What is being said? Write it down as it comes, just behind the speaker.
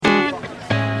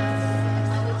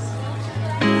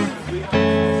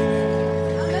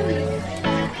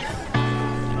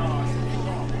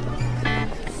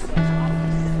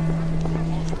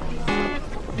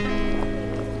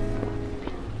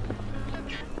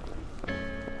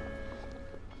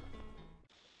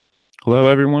Hello,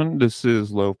 everyone. This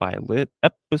is Lo-Fi Lit,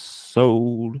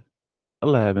 episode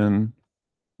 11,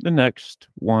 the next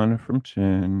one from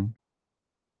 10.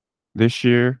 This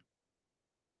year,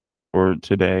 or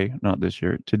today, not this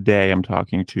year, today I'm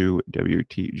talking to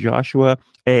W.T. Joshua,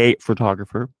 a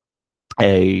photographer,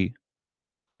 a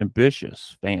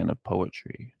ambitious fan of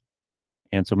poetry,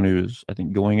 and someone who's, I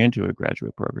think, going into a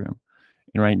graduate program.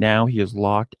 And right now he is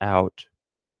locked out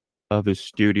of his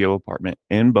studio apartment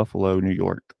in Buffalo, New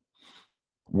York,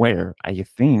 where I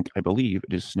believe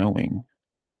it is snowing.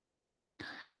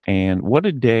 And what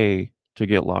a day to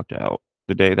get locked out,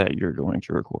 the day that you're going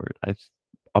to record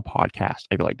a podcast.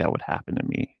 I feel like that would happen to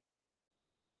me.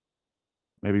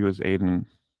 Maybe it was Aiden.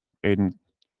 Aiden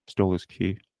stole his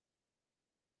key.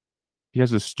 He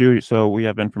has a studio. So we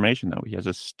have information, though. He has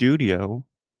a studio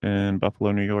in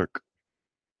Buffalo, New York.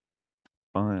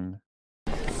 Fun.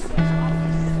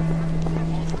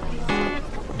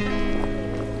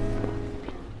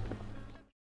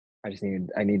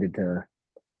 I needed to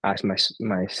ask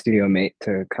my studio mate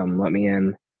to come let me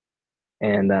in,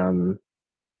 and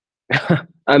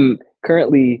I'm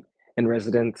currently in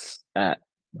residence at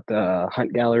the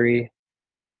Hunt Gallery,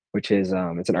 which is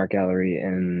it's an art gallery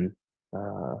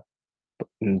uh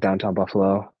in downtown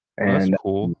Buffalo. Oh, that's And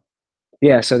cool.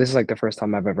 yeah, so this is like the first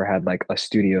time I've ever had like a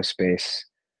studio space,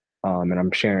 and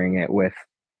I'm sharing it with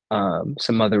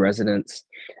some other residents.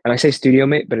 And I say studio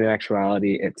mate, but in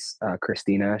actuality, it's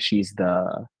Christina. She's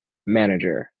the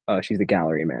manager. She's the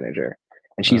gallery manager,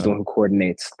 and she's the one Uh, who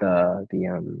coordinates the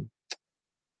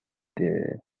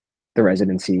the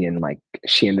residency. And like,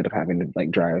 she ended up having to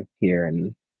like drive here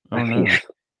and oh, let me no.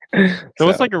 in. So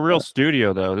it's So like a real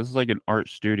studio, though. This is like an art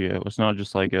studio. It's not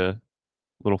just like a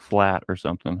little flat or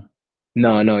something.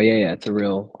 no, no, yeah, yeah, it's a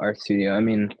real art studio. I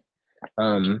mean,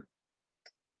 um,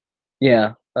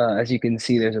 yeah. As you can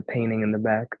see, there's a painting in the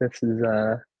back. This is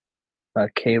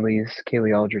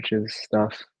Kaylee Aldrich's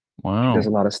stuff. She does Wow. a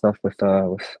lot of stuff with I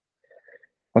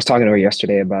was talking to her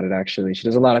yesterday about it actually. She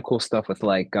does a lot of cool stuff with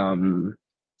like um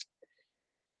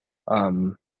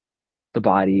the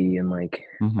body and like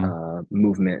Hmm.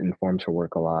 movement informs her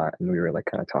work a lot. And we were like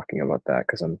kind of talking about that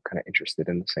because I'm kind of interested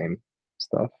in the same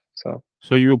stuff. So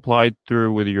So you applied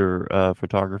through with your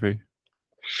photography?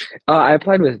 I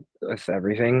applied with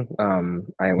everything.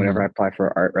 I whenever I Hmm. apply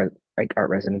for like art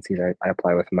residencies, I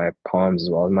apply with my poems as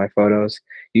well as my photos.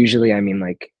 Usually, I mean,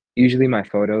 like usually my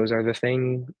photos are the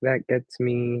thing that gets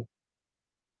me.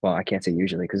 Well, I can't say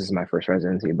usually because this is my first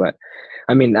residency, but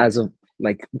I mean, as of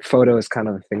like, photo is kind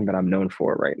of the thing that I'm known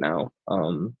for right now,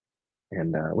 and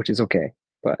which is okay.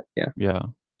 But yeah, Yeah.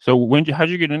 So how'd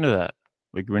you get into that?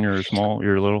 Like when you were small, you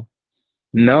were little?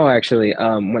 no, actually,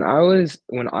 um, when I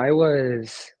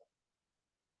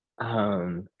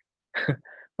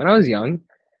was young,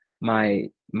 my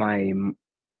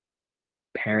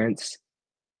parents,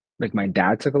 like my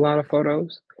dad took a lot of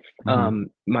photos. Hmm.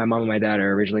 My mom and my dad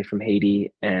are originally from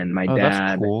Haiti, and my Oh, that's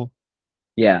dad, cool.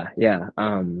 yeah, yeah,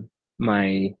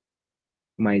 my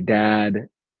my dad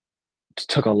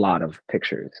took a lot of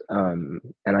pictures. And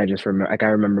I just remember, like, I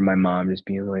remember my mom just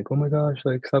being like, "Oh my gosh,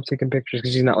 like, stop taking pictures,"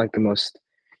 because she's not like the most.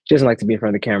 She doesn't like to be in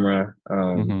front of the camera.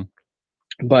 Hmm.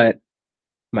 But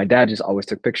my dad just always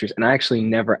took pictures, and I actually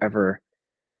never ever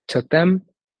took them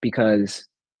because,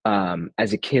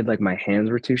 as a kid, like my hands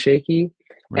were too shaky,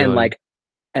 and Really? like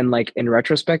in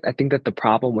retrospect, I think that the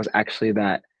problem was actually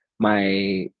that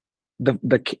my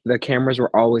the cameras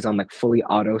were always on like fully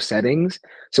auto settings.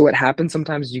 So what happens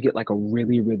sometimes is you get like a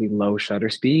really low shutter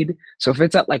speed. So if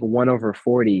it's at like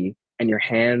 1/40 and your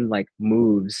hand like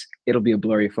moves, it'll be a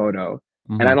blurry photo.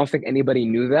 And I Hmm. don't think anybody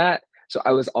knew that. So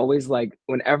I was always like,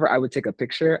 whenever I would take a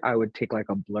picture, I would take like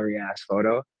a blurry ass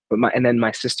photo. And then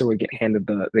my sister would get handed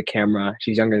the camera.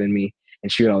 She's younger than me,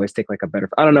 and she would always take like a better.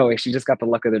 I don't know. She just got the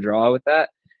luck of the draw with that.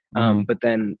 Hmm. But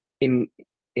then in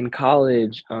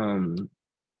college,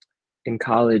 in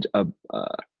college,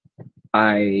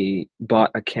 I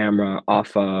bought a camera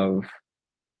off of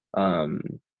um,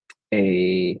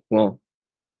 a well,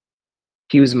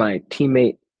 he was my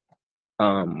teammate,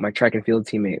 my track and field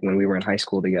teammate when we were in high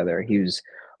school together. He was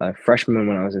a freshman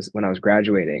when I was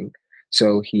graduating,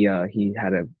 so he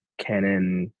had a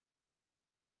Canon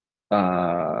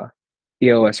uh,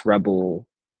 EOS Rebel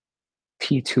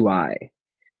T2i.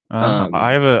 I Um,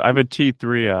 have a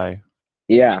T3i.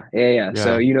 Yeah, yeah, yeah.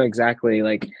 So Yeah. you know exactly,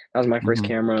 like that was my first Hmm.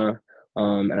 camera,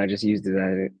 and I just used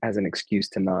it as an excuse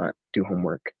to not do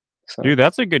homework. So Dude,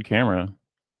 that's a good camera.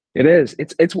 it is.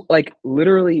 It's like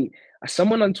literally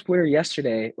someone on Twitter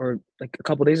yesterday or like a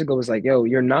couple days ago was like, "Yo,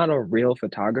 you're not a real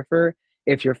photographer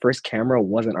if your first camera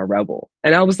wasn't a Rebel."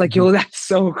 And I was like, Hmm. "Yo, that's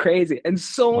so crazy." And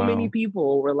so many Wow.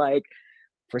 people were like,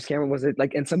 first camera was it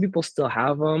like, and some people still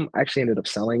have them. I actually ended up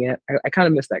selling it. I kind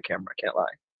of miss that camera. I can't lie.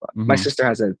 But my Mhm. sister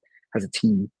has a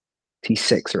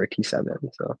T6 or a T7.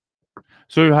 So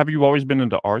So have you always been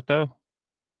into art though,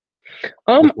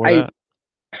 um, before I that?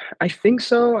 I think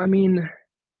so. I mean,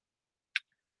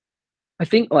 I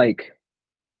think like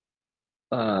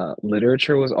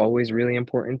literature was always really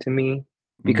important to me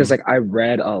because Mhm. like I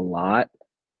read a lot.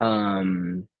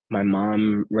 My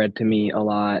mom read to me a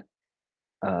lot.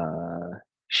 Uh,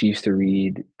 she used to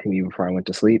read to me before I went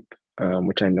to sleep,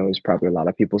 which I know is probably a lot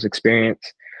of people's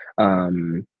experience.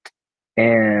 Um,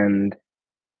 and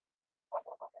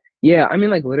yeah, I mean,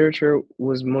 like literature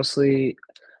was mostly,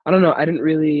 I don't know, I didn't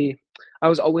really, I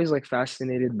was always like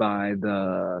fascinated by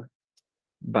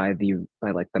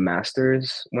by like the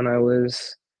masters when I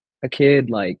was a kid,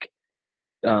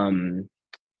 um,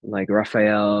 like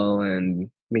Raphael and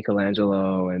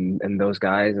Michelangelo and those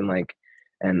guys and like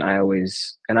and I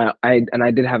always and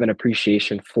I did have an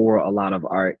appreciation for a lot of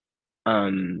art.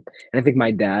 And I think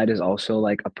my dad is also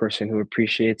like a person who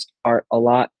appreciates art a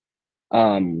lot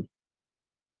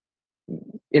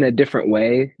in a different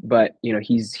way, but you know,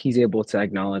 he's able to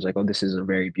acknowledge like, oh, this is a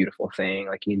very beautiful thing.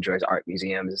 Like he enjoys art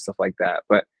museums and stuff like that.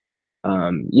 But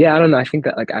yeah, I don't know. I think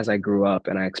that like as I grew up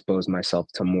and I exposed myself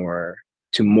to more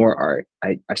art,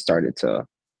 I started to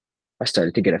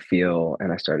get a feel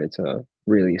and I started to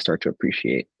really start to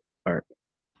appreciate art.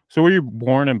 So were you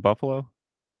born in Buffalo?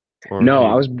 Or No, I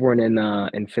here? was born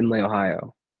in Findlay,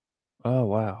 Ohio. Oh,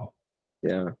 wow.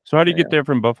 Yeah. So how did you get Yeah. there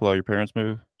from Buffalo? Your parents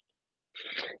moved?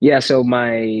 Yeah, so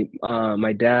my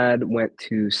dad went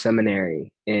to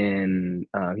seminary in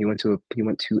he went to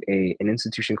a an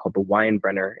institution called the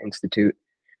Weinbrenner Institute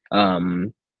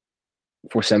um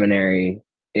for seminary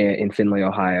in Findlay,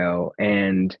 Ohio,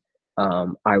 and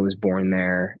I was born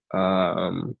there.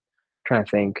 Trying to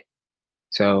think.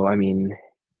 So I mean,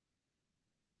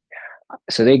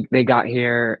 so they got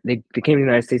here. They came to the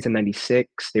United States in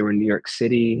 '96. They were in New York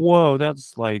City. Whoa,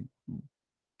 that's, like,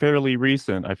 fairly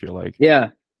recent, I feel like. Yeah,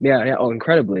 yeah, yeah. Oh,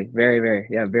 incredibly, very,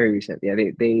 yeah, very recent. Yeah,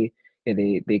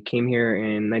 they came here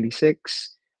in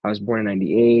 '96. I was born in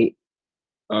 '98.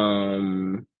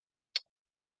 Um,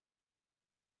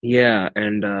 yeah,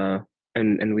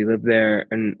 and we lived there,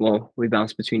 and well, we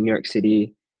bounced between New York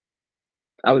City.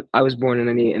 I was born in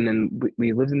 '98, and then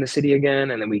we lived in the city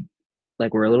again, and then we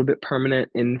like we're a little bit permanent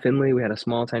in Findlay. We had a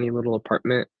small, tiny little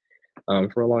apartment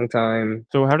for a long time,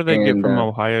 So how did they get and from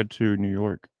Ohio to New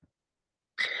York?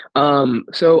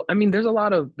 So I mean, there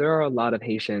are a lot of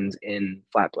Haitians in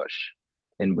Flatbush,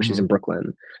 in which is Mhm, in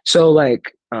Brooklyn. So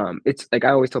like, it's like I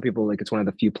always tell people like it's one of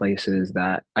the few places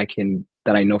that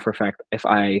I know for a fact if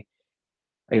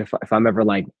I'm ever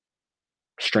like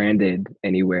stranded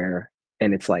anywhere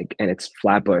and it's like and it's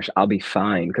Flatbush, I'll be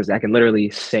fine because I can literally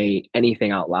say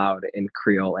anything out loud in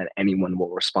Creole and anyone will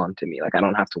respond to me. Like I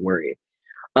don't have to worry.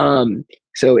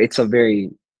 So it's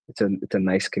a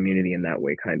nice community in that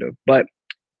way, kind of. But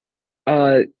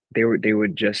uh, they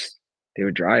would just they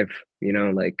would drive, you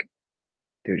know, like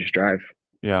they would just drive.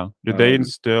 yeah. Did they Um,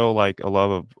 instill, like, a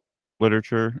love of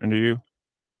literature into you?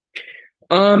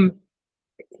 um,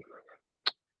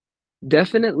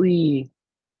 definitely.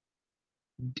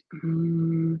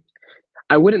 mm,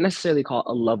 I wouldn't necessarily call it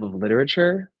a love of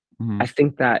literature. I Mhm,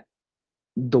 think that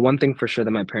the one thing for sure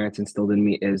that my parents instilled in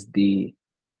me is the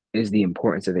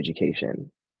importance of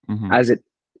education, mhm, as it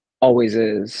always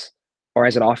is, or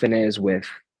as it often is with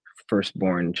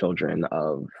firstborn children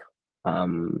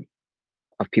um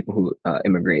of people who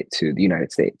immigrate to the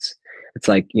United States. It's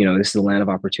like you know this is a land of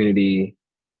opportunity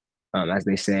as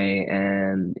they say,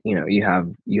 and you know you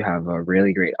have a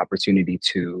really great opportunity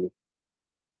to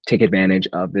take advantage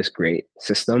of this great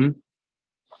system,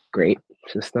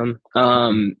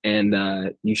 mhm.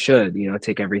 and you should you know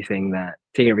take everything that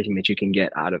you can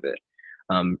get out of it,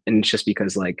 and it's just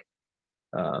because like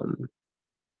um,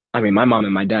 I mean my mom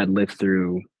and my dad lived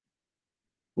through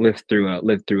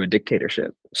a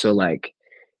dictatorship, so like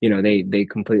you know they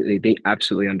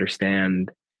absolutely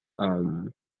understand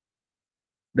um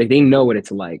like they know what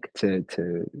it's like to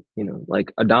you know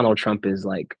like a Donald Trump is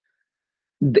like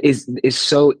is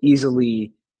so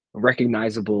easily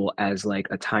recognizable as like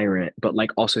a tyrant but like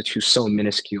also too so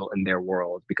minuscule in their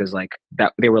world because like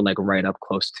that they were like right up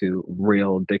close to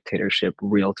real dictatorship,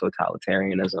 real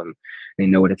totalitarianism. They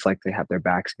know what it's like to have their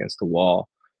backs against the wall.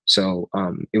 So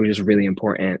it was just really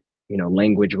important. You know,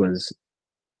 language was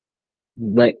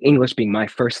like English being my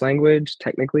first language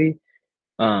technically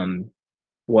um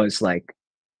was like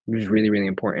it was really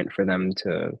important for them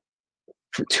to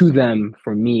them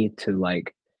for me to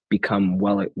like become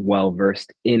well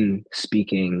versed in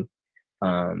speaking.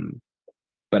 um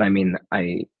but I mean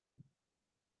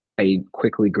I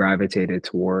quickly gravitated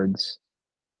towards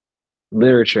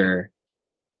literature,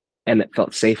 and it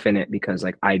felt safe in it because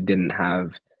like I didn't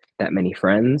have that many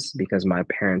friends because my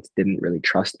parents didn't really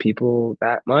trust people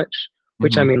that much,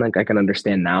 which I Mhm. mean like I can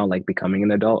understand now, like becoming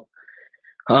an adult.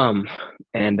 Um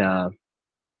and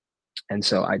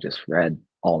so I just read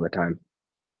all the time.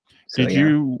 So Did yeah.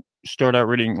 you start out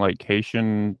reading, like,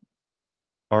 Haitian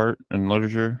art and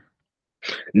literature?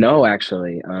 No,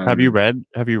 actually. Have you read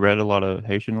a lot of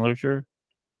Haitian literature?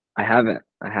 I haven't.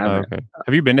 I Oh, haven't. okay.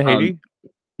 Have you been to Um Haiti?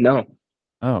 no.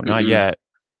 Oh, not Mm-mm. yet.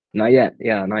 Not yet.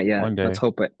 Yeah, not yet. One Let's day.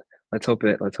 hope it. Let's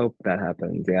hope that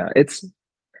happens. Yeah. It's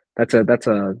that's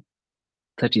a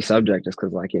touchy subject just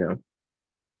because like,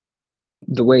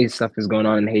 the way stuff is going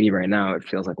on in Haiti right now, it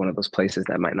feels like one of those places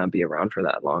that might not be around for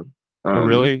that long. Oh, Um,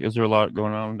 really? Is there a lot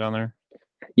going on down there?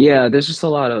 yeah, there's just a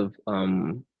lot of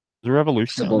Is there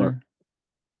revolution down civil. there?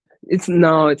 It's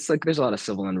no, it's like there's a lot of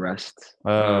civil unrest.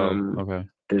 Oh, okay.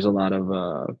 There's a lot of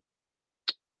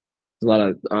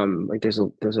like there's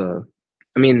a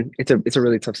I mean, it's a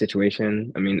really tough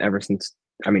situation. Ever since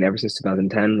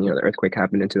 2010, the earthquake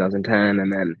happened in 2010,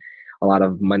 and then a lot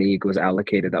of money was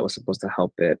allocated that was supposed to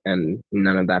help it, and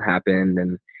none of that happened.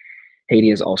 And Haiti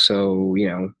is also,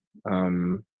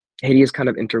 Haiti is kind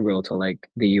of integral to like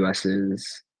the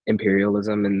US's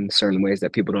imperialism in certain ways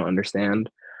that people don't understand.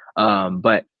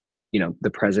 But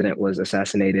the president was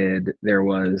assassinated. There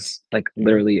was like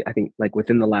literally, I think like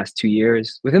within the last 3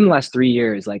 years,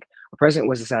 like a president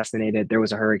was assassinated. There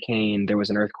was a hurricane. There was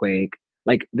an earthquake.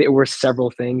 Like there were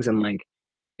several things, and like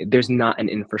there's not an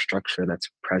infrastructure that's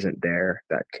present there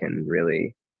that can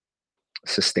really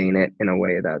sustain it in a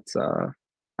way that's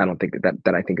I don't think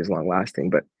that I think is long lasting.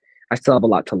 But I still have a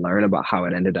lot to learn about how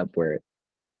it ended up where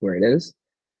it is.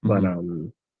 But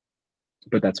Mhm.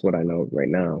 that's what I know right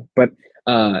now. But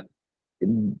uh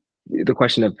the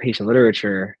question of Haitian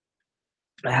literature,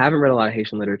 I haven't read a lot of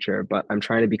Haitian literature, but I'm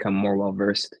trying to become more well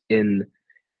versed in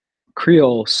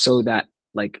Creole so that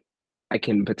like I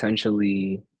can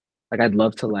potentially like I'd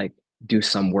love to like do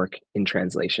some work in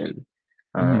translation.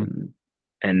 Mhm. Um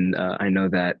and I know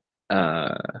that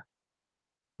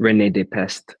René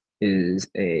Depeste is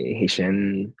a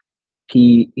Haitian.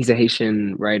 He's a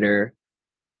Haitian writer,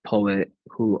 poet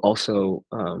who also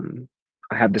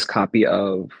I have this copy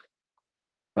of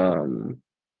um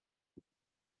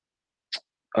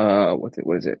what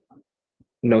is it?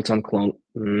 Notes on Colon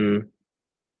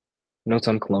Notes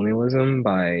on Colonialism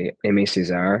by Aimé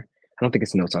Césaire. I don't think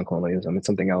it's Notes on Colonialism, it's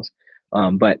something else.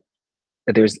 But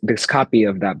there's this copy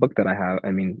of that book that I have.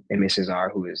 I mean, Aimé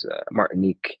Césaire, who is a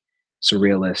Martinique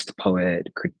surrealist poet,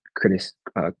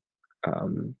 uh,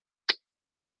 um,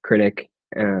 critic.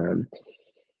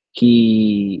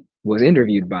 He was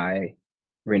interviewed by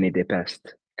Rene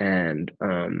Depeste, and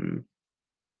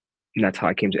that's how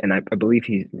I came to. And I believe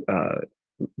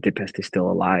Depeste is still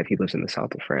alive. He lives in the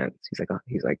south of France. He's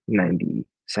like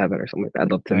 97 or something like that.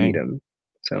 I'd love to meet Dang. him.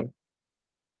 So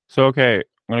So, okay, I'm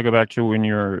gonna go back to when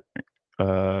you're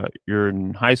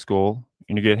in high school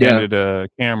and you get yeah, handed a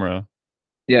camera.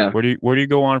 yeah. Where do you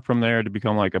go on from there to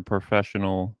become, like, a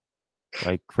professional,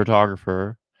 like,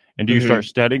 photographer? And do you start hmm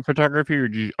studying photography, or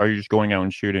are you just going out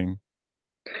and shooting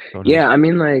Yeah, photos? I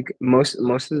mean, like most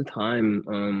of the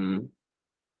time,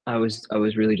 I was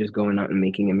really just going out and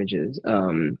making images.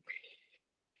 And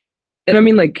I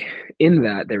mean, like in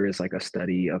that there is like a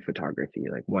study of photography.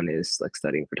 Like one is like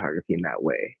studying photography in that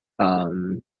way.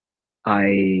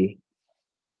 I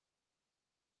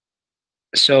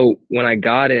so when I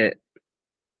got it,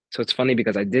 so it's funny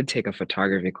because I did take a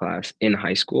photography class in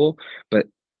high school, but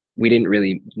we didn't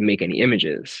really make any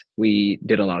images. We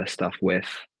did a lot of stuff with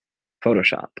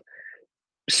Photoshop.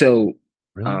 So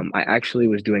Really? I actually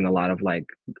was doing a lot of like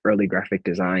early graphic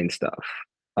design stuff.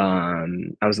 I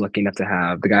was lucky enough to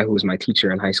have the guy who was my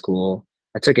teacher in high school.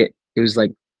 I took it.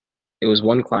 It was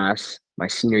one class my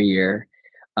senior year,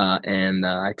 and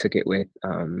I took it with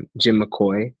Jim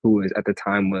McCoy, who was at the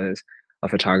time was a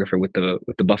photographer with the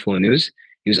Buffalo News.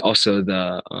 He was also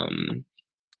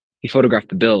he photographed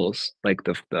the Bills, like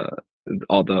the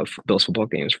all the Bills football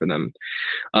games for them.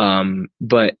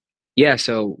 But yeah,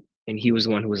 so and he was the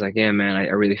one who was like, "Yeah, man, I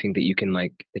really think that you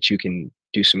can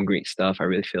do some great stuff. I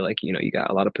really feel like you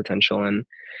got a lot of potential." And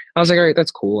I was like, "All right,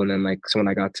 that's cool." And then like so when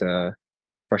I got to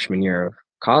freshman year of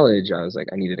college, I was like,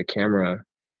 I needed a camera,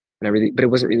 and I really, but it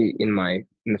wasn't really in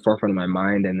the forefront of my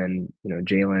mind. And then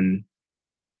Jalen,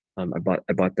 I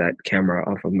bought that camera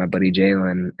off of my buddy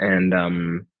Jalen,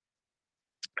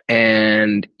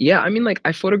 and yeah, I mean, like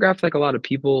I photographed like a lot of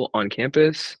people on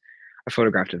campus. I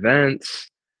photographed events.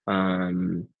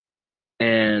 Um,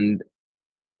 and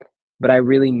but I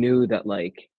really knew that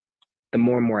like the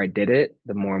more and more I did it,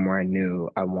 the more and more I knew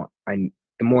I want I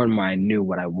the more and more I knew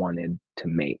what I wanted to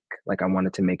make. Like I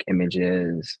wanted to make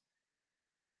images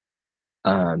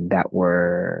that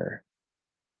were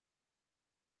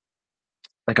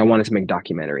like I wanted to make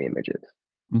documentary images,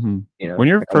 Mhm. you When know?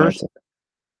 you're Like I wanted first to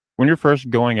when you're first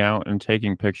going out and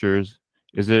taking pictures,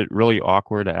 is it really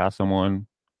awkward to ask someone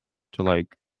to, like,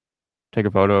 take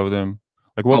a photo of them?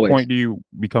 Like, what always. point do you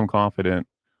become confident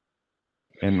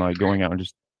in, like, going out and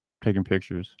just taking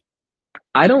pictures?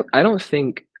 I don't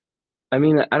think I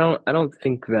mean I don't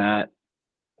think that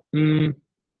mm,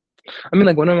 I mean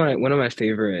like one of my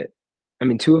favorite I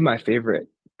mean two of my favorite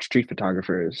street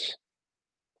photographers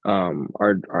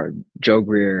are Joe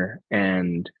Greer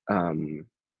and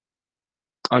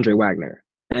Andre Wagner.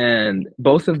 And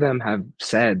both of them have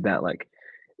said that like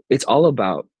it's all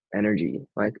about energy.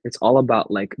 Like it's all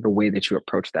about like the way that you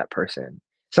approach that person.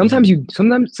 Mhm.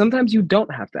 Sometimes you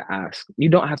don't have to ask. You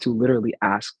don't have to literally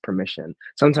ask permission.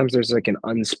 Sometimes there's like an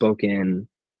unspoken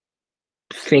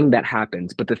thing that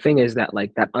happens. But the thing is that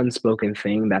like that unspoken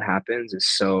thing that happens is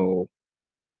so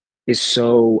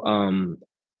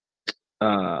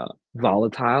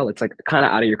volatile. It's like kind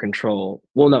of out of your control.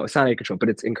 Well, no, it's not out of your control, but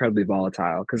it's incredibly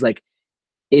volatile. Cause like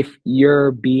if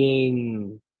you're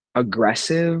being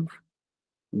aggressive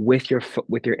with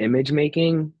your image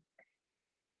making,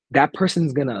 that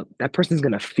person's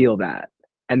gonna feel that,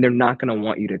 and they're not gonna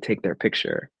want you to take their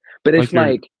picture. But if Like, you're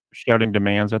like shouting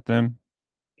demands at them?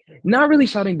 not really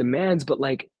shouting demands, but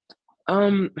like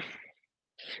um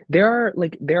there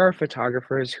are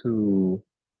photographers who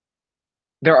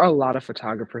there are a lot of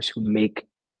photographers who make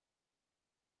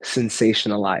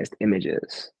sensationalized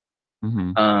images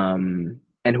Mhm.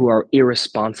 and who are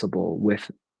irresponsible with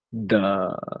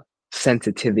the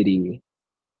sensitivity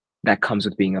that comes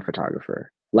with being a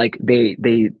photographer. Like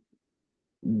they're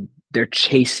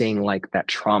chasing like that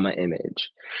trauma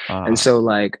image. And Ah. so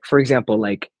like for example,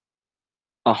 like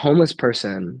a homeless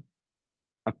person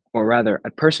or rather a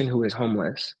person who is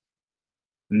homeless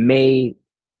may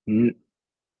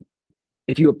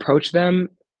if you approach them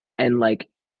and like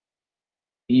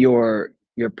your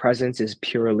presence is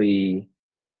purely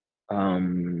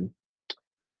um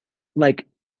like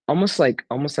almost like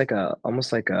a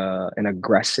an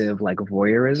aggressive like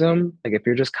voyeurism, like if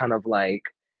you're just kind of like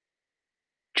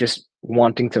just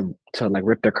wanting to like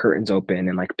rip their curtains open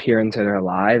and like peer into their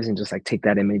lives and just like take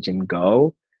that image and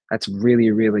go, that's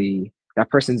really really that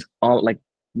person's all like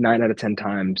 9 out of 10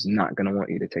 times not gonna want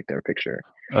you to take their picture.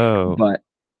 Oh.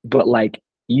 But like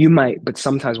you might but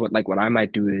sometimes what I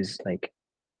might do is like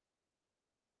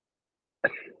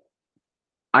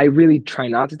I really try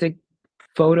not to take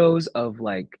photos of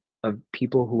like of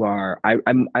people who are I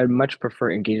much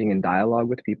prefer engaging in dialogue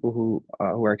with people who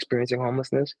are experiencing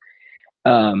homelessness.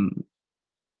 Um,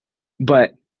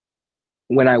 but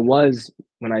when I was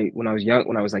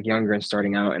like younger and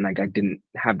starting out and like I didn't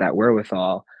have that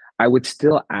wherewithal, I would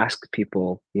still ask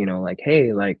people, you know, like,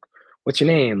 hey, like, what's your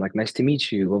name? Like, nice to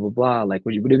meet you, blah blah blah. Like,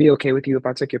 would it be okay with you if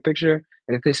I took your picture?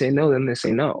 And if they say no, then they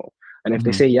say no. And if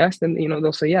they Mhm. say yes, then you know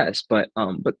they'll say yes. But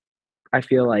I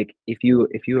feel like if you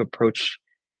approach,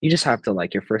 you just have to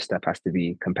like your first step has to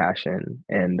be compassion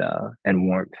and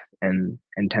warmth and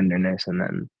tenderness, and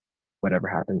then whatever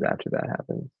happens after that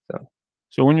happens. So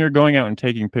So when you're going out and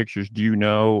taking pictures, do you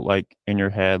know, like, in your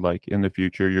head, like, in the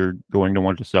future, you're going to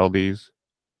want to sell these?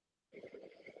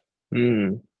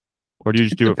 mm, Or do you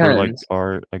just it do it for, like, depends.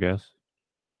 art, I guess?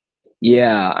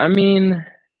 Yeah, I mean,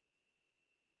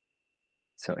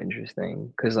 so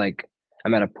interesting because like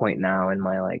I'm at a point now in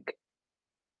my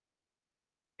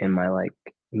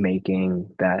making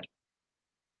that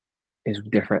is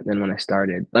different than when I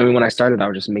started. I mean, when I started, I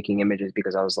was just making images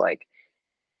because I was like,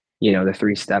 you know, the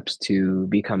three steps to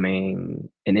becoming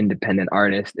an independent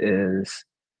artist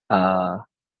uh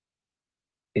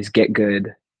is get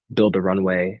good, build a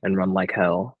runway, and run like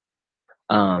hell.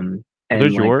 Are And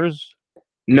those like yours?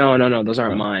 no, those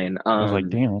aren't Oh, mine. I was like,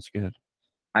 "Damn, that's good."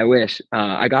 I wish.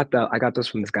 I got those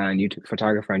from this guy on YouTube,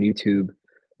 photographer on YouTube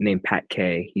named Pat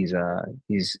K. He's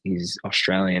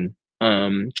Australian.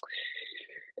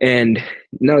 And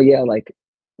no, yeah, like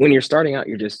when you're starting out,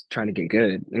 you're just trying to get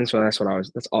good. And so that's all I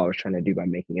was trying to do by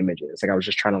making images. Like I was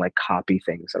just trying to like copy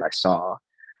things that I saw.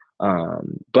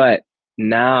 But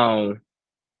now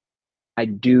I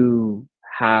do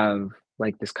have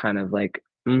like this kind of like,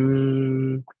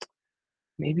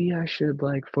 maybe I should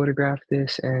like photograph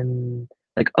this and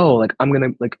like I'm gonna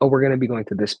like, oh, we're gonna be going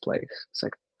to this place. It's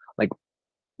like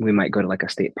we might go to like a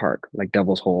state park, like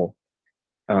Devil's Hole,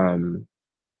 um,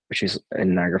 which is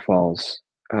in Niagara Falls,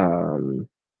 um,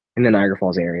 in the Niagara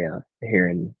Falls area here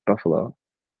in Buffalo.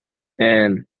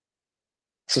 And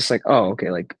So it's like, oh,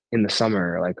 okay, like in the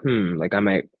summer, like, like I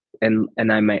might and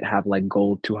I might have like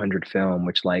gold 200 film,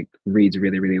 which like reads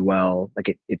really, really well.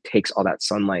 Like it takes all that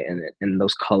sunlight and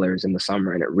those colors in the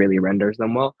summer and it really renders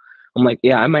them well. I'm like,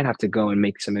 yeah, I might have to go and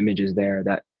make some images there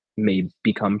that may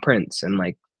become prints and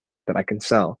like that I can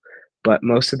sell. But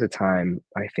most of the time,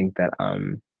 I think that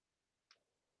I'm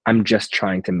just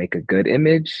trying to make a good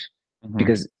image Mhm.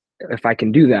 because if I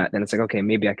can do that, then it's like, okay,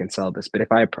 maybe I can sell this. But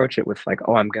if I approach it with like,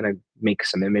 oh, I'm gonna make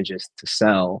some images to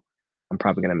sell, I'm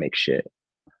probably gonna make shit.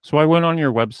 So I went on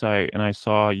your website and I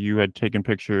saw you had taken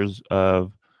pictures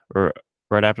of or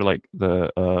right after, like,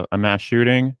 a mass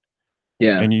shooting,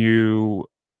 Yeah. and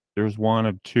there's one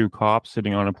of 2 cops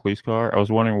sitting on a police car. I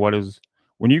was wondering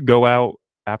when you go out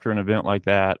after an event like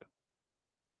that,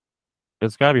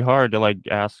 it's gotta be hard to, like,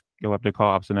 go up to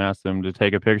cops and ask them to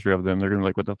take a picture of them. They're gonna be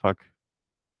like, "What the fuck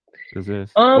is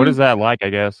this?" What is Um, that like, I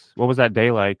guess? What was that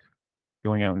day like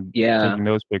going out and yeah, taking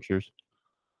those pictures?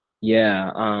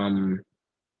 yeah,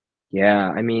 yeah.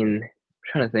 I mean, I'm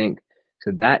trying to think.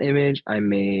 So that image I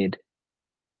made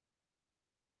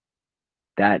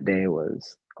that day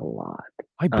was a lot.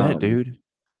 I bet, Um, dude.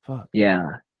 Fuck.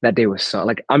 yeah, that day was so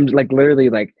like I'm like literally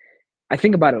like I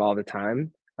think about it all the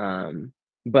time.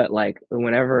 But like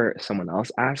whenever someone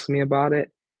else asks me about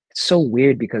it, it's so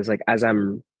weird because like as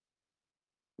I'm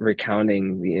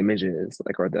recounting the images,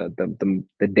 like or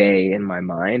the day in my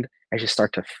mind, I just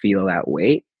start to feel that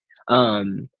weight.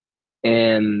 Um,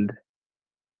 and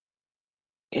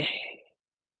eh,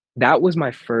 that was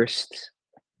my first.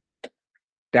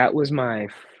 That was my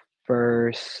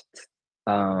first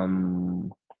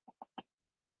um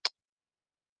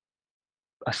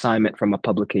assignment from a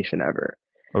publication ever.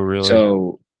 Oh, really?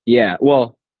 So yeah,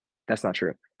 well, that's not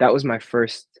true. That was my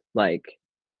first like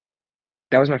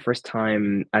that was my first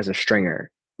time as a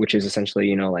stringer, which is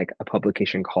essentially, like a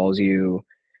publication calls you,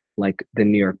 like the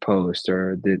New York Post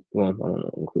or well, I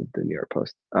don't include the New York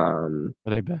Post. Are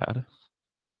they bad?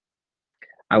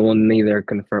 I will neither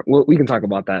confirm. Well, we can talk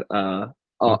about that. Oh,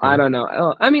 I Okay. don't know.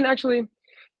 Oh, I mean, actually,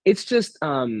 it's just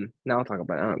now I'll talk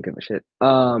about it. I don't give a shit.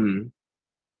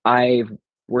 I've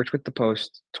worked with the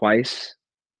Post twice.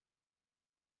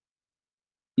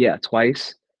 Yeah,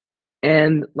 twice.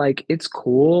 And like it's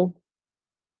cool.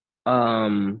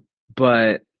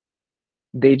 But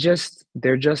they're just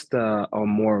a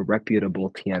more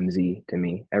reputable TMZ to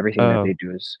me. Everything that they Oh,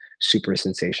 do is super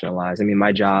sensationalized. I mean,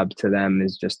 my job to them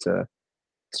is just to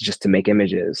make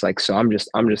images. Like, so I'm just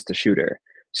a shooter. mhm.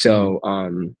 So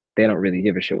they don't really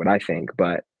give a shit what I think.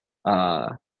 But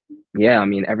uh, yeah, I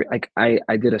mean, every like I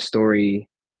did a story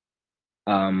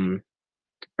um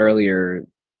earlier,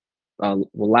 well,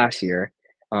 last year,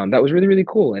 that was really really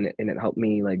cool, and it helped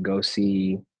me like go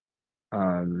see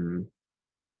um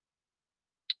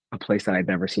a place that I'd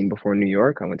never seen before in New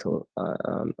York. I went to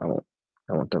I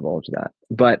won't divulge that.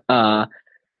 But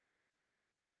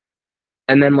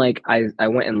and then like I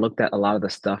went and looked at a lot of the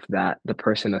stuff that the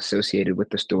person associated with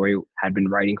the story had been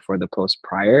writing for the post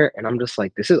prior, and I'm just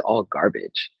like, this is all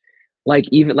garbage. Like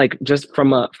even like just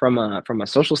from a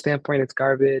social standpoint, it's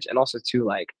garbage, and also too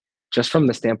like just from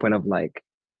the standpoint of like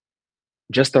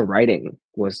just the writing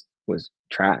was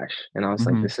trash, and I was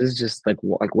like, Mhm. this is just like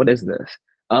like what is this?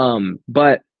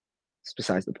 But it's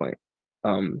besides the point.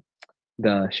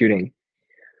 The shooting.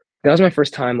 That was my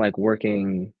first time like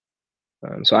working.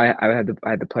 So I had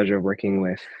the pleasure of working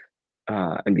with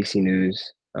NBC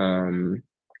News, and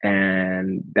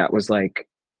that was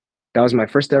my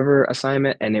first ever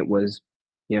assignment, and it was,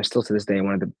 still to this day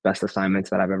one of the best assignments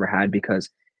that I've ever had because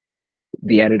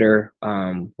the editor,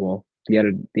 well, the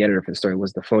editor for the story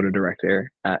was the photo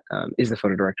director at is the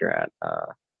photo director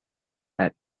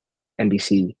at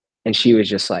NBC, and she was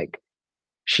just like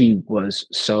she was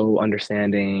so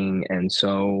understanding and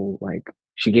so like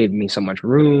she gave me so much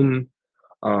room.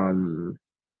 um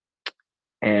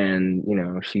and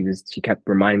she kept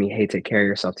reminding me, hey, take care of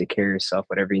yourself,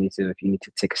 whatever you need to, if you need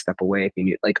to take a step away, if you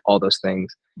need like all those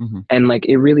things. Mhm. And like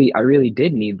I really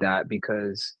did need that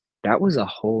because that was a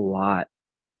whole lot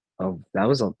that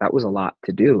was a lot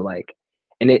to do, like,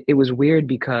 and it was weird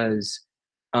because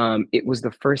it was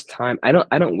the first time. I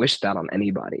don't wish that on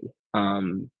anybody,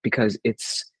 because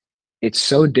it's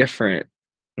so different.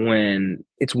 When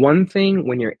it's one thing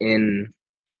when you're in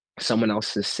someone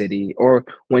else's city, or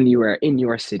when you are in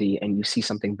your city and you see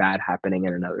something bad happening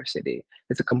in another city.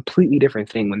 It's a completely different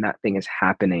thing when that thing is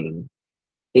happening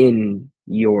in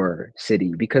your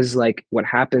city, because like what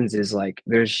happens is like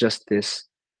there's just this,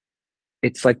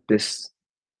 it's like this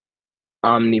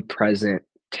omnipresent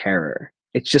terror.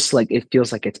 It's just like it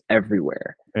feels like it's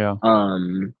everywhere. Yeah.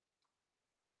 Um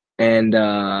and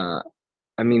I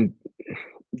mean,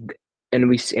 and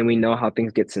we know how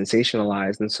things get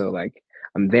sensationalized, and so like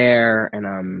I'm there and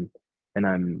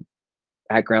I'm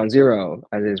at ground zero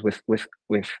as is with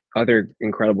other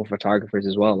incredible photographers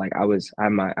as well. Like I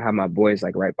had my boys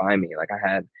like right by me. Like I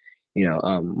had,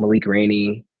 Malik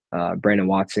Rainey, Brandon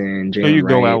Watson, So Jalen you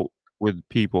go Wright. out with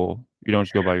people. You don't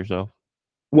just go by yourself.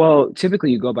 Well,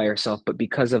 typically you go by yourself, but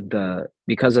because of the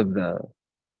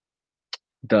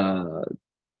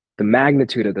the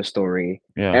magnitude of the story,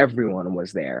 Yeah. everyone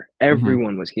was there. Mhm.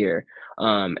 Everyone was here.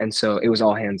 And so it was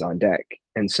all hands on deck.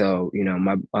 And so,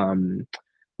 my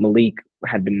Malik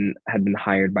had been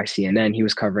hired by CNN. He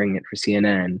was covering it for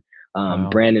CNN. Wow.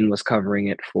 Brandon was covering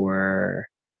it for,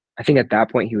 I think at that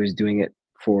point he was doing it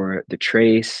for The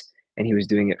Trace, and he was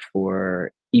doing it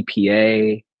for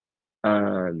EPA.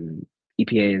 um,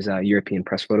 EPA is a European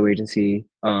Press Photo Agency.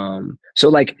 So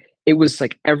like it was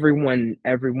like everyone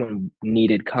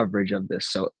needed coverage of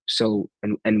this.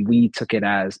 And we took it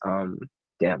as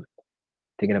damn,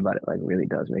 thinking about it like really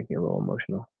does make me a little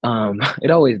emotional. It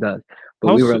always does. But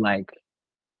How we s were like,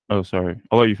 Oh, sorry.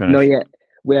 I'll let you no, finish.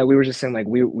 yeah, we were just saying like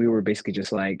we were basically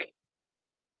just like,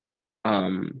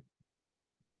 um,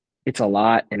 it's a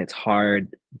lot and it's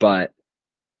hard, but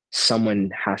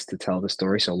someone has to tell the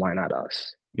story, so why not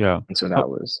us? Yeah. And so How that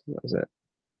was it.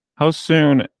 how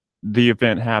soon the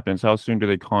event happens, how soon do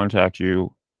they contact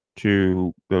you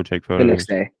to go take The next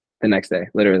photos? day. The next day,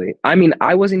 literally. I mean,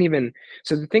 I wasn't even,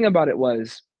 so the thing about it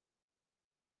was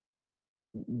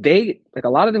they like a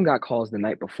lot of them got calls the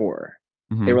night before.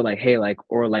 They Mhm. were like, "Hey," like,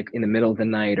 or like in the middle of the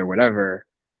night or whatever.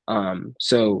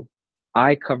 So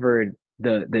I covered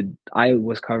the I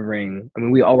was covering, I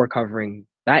mean, we all were covering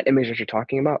that image that you're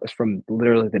talking about was from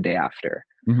literally the day after.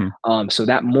 Mhm. So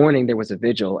that morning there was a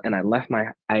vigil, and I left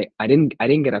my I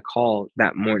didn't get a call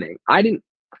that morning. I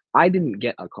didn't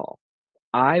get a call.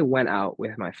 I went out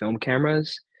with my film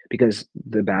cameras because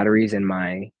the batteries in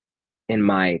my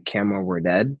camera were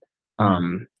dead.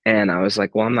 Mhm. And I was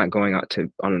like, well, I'm not going out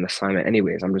to on an assignment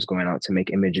anyways. I'm just going out to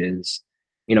make images.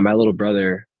 My little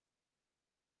brother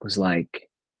was like,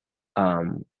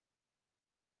 um,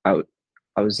 I w-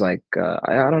 I was like,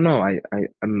 I don't know.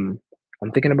 I'm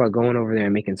thinking about going over there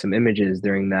and making some images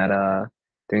during that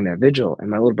vigil. And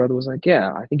my little brother was like,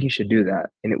 yeah, I think you should do that.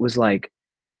 And it was like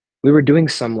we were doing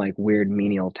some like weird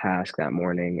menial task that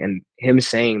morning, and him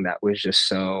saying that was just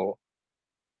so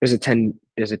there's a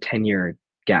 10-year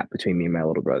gap between me and my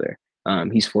little brother.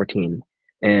 He's 14,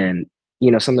 and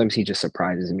sometimes he just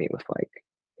surprises me with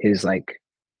his like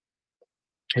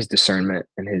his discernment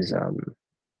and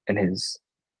and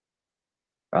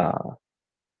uh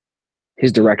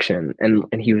his direction, and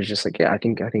he was just like, yeah, I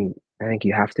think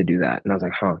you have to do that. And I was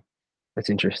like, huh, that's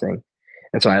interesting.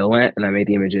 And so I went and I made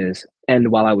the images,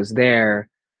 and while I was there,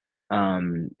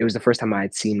 it was the first time I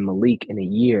had seen Malik in a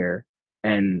year,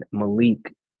 and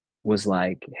Malik was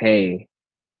like, hey,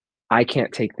 I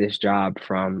can't take this job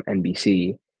from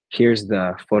NBC. Here's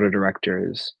the photo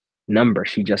director's number.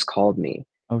 She just called me.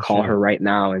 Oh, Call her shit. right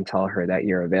now and tell her that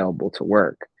you're available to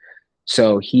work.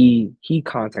 So he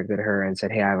contacted her and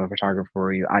said, "Hey, I have a photographer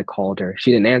for you." I called her.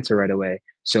 She didn't answer right away.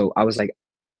 So I was like,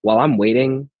 while I'm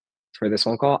waiting for this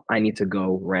phone call, I need to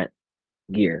go rent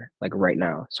gear like right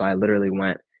now. So I literally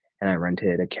went and I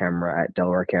rented a camera at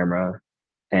Delaware Camera,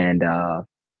 and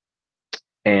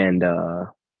and uh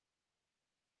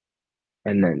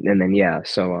and then yeah.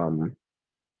 So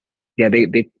yeah,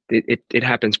 it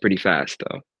happens pretty fast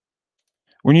though.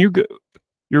 When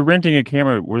you're renting a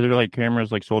camera, were there, like,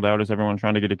 cameras, like, sold out? Is everyone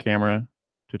trying to get a camera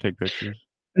to take pictures?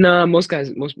 No, most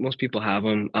guys, most people have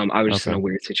them. I was just in a Okay.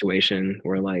 weird situation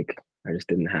where like I just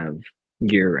didn't have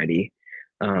gear ready,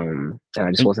 and I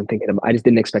just And wasn't thinking about. I just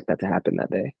didn't expect that to happen that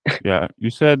day. yeah, you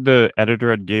said the editor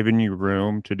had given you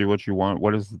room to do what you want.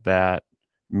 What does that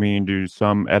mean? Do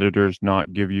some editors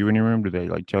not give you any room? Do they,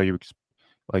 like, tell you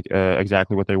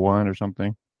exactly what they want or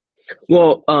something?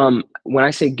 Well, when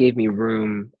I say gave me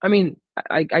room, I mean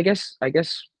I guess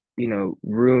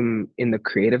room in the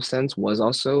creative sense was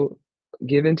also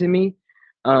given to me,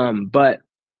 but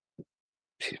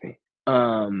excuse me,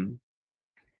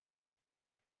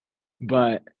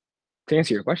 but to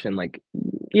answer your question, like,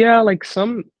 yeah, like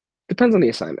some depends on the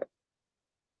assignment.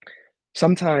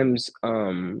 Sometimes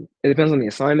it depends on the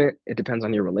assignment, it depends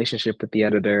on your relationship with the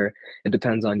editor, it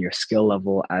depends on your skill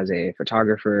level as a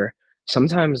photographer.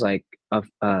 Sometimes like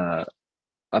a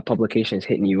publication is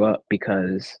hitting you up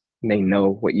because they know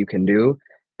what you can do,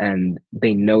 and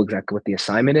they know exactly what the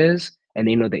assignment is, and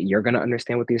they know that you're going to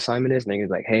understand what the assignment is, and they're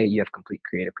like, hey, you have complete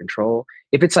creative control.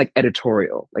 If it's like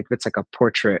editorial, like if it's like a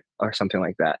portrait or something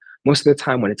like that, most of the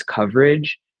time when it's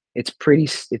coverage, it's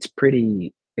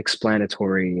pretty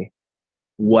explanatory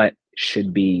what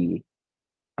should be.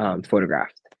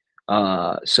 photographed.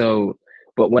 So,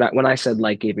 but when I said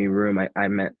like gave me room, I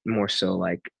meant more so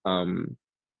like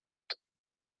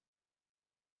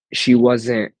she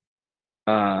wasn't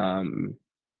um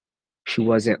she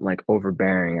wasn't like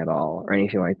overbearing at all or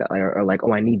anything like that. Or like,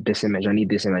 oh, I need this image, I need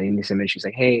this image, I need this image. She's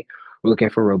like, hey, we're looking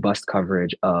for robust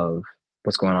coverage of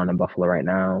what's going on in Buffalo right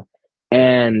now.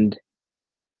 And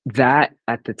that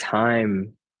at the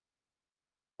time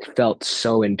felt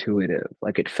so intuitive.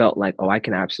 Like it felt like, oh, I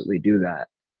can absolutely do that.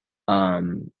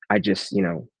 I just,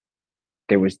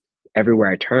 there was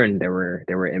everywhere I turned, there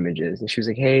were images, and she was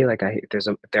like, "Hey, like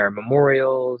there are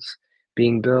memorials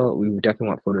being built. We would definitely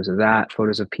want photos of that,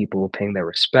 photos of people paying their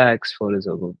respects, photos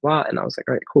of blah blah." And I was like,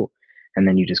 "All right, cool." And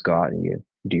then you just go out and you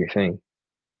do your thing.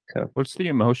 So What's the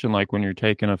emotion like when you're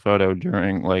taking a photo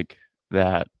during, like,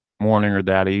 that morning or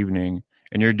that evening,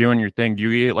 and you're doing your thing? Do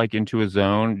you get, like, into a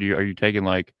zone? Are you taking,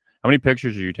 like how many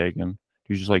pictures are you taking? Do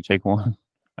you just, like, take one?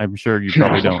 I'm sure you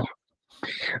probably no, don't.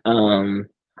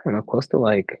 I don't know, close to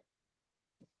like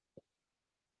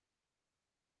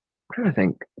I'm trying to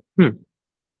think.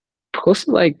 Close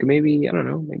to like maybe I don't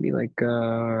know, maybe like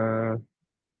I'm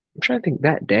trying to think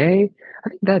that day. I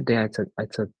think that day I took.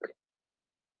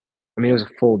 I mean, it was a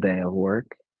full day of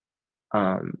work.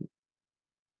 Um,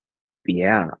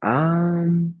 Yeah,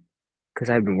 because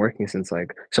I've been working since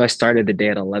so I started the day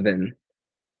at 11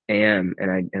 a.m.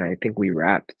 and I think we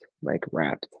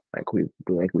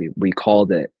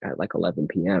called it at like 11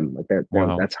 p.m. Like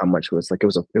Wow. that's how much it was like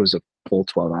it was a full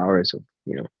 12 hours of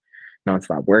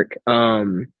nonstop work.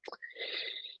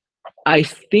 I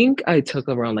think I took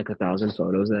around like 1,000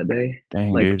 photos that day.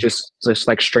 Dang, Like dude. just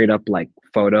like straight up like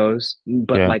photos,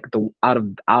 but Yeah. like the out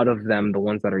of them, the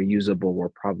ones that are usable were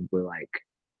probably like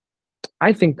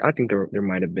I think there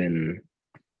might have been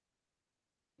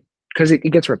because it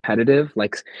gets repetitive.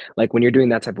 Like when you're doing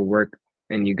that type of work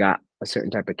and you got a certain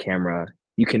type of camera,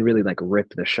 you can really like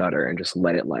rip the shutter and just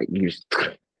let it like use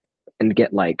and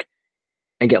get like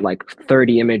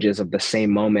 30 images of the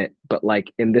same moment. But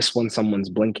like in this one, someone's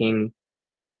blinking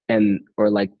and or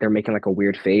like they're making like a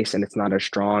weird face and it's not as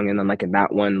strong. And then like in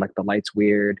that one, like the light's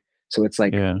weird. So it's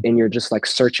like Yeah. and you're just like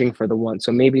searching for the one.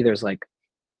 So maybe there's like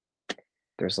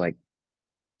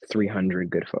 300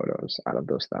 good photos out of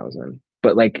those 1,000.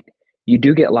 But like you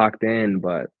do get locked in,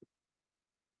 but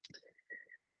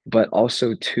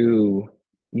also too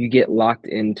you get locked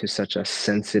into such a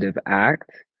sensitive act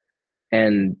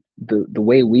and the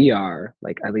way we are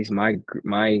like at least my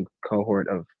cohort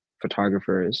of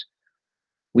photographers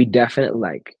we definitely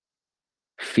like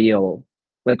feel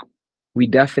like we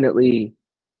definitely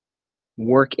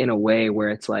work in a way where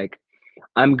it's like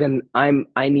I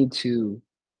need to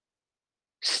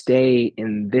stay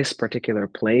in this particular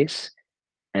place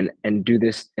and do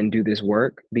this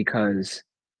work because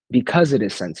it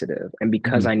is sensitive and Mhm.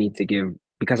 because I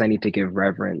need to give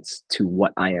reverence to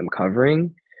what I am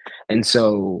covering. And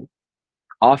so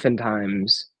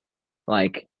oftentimes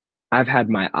like I've had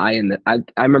my eye in the I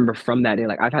remember from that day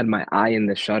like I've had my eye in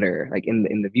the shutter like in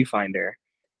the viewfinder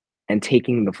and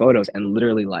taking the photos and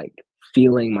literally like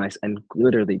feeling my and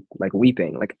literally like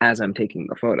weeping like as I'm taking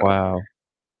the photo. Wow.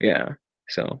 Yeah.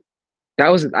 So that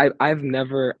was I've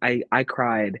never I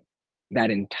cried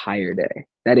that entire day.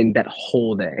 That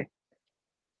whole day.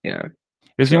 Yeah.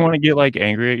 Does So anyone wanna get, like,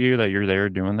 angry at you that you're there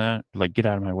doing that? Like, "Get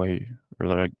out of my way," or,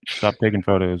 like, "Stop taking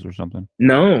photos," or something?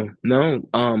 no, no,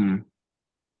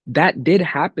 that did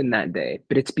happen that day,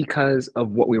 but it's because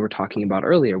of what we were talking about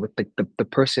earlier with the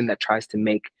person that tries to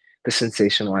make the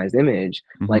sensationalized image.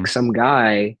 Like Mhm. some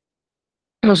guy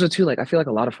and also too, like I feel like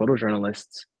a lot of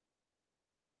photojournalists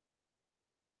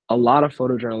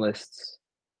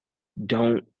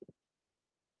don't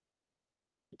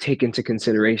take into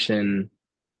consideration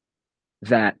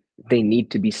that they need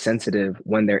to be sensitive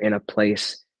when they're in a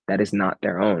place that is not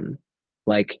their own.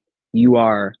 Like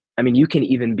I mean, you can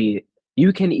even be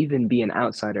an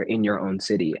outsider in your own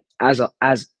city,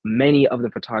 as many of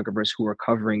the photographers who were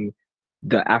covering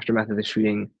the aftermath of the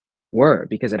shooting were,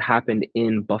 because it happened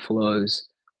in Buffalo's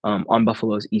on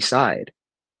Buffalo's east side.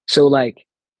 So like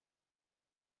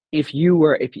if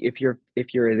you're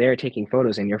there taking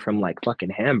photos and you're from like fucking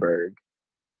Hamburg,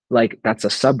 like that's a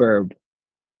suburb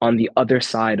on the other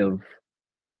side of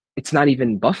it's not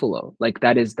even Buffalo. Like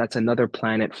that's another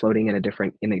planet floating in a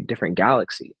different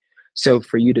galaxy. So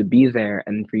for you to be there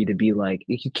and for you to be like,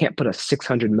 you can't put a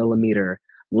 600 millimeter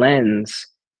lens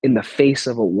in the face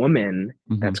of a woman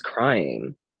Mhm. that's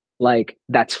crying. Like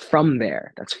that's from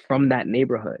there. That's from that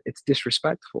neighborhood. It's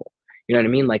disrespectful. You know what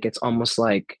I mean? Like it's almost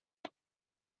like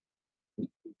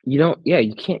you don't. Yeah,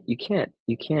 you can't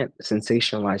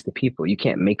sensationalize the people. You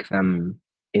can't make them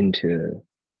into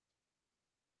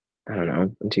I don't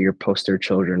know, into your poster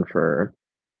children for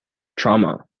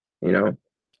trauma, you know?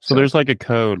 So So there's like a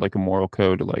code, like a moral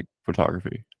code to like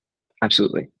photography.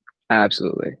 absolutely.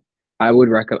 Absolutely. I would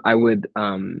recommend,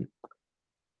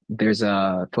 there's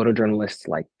a photojournalist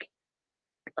like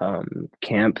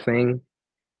camp thing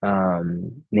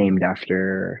named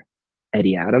after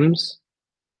Eddie Adams.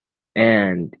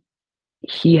 And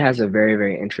he has a very,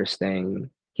 very interesting,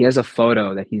 he has a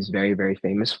photo that he's very, very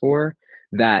famous for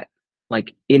that,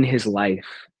 like, in his life,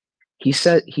 he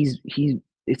said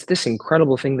it's this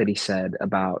incredible thing that he said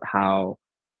about how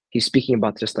he's speaking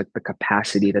about just like the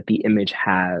capacity that the image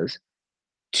has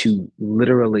to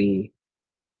literally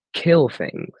kill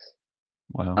things.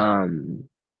 Wow. Um,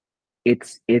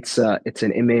 it's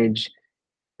an image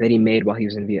that he made while he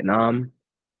was in Vietnam.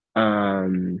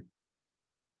 Um,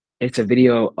 it's a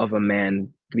video of a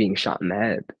man being shot in the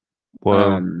head.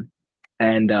 Whoa. Um,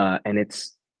 and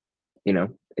it's you know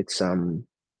it's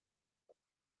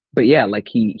but yeah, like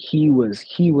he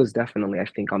was definitely, I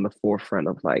think, on the forefront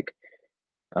of like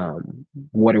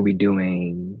what are we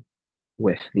doing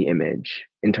with the image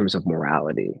in terms of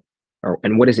morality, or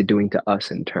and what is it doing to us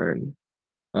in turn.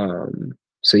 Um,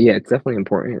 so yeah, it's definitely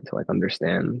important to like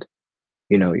understand,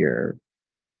 your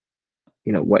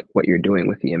what you're doing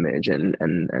with the image, and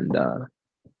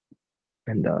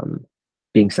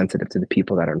being sensitive to the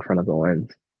people that are in front of the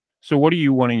lens. So what are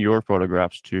you wanting your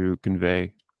photographs to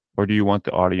convey? Or do you want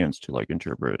the audience to like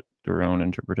interpret their own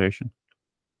interpretation?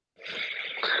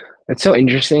 It's so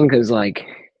interesting because like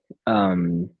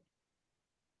um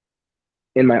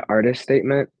in my artist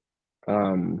statement,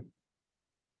 um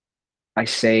I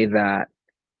say that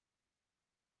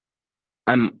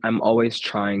I'm always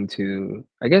trying to,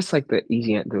 I guess, like the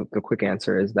quick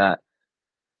answer is that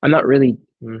I'm not really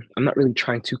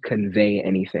trying to convey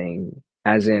anything,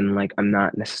 as in like I'm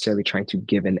not necessarily trying to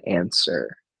give an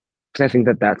answer, because I think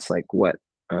that that's like what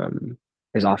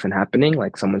is often happening,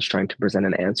 like someone's trying to present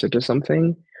an answer to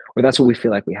something, or that's what we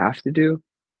feel like we have to do,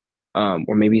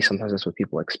 or maybe sometimes that's what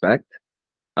people expect.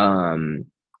 um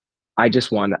I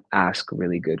just want to ask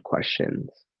really good questions,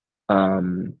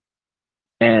 um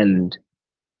and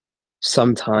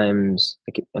sometimes,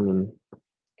 like, I mean,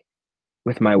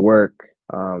 with my work,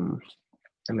 I'm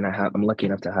lucky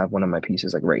enough to have one of my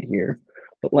pieces like right here.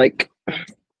 But like, so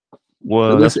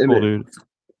Whoa, this that's cool, image, dude.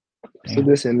 so Damn.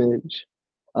 this image,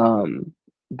 um,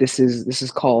 this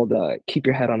is called "Keep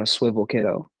Your Head on a Swivel,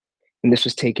 Kiddo," and this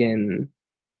was taken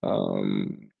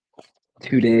um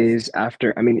 2 days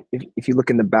after. I mean, if you look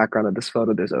in the background of this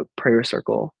photo, there's a prayer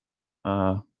circle.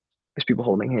 Uh, There's people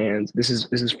holding hands. This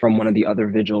is from one of the other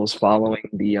vigils following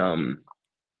the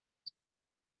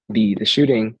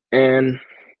shooting, and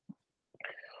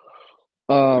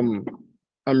Um,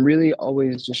 I'm really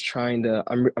always just trying to.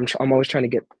 I'm always trying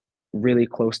to get really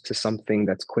close to something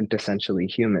that's quintessentially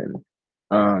human.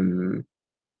 Um,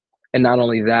 and not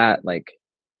only that, like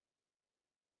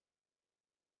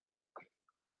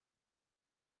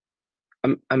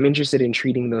I'm interested in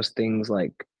treating those things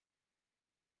like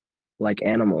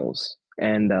animals,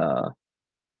 and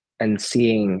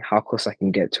seeing how close I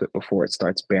can get to it before it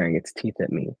starts baring its teeth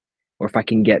at me, or if I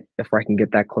can get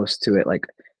that close to it, like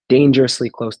dangerously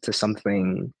close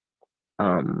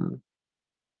um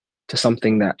to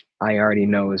something that I already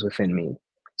know is within me.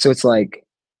 So it's like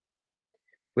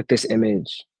with this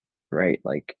image, right?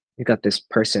 Like you got this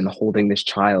person holding this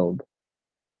child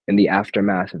in the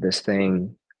aftermath of this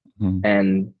thing, mhm.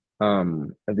 and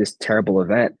of this terrible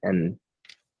event, and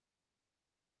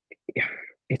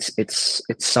it's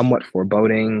somewhat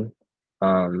foreboding.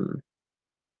 Um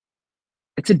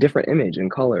it's a different image in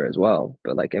color as well,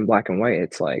 but like in black and white,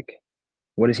 it's like,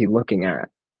 what is he looking at?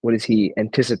 What is he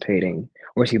anticipating?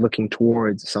 Or is he looking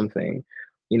towards something?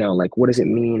 Like what does it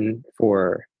mean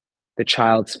for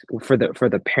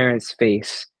the parent's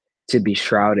face to be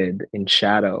shrouded in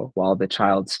shadow while the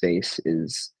child's face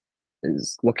is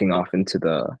looking off into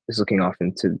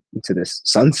this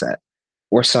sunset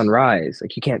or sunrise?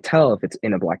 Like you can't tell if it's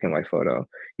in a black and white photo.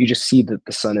 You just see that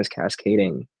the sun is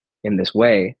cascading in this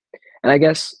way. And I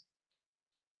guess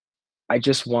I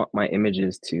just want my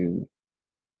images to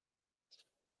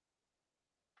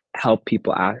help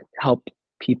people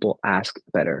ask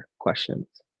better questions.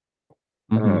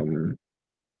 Mhm. Um,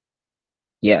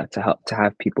 yeah, to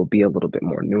have people be a little bit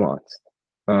more nuanced.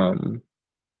 Um,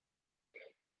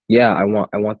 yeah, I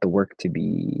want the work to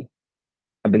be.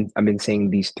 I've been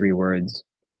saying these three words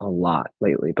a lot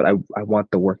lately, but I want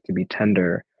the work to be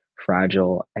tender,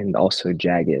 fragile, and also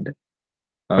jagged.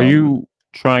 Are Um, you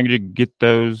trying to get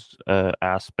those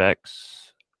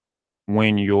aspects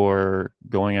when you're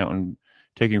going out and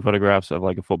taking photographs of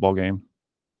like a football game?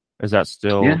 Is that yeah,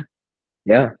 still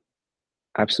yeah.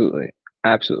 Absolutely.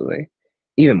 Absolutely.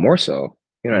 Even more so,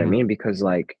 you know what I Mhm. mean? Because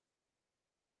like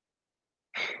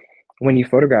when you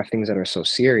photograph things that are so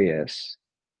serious,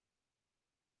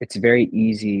 it's very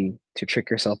easy to trick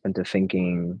yourself into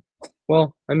thinking,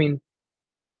 well, I mean,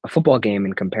 a football game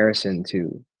in comparison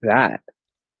to that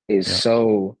is Yeah.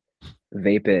 so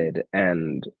vapid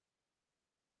and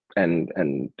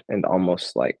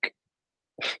almost like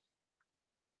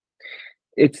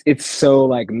it's so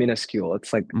like minuscule.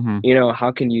 It's like, Mhm.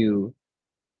 how can you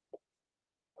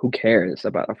who cares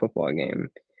about a football game?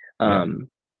 Yeah.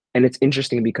 Um, and it's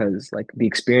interesting because like the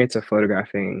experience of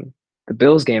photographing the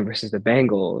Bills game versus the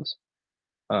Bengals.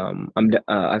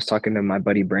 I was talking to my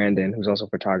buddy Brandon, who's also a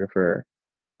photographer,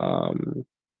 um,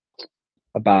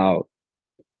 about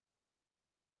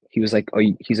he was like,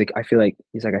 he's like, I feel like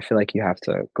you have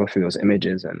to go through those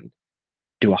images and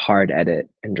do a hard edit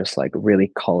and just like really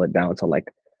call it down to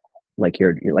like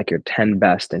your 10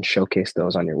 best and showcase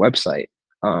those on your website.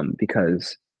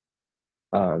 Because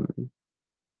um,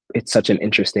 it's such an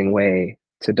interesting way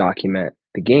to document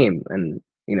the game. And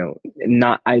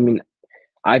not I mean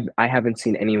I haven't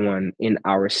seen anyone in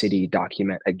our city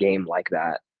document a game like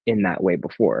that in that way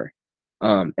before.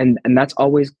 And that's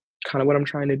always kind of what I'm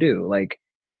trying to do. Like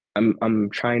I'm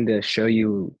trying to show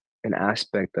you an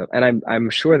aspect of, and I'm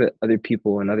sure that other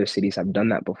people in other cities have done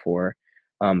that before.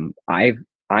 I've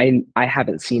I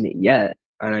haven't seen it yet,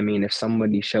 and I mean, if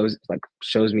somebody shows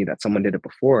me that someone did it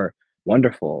before,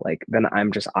 wonderful. Like then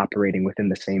I'm just operating within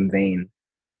the same vein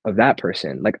of that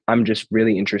person. Like I'm just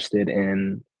really interested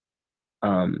in,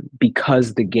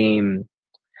 because the game,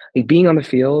 like being on the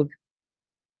field,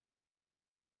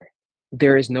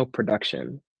 there is no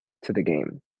production to the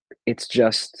game. It's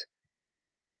just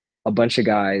a bunch of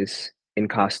guys in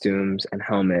costumes and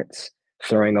helmets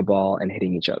throwing a ball and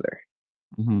hitting each other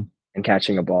Mhm. and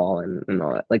catching a ball and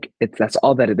all that. Like that's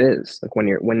all that it is. Like when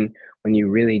you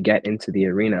really get into the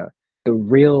arena, the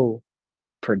real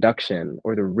production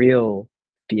or the real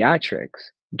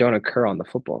theatrics don't occur on the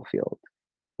football field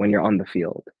when you're on the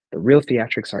field. The real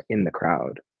theatrics are in the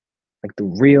crowd. Like the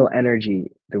real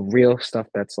energy, the real stuff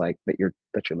that's like that you're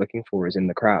looking for is in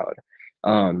the crowd.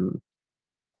 Um,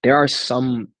 there are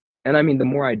some, and I mean, the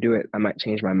more I do it, I might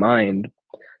change my mind.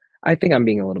 I think I'm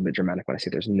being a little bit dramatic when I say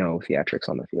there's no theatrics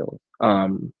on the field.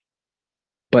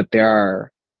 But there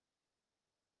are,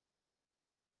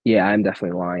 yeah, I'm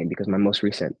definitely lying because my most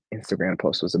recent Instagram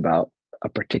post was about a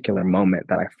particular moment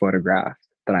that I photographed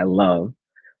that I love.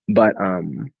 But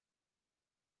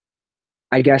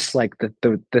I guess like the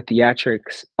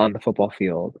theatrics on the football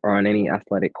field or on any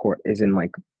athletic court is in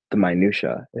like the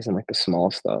minutia, is in like the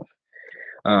small stuff.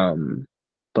 Um,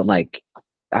 but like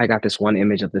I got this one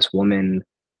image of this woman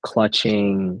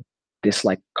clutching this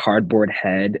like cardboard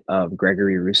head of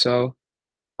Gregory Rousseau,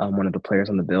 one of the players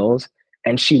on the Bills,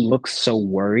 and she looks so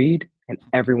worried, and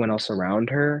everyone else around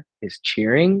her is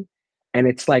cheering, and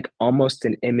it's like almost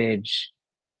an image.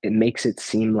 It makes it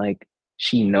seem like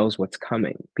she knows what's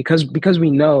coming because we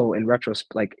know in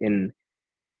retrospect, like in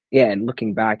yeah, and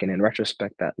looking back and in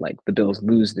retrospect that like the Bills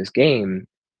lose this game.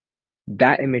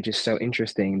 That image is so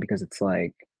interesting because it's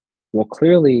like, well,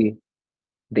 clearly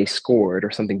they scored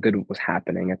or something good was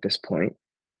happening at this point,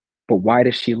 but why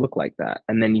does she look like that?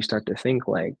 And then you start to think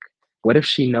like, what if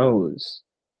she knows?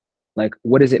 Like,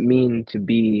 what does it mean to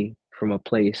be from a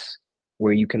place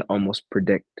where you can almost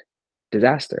predict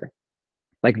disaster?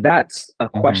 Like that's a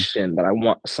Mhm. question that I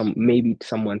want maybe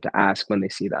someone to ask when they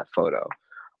see that photo.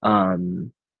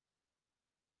 Um,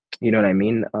 you know what I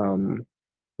mean?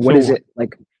 What is So, it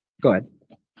like? Go ahead.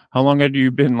 how long had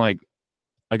you been, like,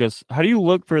 I guess how do you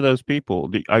look for those people?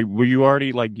 Were you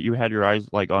already, like, you had your eyes,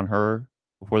 like, on her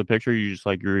before the picture? You just,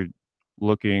 like, you're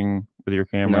looking with your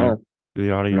camera No, to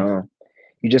the audience? no.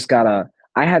 You just gotta.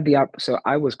 I had so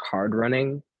I was card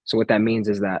running. So what that means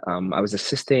is that I was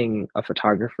assisting a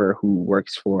photographer who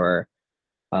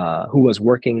was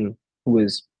working, who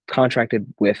was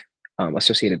contracted with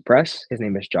Associated Press. His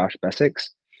name is Josh Bessex.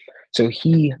 So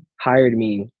he hired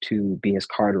me to be his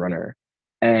card runner.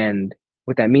 And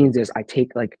what that means is I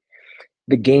take like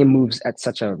the game moves at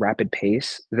such a rapid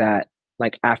pace that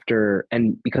like after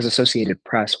and because Associated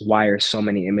Press wires so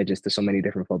many images to so many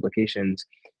different publications,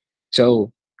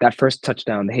 so that first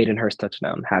touchdown, the Hayden Hurst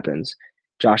touchdown happens.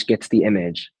 Josh gets the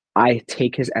image. I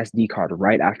take his SD card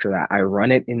right after that. I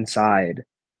run it inside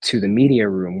to the media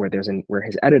room where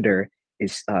his editor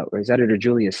where his editor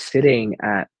Julie is sitting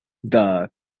at the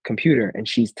computer and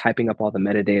she's typing up all the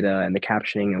metadata and the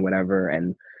captioning and whatever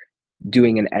and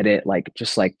doing an edit, like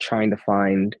just like trying to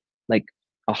find like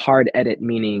a hard edit,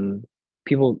 meaning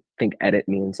people think edit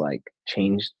means like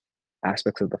change.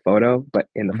 aspects of the photo. But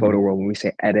in the Mhm. photo world, when we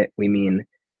say edit, we mean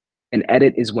an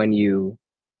edit is when you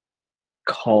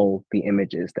cull the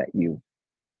images that you've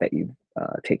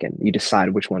taken. You decide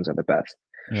which ones are the best.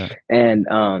 Yeah. And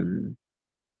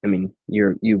I mean,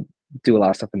 you do a lot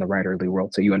of stuff in the writerly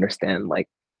world, so you understand what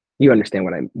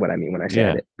I mean when I say Yeah.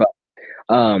 edit.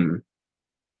 Um,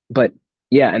 but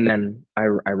yeah, and then I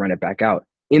run it back out.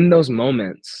 In those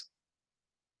moments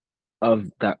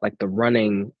of that, like the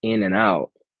running in and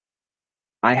out,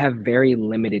 I have very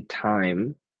limited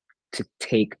time to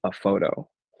take a photo.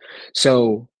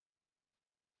 So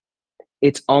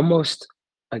it's almost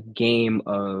a game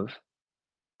of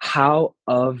how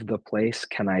of the place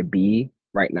can I be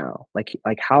right now? Like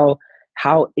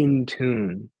how in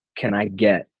tune can I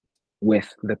get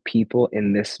with the people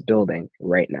in this building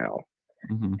right now?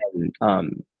 Mhm.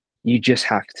 And you just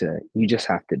have to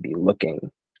be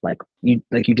looking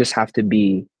you just have to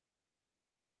be,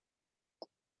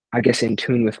 I guess, in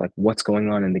tune with like what's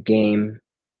going on in the game.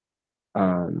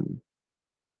 Um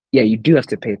yeah, you do have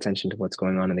to pay attention to what's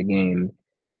going on in the game,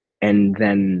 and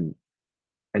then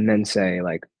say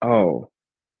like, oh,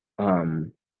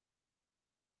 um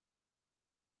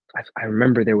I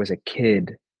remember there was a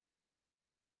kid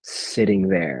sitting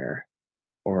there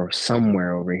or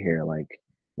somewhere over here, like,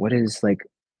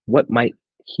 what might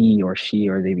he or she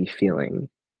or they be feeling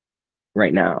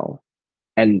right now?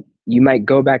 And you might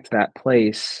go back to that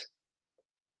place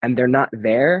and they're not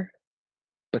there,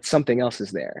 but something else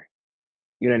is there.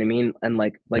 You know what I mean? And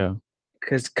Yeah.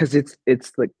 because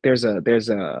it's like there's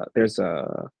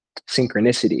a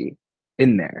synchronicity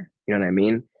in there. You know what I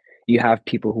mean? You have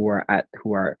people who are at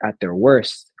their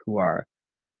worst, who are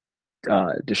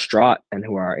distraught and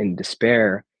who are in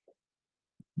despair,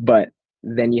 but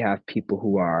then you have people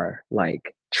who are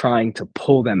like trying to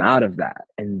pull them out of that,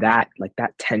 and that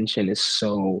tension is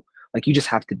so, like, you just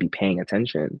have to be paying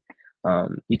attention.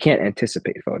 You can't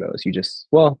anticipate photos. You just,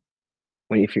 well,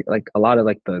 when if you're like a lot of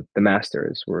like the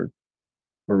masters were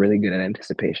really good at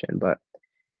anticipation, but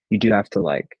you do have to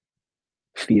like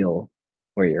feel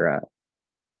where you're at.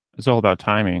 It's all about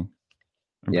timing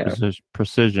and Yeah,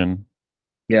 precision.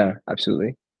 yeah,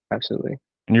 absolutely, absolutely.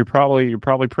 And you're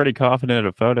probably pretty confident at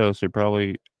a photo, so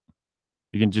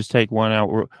you can just take one out.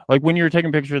 Like when you were taking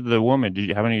a picture of the woman,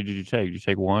 how many did you take? Did you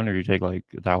take one or you take like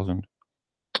 1,000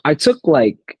 I took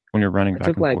like when you're running I back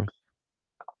took and like forth?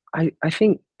 I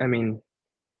think, I mean,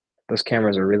 those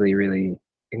cameras are really really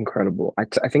incredible.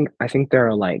 I think there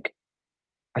are like,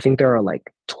 I think there are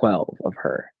like 12 of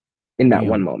her in that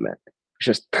one Damn. moment. It's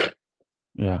just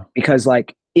Yeah. because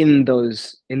like in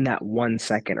that 1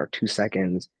 second or 2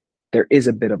 seconds, there is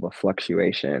a bit of a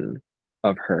fluctuation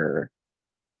of her,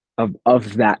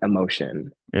 of that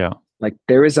emotion. Yeah. Like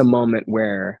there is a moment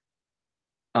where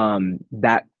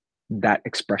that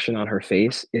expression on her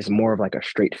face is more of like a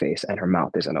straight face and her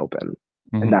mouth isn't open.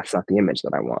 And Mhm. that's not the image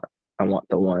that I want. I want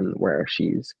the one where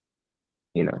she's,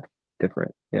 you know,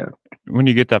 different. Yeah. When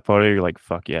you get that photo, you're like,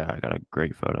 "Fuck yeah, I got a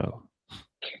great photo."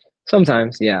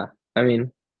 Sometimes, yeah. I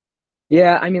mean,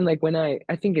 yeah, I mean, like when I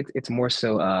think it's more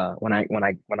so when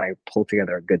I pull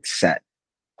together a good set,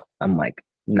 I'm like,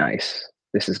 nice,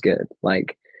 this is good.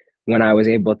 Like when I was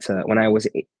able to, when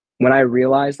I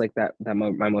realized like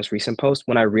my most recent post,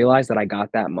 when I realized that I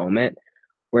got that moment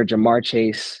where Jamar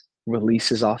Chase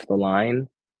releases off the line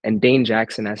and Dane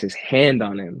Jackson has his hand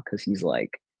on him because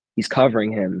he's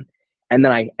covering him. And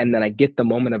then I get the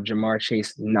moment of Jamar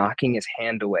Chase knocking his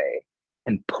hand away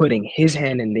and putting his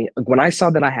hand in the, like, when I saw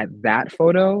that I had that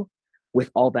photo with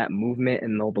all that movement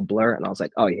and all the blur, and I was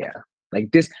like, oh yeah,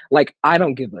 like this, like I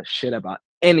don't give a shit about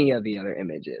any of the other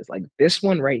images. Like this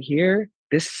one right here,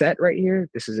 this set right here,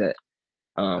 this is it.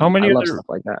 How I many love other stuff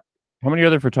like that. how many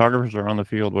other photographers are on the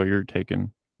field while you're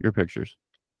taking your pictures?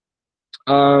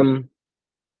 Um,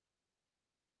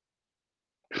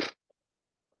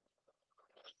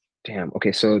 Damn.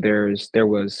 Okay, so there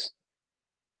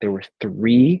were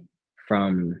three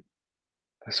from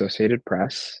Associated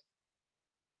Press.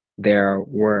 There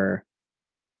were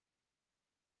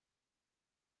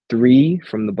three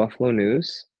from the Buffalo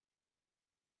News.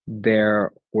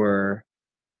 There were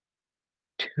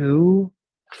two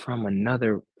from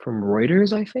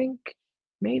Reuters, I think,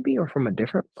 maybe, or from a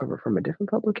different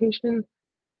publication.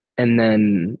 And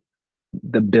then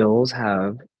the Bills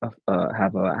have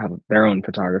their own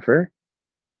photographer.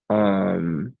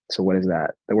 So what is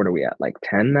that? What are we at? Like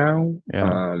 10 now?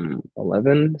 Yeah.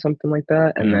 11, something like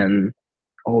that. And Damn. then,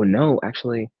 oh no,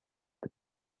 actually,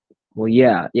 well,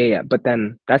 yeah, yeah, yeah. But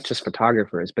then that's just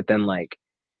photographers. But then like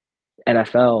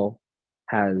NFL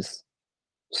has,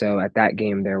 so at that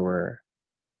game there were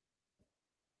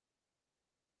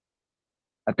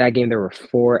At that game, there were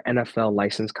four NFL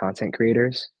licensed content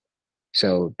creators.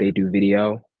 So they do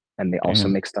video and they also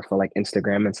Damn. make stuff for like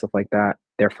Instagram and stuff like that.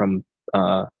 They're from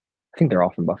I think they're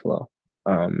all from Buffalo.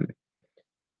 Um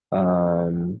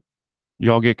um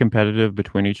Y'all get competitive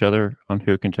between each other on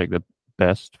who can take the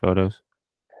best photos?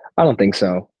 I don't think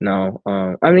so. No.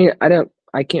 I mean,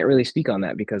 I can't really speak on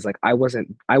that because like I was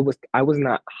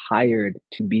not hired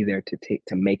to be there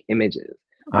to make images.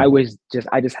 Oh,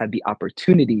 I just had the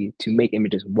opportunity to make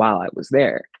images while I was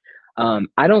there.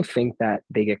 I don't think that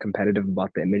they get competitive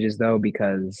about the images though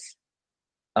because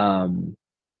um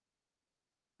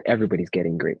everybody's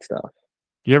getting great stuff.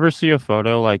 you ever see a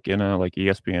photo like in a like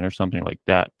ESPN or something like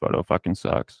that photo fucking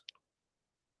sucks?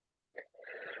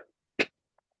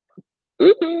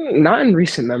 Not in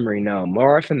recent memory, no.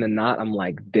 More often than not, I'm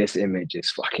like, this image is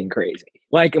fucking crazy.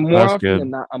 Like more That's often than good.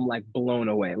 not, I'm like blown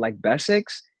away. Like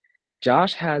Bessix,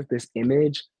 Josh has this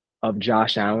image of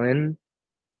Josh Allen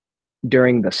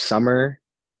during the summer,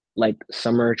 like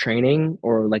summer training,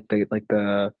 or like the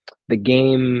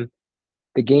game,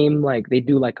 the game like they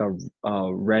do like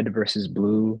a red versus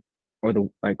blue or the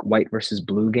like white versus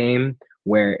blue game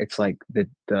where it's like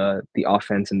the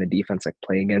offense and the defense like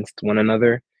play against one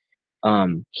another.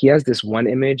 He has this one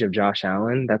image of Josh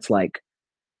Allen that's like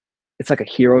it's like a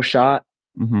hero shot,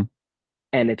 Hmm.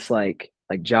 and it's like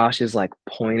Josh is like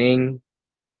pointing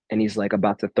and he's like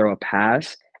about to throw a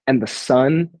pass, and the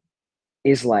sun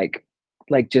is like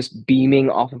just beaming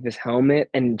off of his helmet,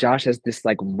 and Josh has this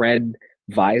like red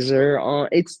visor on.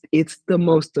 It's the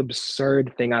most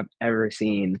absurd thing I've ever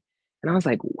seen. And I was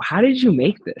like, how did you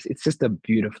make this? It's just a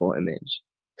beautiful image.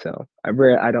 So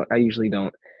I usually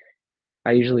don't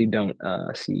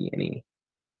see any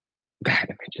bad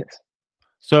images.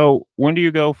 So when do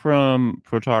you go from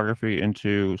photography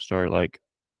into start like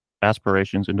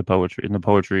aspirations into poetry in the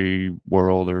poetry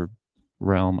world or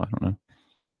realm? I don't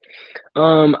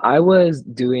know. I was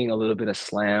doing a little bit of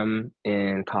slam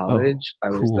in Oh, college.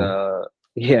 cool.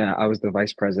 I was the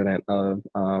vice president of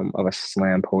a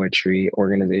slam poetry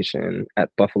organization at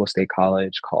Buffalo State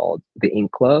College called the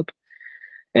Ink Club.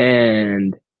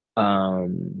 And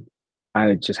um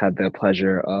I just had the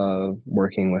pleasure of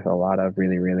working with a lot of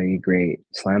really, really great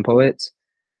slam poets.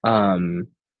 Um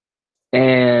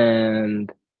and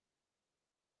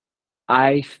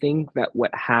I think that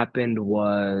what happened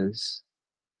was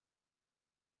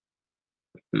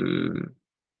hmm,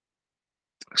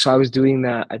 so I was doing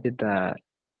that, I did that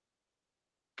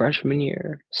freshman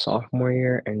year, sophomore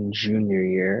year, and junior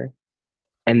year.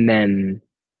 And then,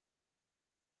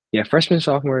 yeah, freshman,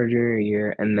 sophomore, junior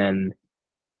year. And then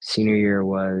senior year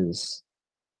was,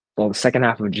 well, the second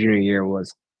half of junior year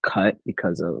was cut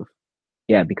because of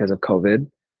COVID.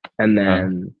 And Oh,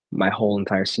 then my whole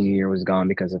entire senior year was gone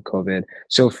because of COVID.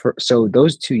 So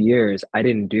those 2 years, I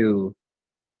didn't do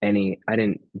any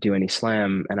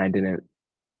slam and I didn't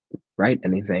write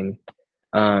anything.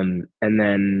 And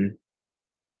then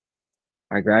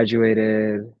I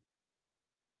graduated.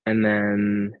 And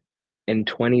then in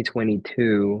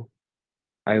 2022,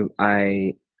 I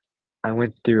I I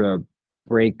went through a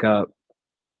breakup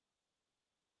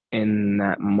in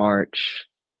that March,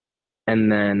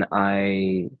 and then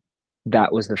I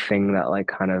that was the thing that like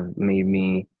kind of made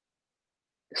me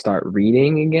start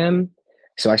reading again.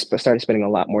 So started spending a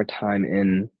lot more time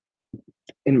in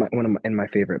in my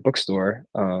favorite bookstore,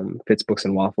 Fitz Books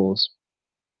and Waffles,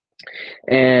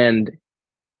 and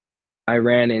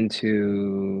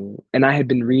and I had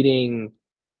been reading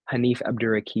Hanif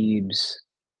Abdurraqib's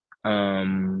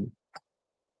um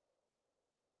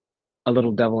A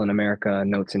Little Devil in America,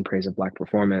 Notes in Praise of Black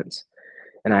Performance.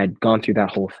 And I had gone through that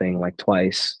whole thing like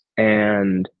twice.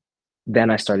 And then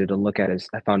I started to look at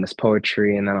I found his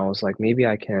poetry, and then I was like, maybe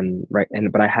I can write.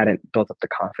 But I hadn't built up the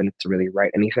confidence to really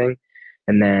write anything.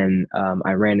 And then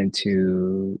I ran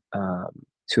into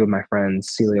two of my friends,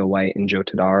 Celia White and Joe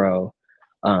Todaro.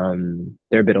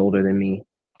 They're a bit older than me,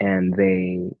 and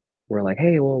they were like,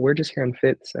 hey, well, we're just here in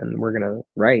Fits and we're going to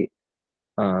write.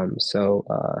 So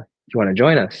you want to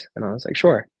join us? And I was like,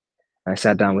 sure. I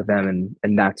sat down with them,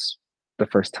 and that's the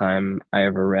first time I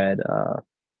ever read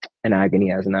An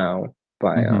Agony As Now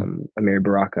by hmm. Amir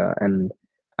Baraka. And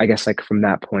I guess like from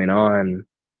that point on,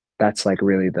 that's like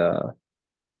really the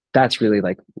that's really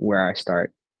like where I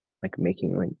start like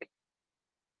making like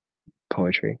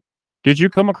poetry. Did you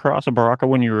come across a Baraka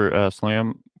when you were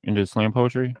slam into slam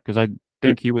poetry? Because I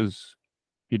think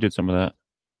he did some of that.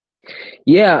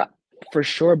 Yeah, for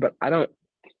sure, but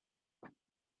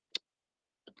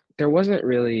there wasn't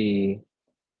really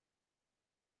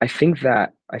I think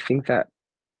that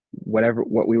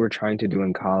what we were trying to do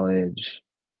in college,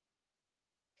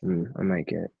 I might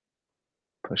get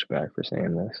pushback for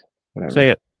saying this.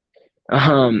 Say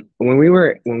Whatever. it. When we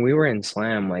were in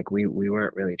slam, like we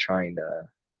weren't really trying to.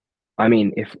 I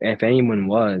mean, if anyone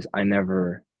was, I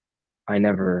don't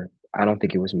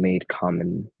think it was made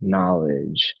common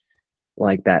knowledge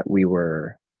like that we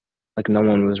were like no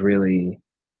one was really.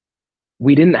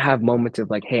 We didn't have moments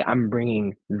of like, hey, I'm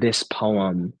bringing this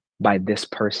poem by this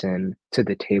person to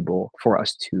the table for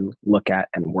us to look at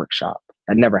and workshop.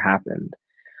 That never happened.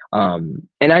 And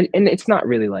it's not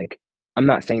really like I'm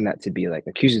not saying that to be like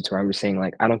accusatory. I'm just saying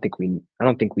like I don't think we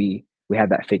had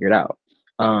that figured out.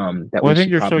 That Well, I we think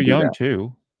should you're so probably do young that.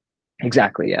 too.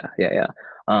 Exactly. Yeah. Yeah.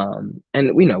 Yeah.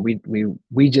 And we know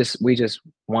we just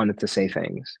wanted to say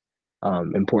things,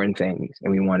 important things,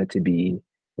 and we wanted to be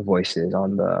voices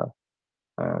on the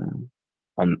um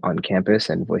on campus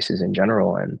and voices in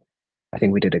general. And I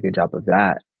think we did a good job of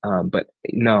that. But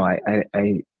no, I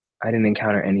didn't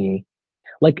encounter any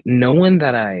like no one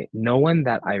that I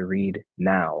read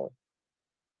now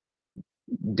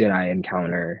did I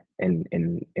encounter in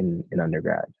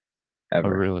undergrad Oh,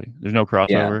 ever. really? There's no Yeah.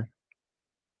 crossover?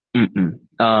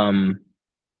 Mm-mm.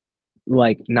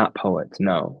 Like not poets,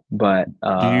 no. But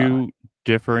Do you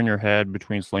differ in your head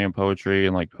between slam poetry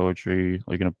and like poetry,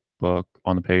 like in a book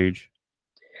on the page?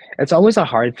 it's always a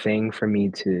hard thing for me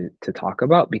to talk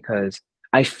about because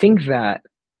I think that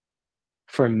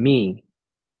for me,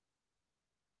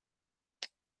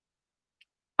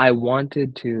 I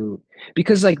wanted to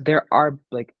because like there are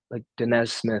like Denez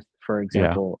Smith, for Yeah.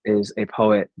 example, is a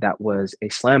poet that was a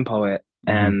slam poet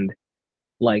Hmm. and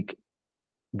like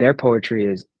their poetry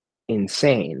is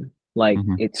insane. Like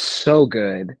Hmm. it's so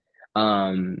good.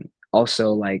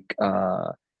 Also like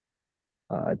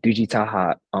Duji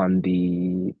Tahat on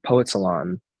the Poet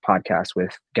Salon podcast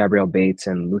with Gabrielle Bates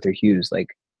and Luther Hughes. Like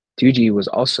Duji was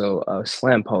also a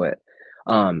slam poet.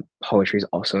 Poetry is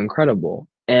also incredible.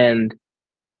 And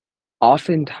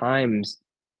oftentimes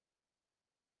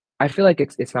I feel like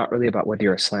it's not really about whether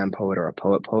you're a slam poet or a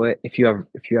poet. If you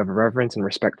have reverence and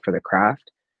respect for the craft,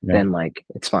 Yeah. then like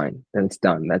it's fine. Then it's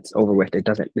done. That's over with. It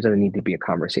doesn't need to be a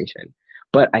conversation.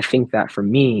 But I think that for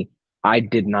me, I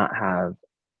did not have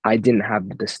I didn't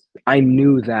have this I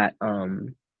knew that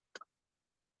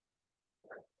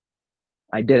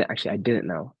I didn't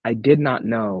know. I did not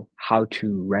know how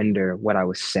to render what I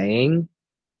was saying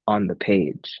on the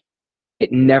page.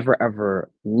 It never ever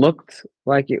looked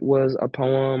like it was a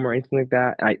poem or anything like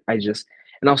that. I just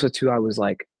and also too, I was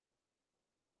like,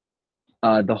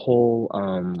 the whole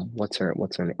what's her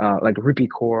name? Like Rupi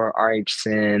Kaur, RH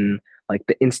Sin, like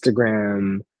the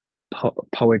Instagram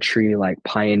poetry like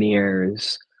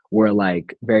pioneers were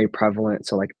like very prevalent.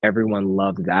 So like everyone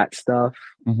loved that stuff.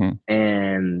 Hmm.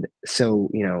 And so,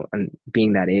 and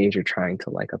being that age, you're trying to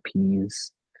like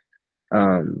appease,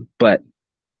 but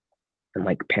and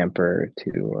like pamper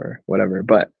too or whatever.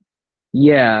 But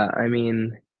yeah, I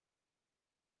mean,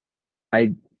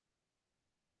 I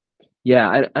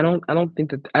yeah, I don't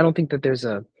think that there's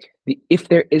if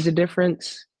there is a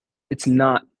difference, it's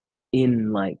not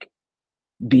in like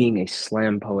being a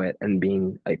slam poet and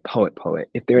being a poet.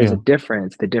 If there is a Yeah.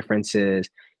 difference, the difference is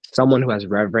someone who has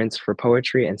reverence for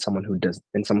poetry and someone who doesn't.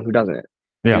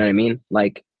 You Yeah. know what I mean?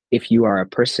 Like if you are a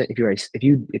person, if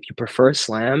you prefer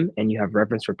slam and you have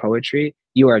reverence for poetry,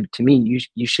 you are to me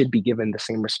you should be given the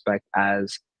same respect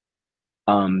as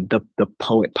the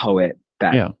poet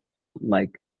that Yeah.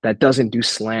 like that doesn't do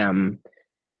slam.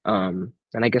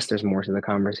 And I guess there's more to the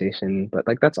conversation, but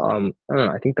like that's I don't know.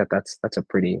 I think that's a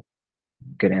pretty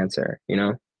good answer.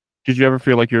 Did you ever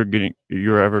feel like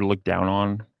you're ever looked down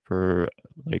on for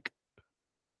like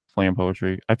slam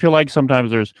poetry? I feel like sometimes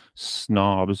there's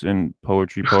snobs in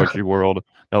poetry world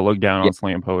that look down Yeah, on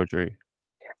slam poetry.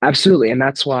 absolutely. And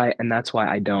that's why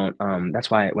I don't that's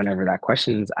why whenever that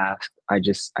question is asked, I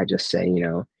just say,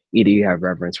 either you have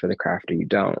reverence for the craft or you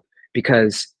don't.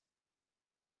 Because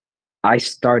I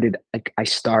started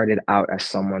out as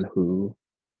someone who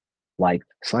liked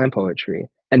slam poetry.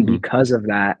 And Hmm. because of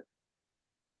that,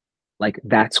 like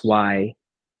that's why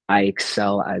I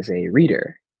excel as a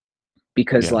reader.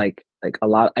 Because Yeah. like a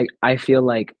lot I feel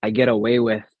like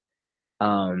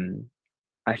um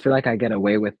I feel like I get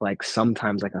away with like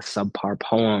sometimes like a subpar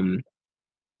poem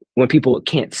when people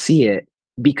can't see it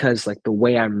because like the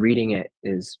way I'm reading it Oh,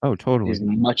 is totally.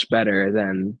 much better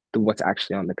than what's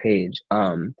actually on the page.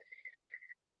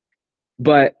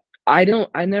 But I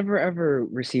never ever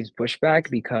received pushback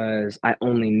because I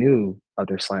only knew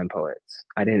other slam poets.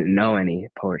 I didn't know any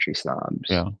poetry snobs.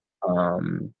 Yeah.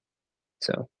 Um,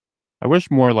 so I wish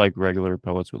more like regular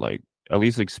poets would like at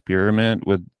least experiment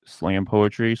with slam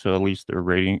poetry, so at least their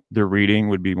reading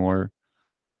would be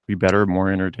better,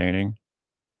 more entertaining.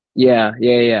 Yeah.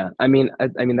 I mean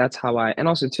that's how I, and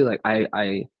also too, like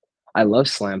I love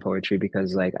slam poetry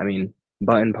because like I mean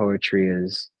button poetry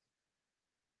is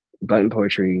button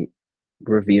poetry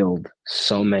revealed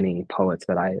so many poets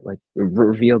that I like,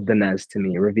 revealed Dinez to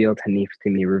me, revealed Hanif to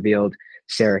me, revealed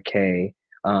Sarah Kay,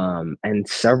 and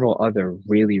several other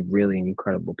really, really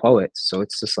incredible poets. So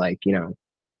it's just like, you know,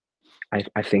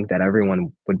 I think that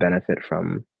everyone would benefit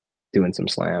from doing some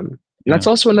slam. And Yeah, that's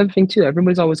also another thing too.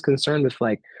 Everybody's always concerned with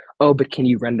like, oh, but can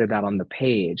you render that on the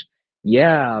page?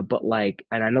 Yeah, but like,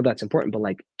 and I know that's important, but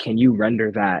like, can you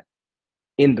render that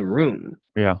in the room?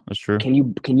 yeah, that's true. Can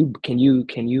you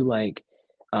like,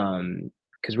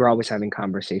 because we're always having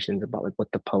conversations about like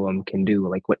what the poem can do,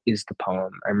 like what is the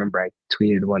poem. I remember I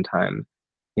tweeted one time,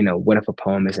 you know, what if a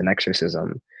poem is an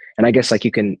exorcism? And I guess like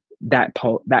you can, that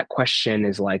question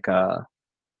is like a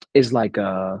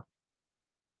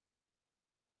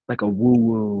woo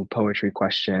woo poetry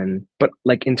question, but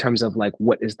like in terms of like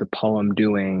what is the poem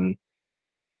doing,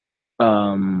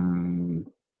 um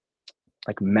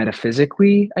like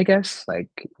metaphysically, I guess, like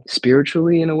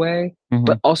spiritually in a way. Hmm.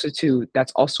 But also too,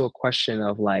 that's also a question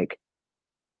of like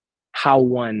how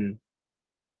one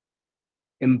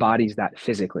embodies that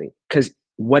physically. Because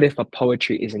what if a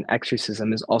poetry is an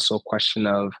exorcism is also a question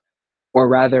of, or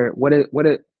rather, what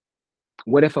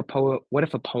if a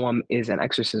poem is an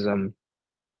exorcism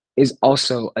is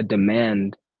also a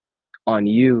demand on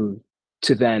you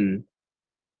to then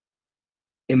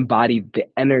embody the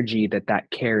energy that that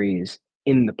carries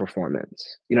in the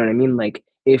performance. You know what I mean? Like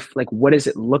if like what does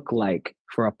it look like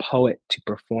for a poet to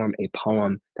perform a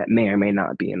poem that may or may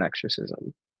not be an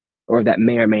exorcism, or that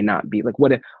may or may not be like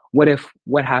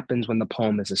what happens when the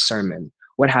poem is a sermon?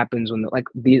 What happens when the, like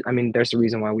the I mean there's a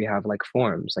reason why we have like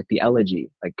forms like the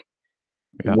elegy. Like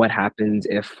Yeah, what happens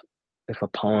if a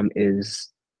poem is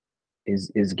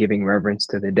giving reverence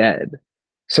to the dead?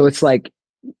 So it's like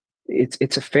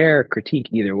it's a fair critique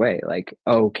either way. Like,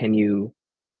 oh, can you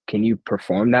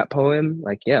perform that poem?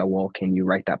 Like, yeah, well, can you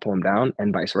write that poem down?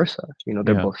 And vice versa. You know,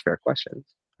 they're yeah. both fair questions.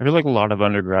 I feel like a lot of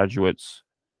undergraduates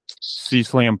see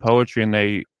slam poetry and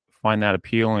they find that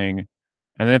appealing.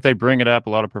 And then if they bring it up, a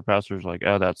lot of professors are like,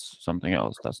 oh, that's something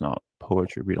else. That's not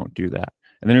poetry. We don't do that.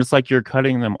 And then it's like you're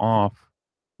cutting them off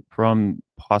from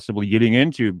possibly getting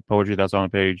into poetry that's on a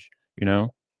page, you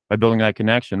know, by building that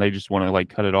connection. They just want to like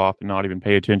cut it off and not even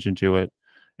pay attention to it.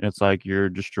 And it's like you're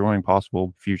destroying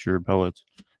possible future poets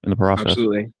in the process.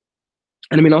 Absolutely.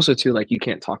 And I mean, also too, like you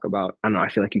can't talk about. I don't know. I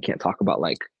feel like you can't talk about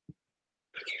like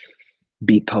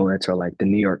beat poets or like the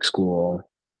New York school,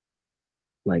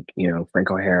 like you know Frank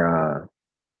O'Hara,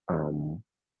 um,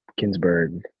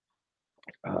 Ginsberg,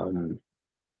 um,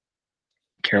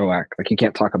 Kerouac. Like you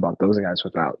can't talk about those guys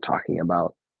without talking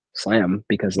about slam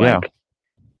because Yeah.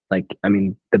 like I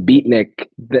mean the beatnik,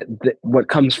 the what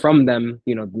comes from them,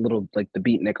 you know, the little like the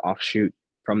beatnik offshoot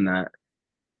from that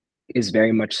is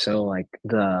very much so like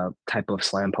the type of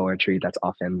slam poetry that's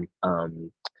often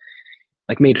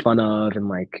like made fun of and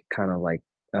like kind of like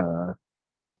uh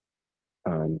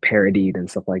parodied and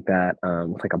stuff like that,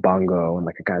 with like a bongo and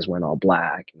like a guy's wearing all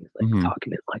black and he's like Hmm.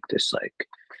 talking in like this like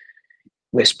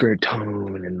whispered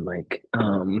tone and like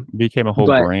Became a whole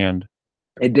but brand.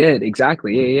 it did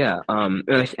exactly, yeah. And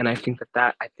I think that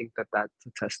that's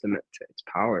a testament to its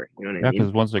power, you know what I Yeah, mean?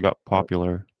 because once it got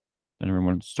popular, then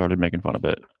everyone started making fun of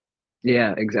it.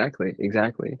 Yeah, exactly.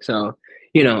 So,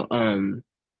 you know,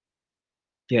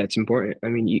 yeah, it's important. I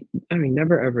mean,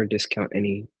 never ever discount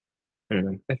any. I don't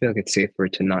know. I feel like it's safer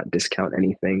to not discount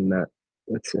anything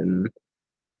that's in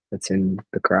that's in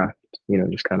the craft. You know,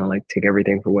 just kind of like take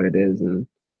everything for what it is and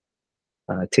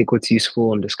take what's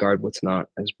useful and discard what's not,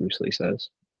 as Bruce Lee says.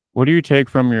 What do you take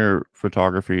from your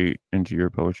photography into your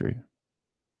poetry?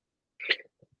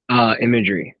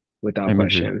 Imagery without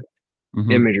Imagery. question.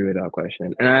 Hmm. Imagery without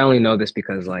question. And I only know this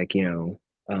because, like, you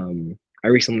know, I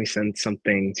recently sent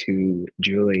something to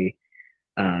Julie,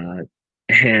 uh,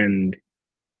 and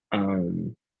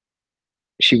um,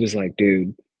 she was like,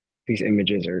 "Dude, these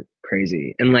images are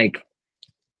crazy." And like,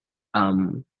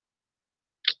 um,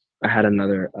 I had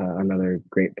another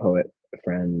great poet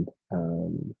friend,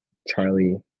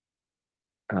 Charlie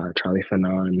Charlie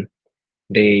Fanon.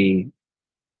 They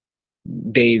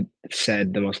they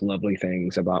said the most lovely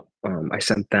things about. I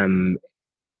sent them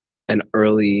an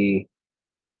early,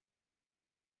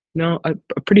 no, a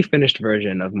pretty finished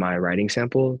version of my writing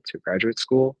sample to graduate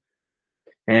school,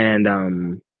 and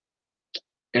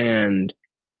and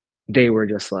they were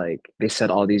just like they said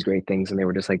all these great things, and they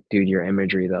were just like, dude, your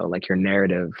imagery though, like your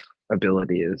narrative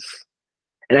ability is.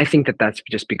 And I think that that's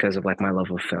just because of like my love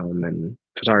of film and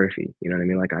photography. You know what I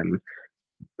mean? Like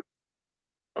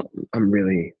I'm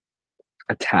really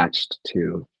attached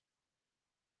to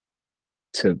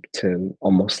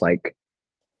almost like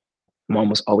I'm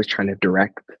almost always trying to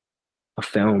direct a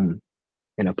film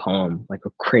in a poem, like a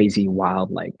crazy,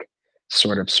 wild, like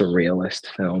sort of surrealist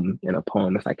film in a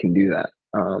poem if I can do that.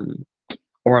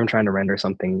 Or I'm trying to render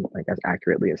something like as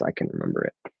accurately as I can remember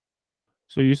it.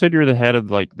 So you said you're the head of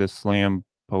like the slam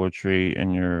poetry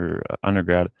in your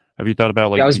undergrad. Have you thought about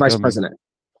Yeah, I like was vice becoming president.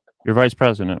 your vice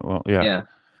president? Well, yeah.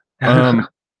 Yeah. Um,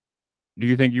 do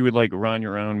you think you would like run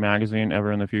your own magazine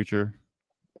ever in the future?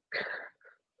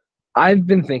 I've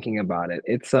been thinking about it.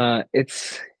 It's I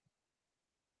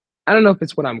don't know if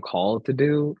it's what I'm called to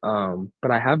do, but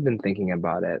I have been thinking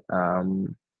about it.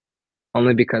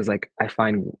 Only because like I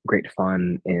find great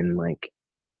fun in like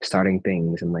starting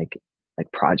things and like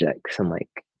projects and like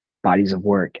bodies of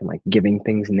work and like giving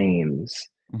things names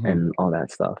Hmm. and all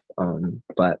that stuff.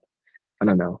 But I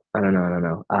don't know. I don't know. I don't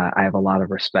know. I have a lot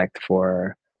of respect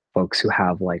for folks who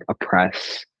have like a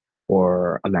press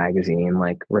or a magazine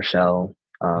like Rochelle.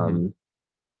 Hmm.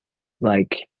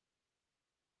 Like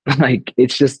like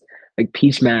it's just like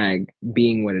Peach Mag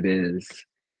being what it is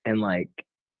and like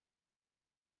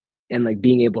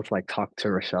being able to like talk to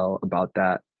Rochelle about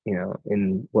that,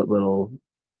 in what little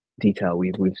detail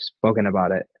we've spoken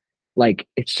about it. Like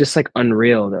it's just like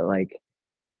unreal that like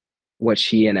what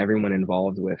she and everyone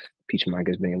involved with Peach Mike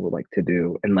has been able like to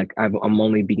do. And like I'm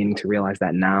only beginning to realize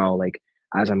that now, like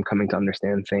as I'm coming to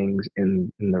understand things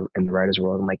in the writers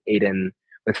world and like Aiden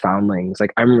with Foundlings.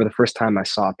 Like I remember the first time I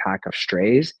saw a pack of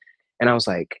strays and I was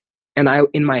like, and I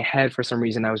in my head for some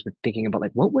reason I was thinking about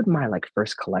like what would my like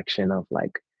first collection of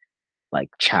like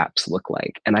chaps look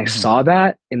like. And I Hmm. saw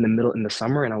that in the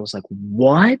summer and I was like,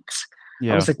 what? I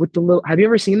Yeah. was like, with the little, have you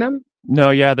ever seen them? No,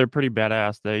 yeah, they're pretty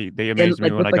badass. They And amazed me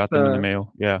like when with I like got them in the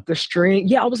mail. Yeah. the string.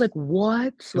 Yeah, I was like,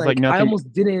 what? Because like Like I nothing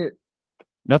almost didn't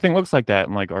nothing looks like that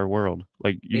in like our world.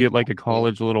 Like you get like a exactly,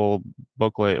 college little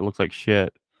booklet, it looks like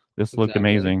shit. This looked exactly,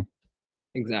 amazing.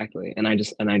 exactly. And I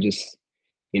just,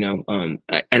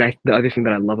 the other thing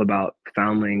that I love about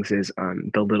Foundlings is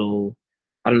the little,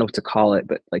 I don't know what to call it,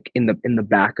 but like in the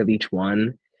back of each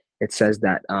one, it says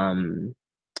that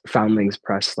Foundlings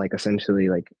Press like essentially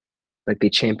like they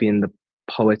champion the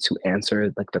poets who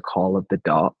answer like the call of the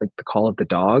dog, like the call of the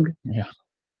dog. Yeah.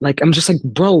 Like I'm just like,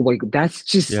 bro, like that's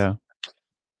just Yeah.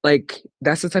 like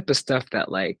that's the type of stuff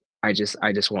that like I just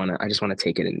wanna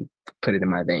take it and put it in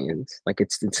my veins. Like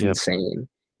it's Yep. insane.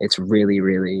 It's really,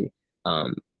 really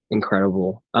um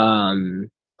incredible.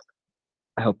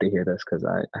 I hope they hear this because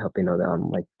I hope they know that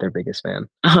I'm like their biggest fan.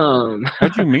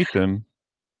 How'd you meet them?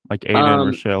 Like Aiden, um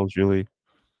Rochelle, Julie.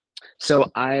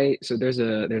 so there's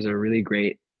a really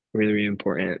great, really, really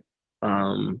important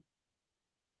um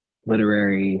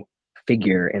literary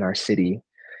figure in our city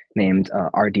named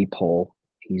R.D. Pohl.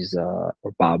 He's or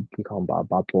Bob, we call him Bob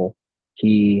Pohl.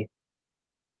 He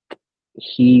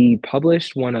he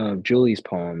published one of Julie's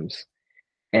poems,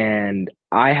 and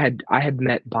I had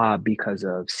met Bob because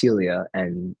of Celia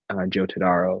and Joe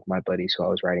Todaro, my buddies who I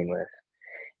was writing with.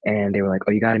 And they were like,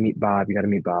 "Oh, you got to meet Bob. You got to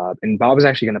meet Bob." And Bob was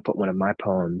actually going to put one of my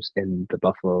poems in the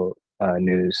Buffalo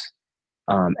News,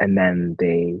 and then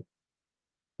they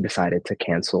decided to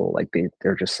cancel. Like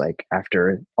they're just like,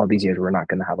 after all these years, we're not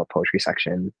going to have a poetry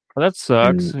section. Well, that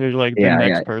sucks. And You're like the yeah, yeah,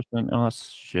 next person. Oh,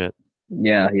 that's shit.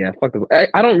 yeah. Fuck the.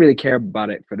 I don't really care about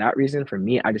it for that reason. For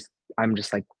me, I'm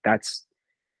just like that's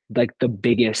like the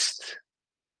biggest.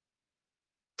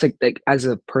 It's like as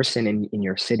a person in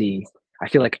your city, I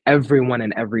feel like everyone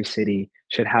in every city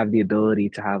should have the ability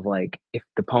to have like, if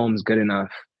the poem's good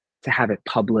enough, to have it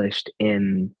published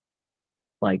in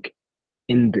like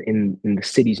in the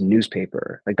city's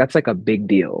newspaper. Like that's like a big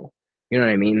deal. You know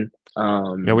what I mean?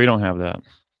 Yeah, we don't have that.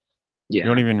 We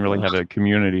don't Yeah. even really have Ugh. a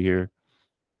community here.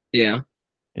 Yeah.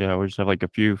 Yeah, we just have like a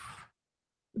few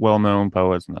well-known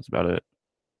poets, and that's about it.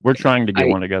 We're Yeah. trying to get I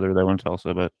one together though in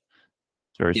Tulsa, but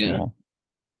it's very yeah. small.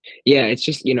 Yeah, it's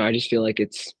just, I just feel like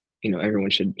it's, everyone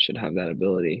should have that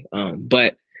ability.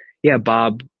 But yeah,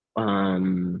 Bob,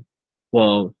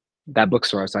 well, that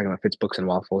bookstore I was talking about, Fitz Books and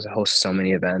Waffles, it hosts so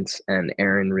many events, and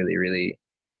Aaron really, really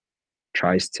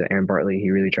Aaron Bartley,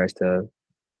 he really tries to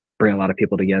bring a lot of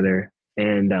people together.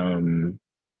 And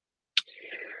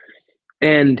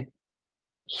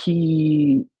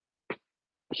he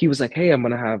he was like, "Hey, I'm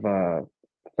gonna have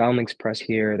Foundlings Press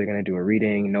here. They're gonna do a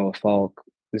reading. Noah Falk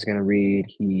is gonna read.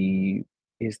 He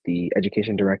is the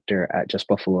education director at Just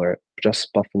Buffalo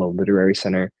Literary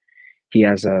Center. He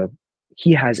has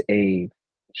a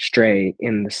stray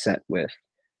in the set with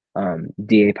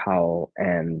D.A. Powell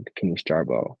and Kanice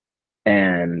Jarbo,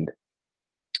 and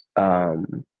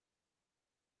um,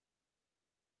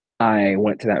 I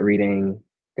went to that reading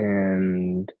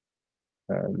and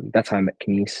that's how I met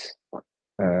Kenise,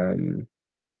 um,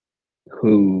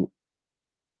 who,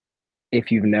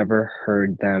 if you've never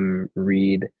heard them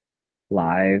read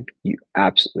live, you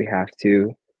absolutely have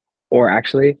to. Or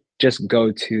actually, just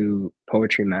go to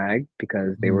Poetry Mag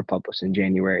because they Mhm. were published in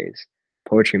January's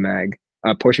Poetry Mag,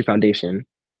 Poetry Foundation,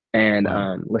 and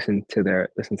Wow. listen to their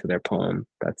poem.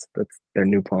 That's their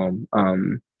new poem.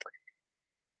 I'm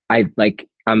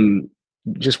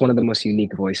just one of the most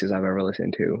unique voices I've ever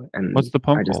listened to, What's and the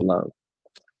poem I just called?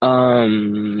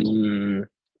 love.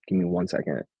 Give me 1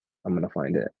 second. I'm gonna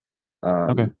find it.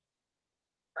 Okay.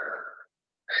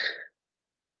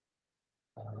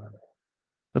 Um,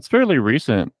 That's fairly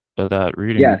recent, that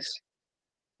reading. yes,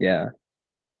 yeah.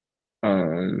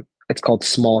 It's called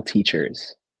Small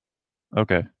Teachers.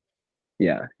 Okay.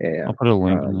 Yeah, yeah, yeah. I'll put a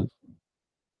link in Um,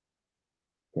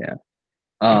 this.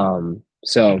 yeah.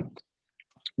 So,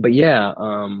 but yeah,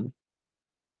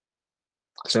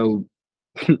 so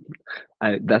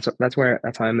that's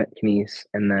how I met Kenise,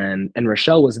 and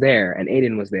Rochelle was there, and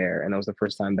Aiden was there, and that was the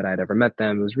first time that I'd ever met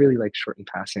them. It was really like short in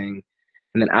passing,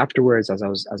 and then afterwards, as I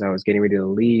was getting ready to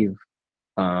leave,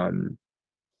 um,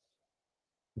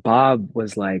 Bob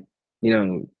was like, you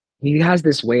know, he has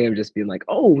this way of just being like,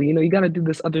 oh, you got to do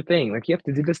this other thing, like you have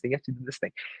to do this thing, you have to do this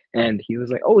thing, and he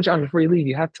was like, oh, John, before you leave,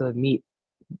 you have to meet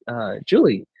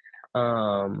Julie,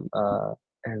 um, uh,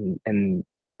 and and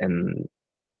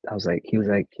I was like, he was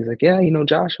like, yeah,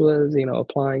 Josh was,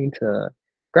 applying to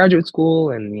graduate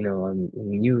school, and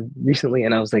and you recently,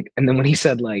 and I was like, and then when he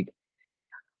said like,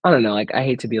 I don't know, like I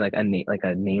hate to be like a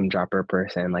name dropper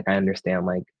person, like I understand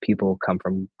like people come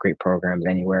from great programs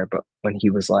anywhere, but when he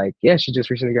was like, yeah, she just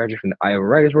recently graduated from the Iowa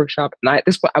Writers Workshop, and at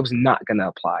this point, I was not gonna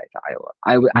apply to Iowa.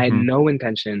 I had Mhm. no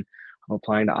intention of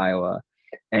applying to Iowa,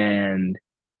 and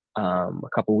a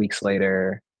couple weeks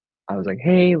later, I was like,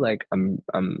 "Hey, like, I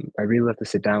really love to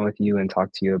sit down with you and talk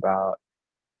to you about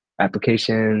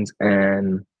applications."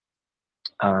 And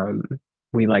um,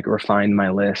 we like refined my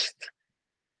list.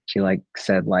 She like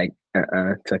said like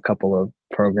to a couple of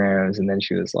programs, and then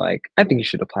she was like, "I think you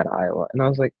should apply to Iowa." And I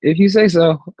was like, "If you say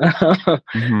so."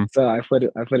 Mhm. So I put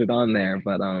it on there,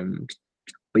 but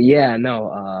yeah,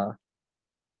 no,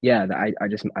 yeah,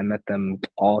 I met them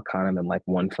all kind of in like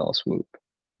one fell swoop.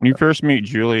 When you So first meet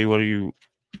Julie,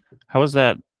 how was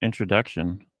that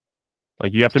introduction?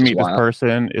 Like, you have it's to just meet this wild.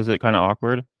 person, is it kinda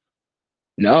awkward?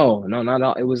 No, no, not at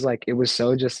all. It was like it was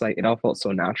so just like it all felt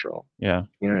so natural. Yeah.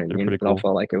 You know what I They're mean? pretty It all cool.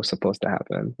 felt like it was supposed to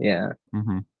happen. Yeah.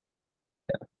 Mhm.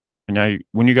 And now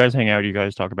when you guys hang out, you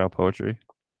guys talk about poetry?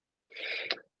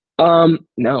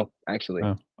 No, actually.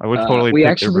 Oh, I would totally We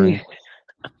pick their actually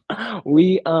brain.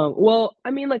 well,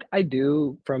 I mean like I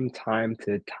do from time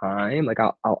to time. Like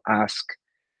I'll ask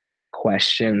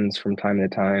questions from time to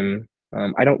time.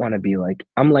 I don't want to be like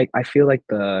I feel like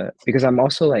the because I'm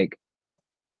also like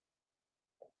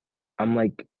I'm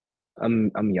like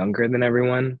I'm younger than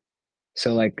everyone.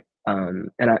 So like and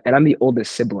I'm the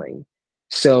oldest sibling.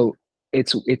 So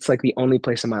it's like the only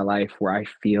place in my life where I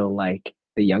feel like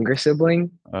the younger sibling.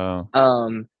 Oh.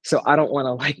 So I don't want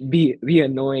to like be the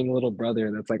annoying little brother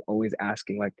that's like always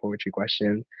asking like poetry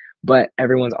questions, but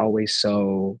everyone's always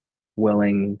so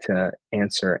willing to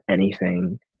answer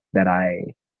anything that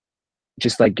I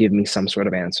just like give me some sort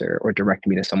of answer or direct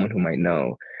me to someone who might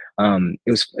know.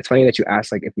 It's funny that you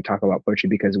asked like if we talk about poetry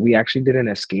because we actually did an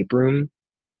escape room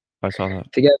I saw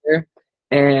that. together,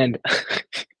 and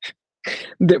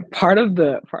the part of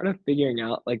figuring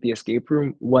out like the escape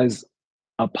room was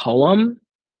a poem,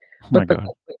 Oh my but the god.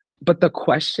 but the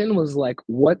question was like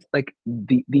what like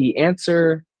the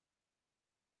answer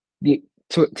the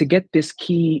to get this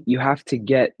key you have to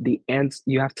get the answer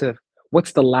you have to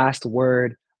what's the last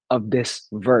word of this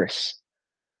verse,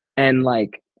 and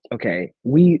like okay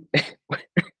we it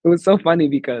was so funny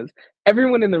because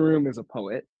everyone in the room is a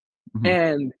poet,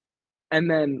 Mhm. and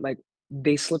then like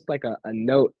they slipped like a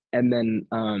note, and then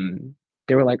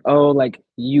they were like, oh, like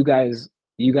you guys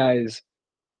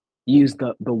use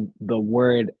the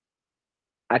word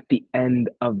at the end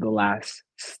of the last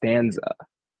stanza,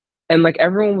 and like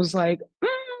everyone was like,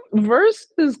 verse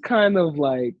is kind of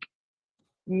like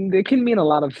it can mean a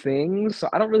lot of things, so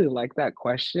I don't really like that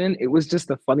question. It was just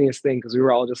the funniest thing because we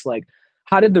were all just like,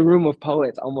 how did the room of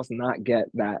poets almost not get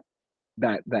that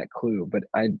clue? But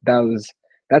I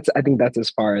think that's as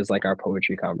far as like our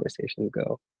poetry conversations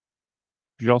go.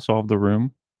 Did y'all solve the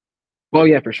room? Oh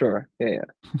yeah, for sure. Yeah,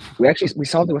 yeah. We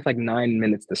solved it with like 9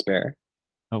 minutes to spare.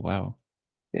 Oh, wow.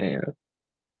 Yeah, yeah, What was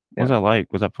yeah. that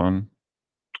like? Was that fun?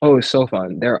 Oh, it was so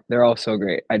fun. They're all so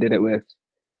great. I did it with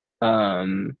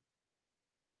um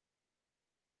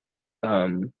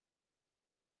um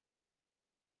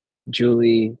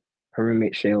Julie, her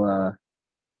roommate Shayla,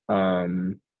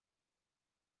 um,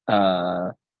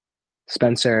 uh,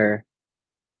 Spencer,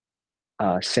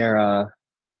 Sarah,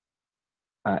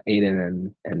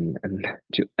 Aiden,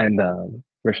 and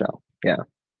Rochelle. Yeah, yeah,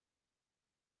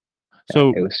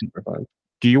 So, it was super fun.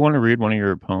 do you want to read one of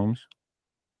your poems?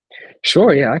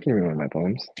 Sure, yeah, I can read one of my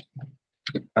poems.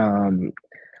 Um,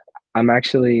 I'm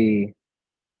actually,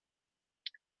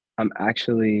 I'm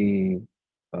actually,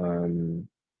 um,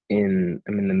 I'm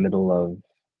in the middle of.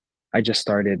 I just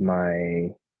started my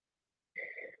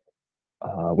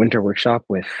winter workshop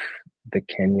with the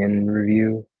Kenyon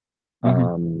Review, Mm-hmm.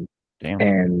 um, Damn.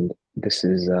 and this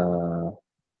is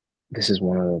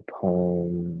one of the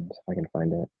poems. If I can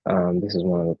find it. This is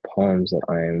one of the poems that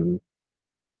I'm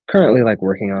currently like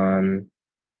working on.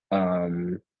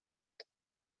 Um,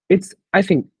 it's I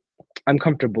think I'm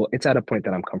comfortable. It's at a point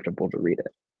that I'm comfortable to read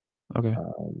it. Okay.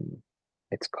 Um,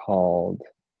 it's called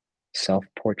Self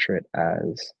Portrait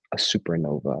as a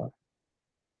Supernova.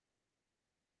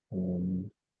 Um,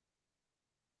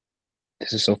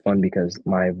 this is so fun because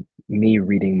my me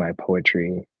reading my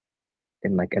poetry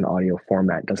in like an audio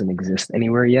format doesn't exist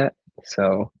anywhere yet.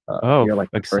 So Oh, you're like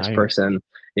the first exciting. person.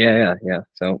 Yeah, yeah, yeah.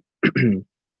 So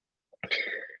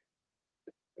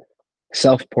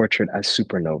self portrait as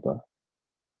supernova.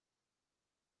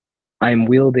 I am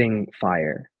wielding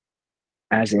fire,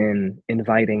 as in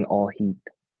inviting all heat,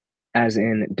 as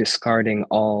in discarding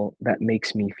all that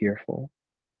makes me fearful.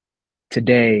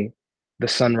 Today, the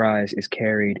sunrise is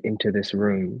carried into this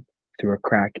room through a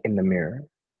crack in the mirror.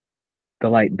 The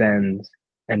light bends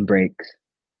and breaks,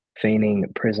 feigning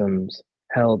prisms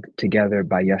held together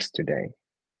by yesterday.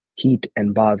 Heat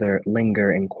and bother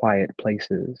linger in quiet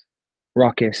places.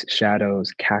 Raucous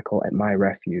shadows cackle at my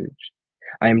refuge.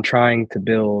 I am trying to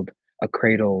build a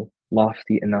cradle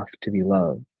lofty enough to be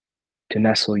loved, to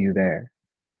nestle you there,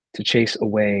 to chase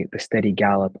away the steady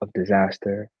gallop of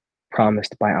disaster,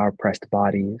 promised by our pressed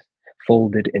bodies,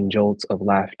 folded in jolts of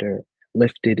laughter,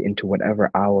 lifted into whatever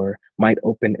hour might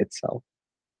open itself.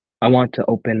 I want to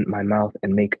open my mouth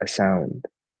and make a sound.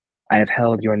 I have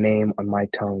held your name on my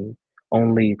tongue,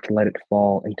 only to let it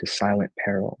fall into silent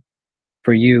peril.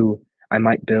 For you, I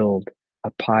might build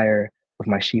a pyre of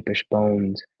my sheepish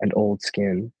bones and old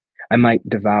skin. I might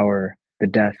devour the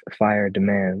death fire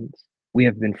demands. We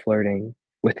have been flirting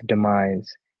with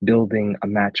demise, building a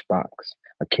matchbox,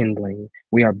 a kindling.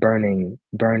 We are burning,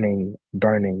 burning,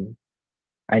 burning.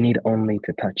 I need only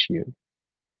to touch you,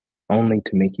 only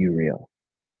to make you real.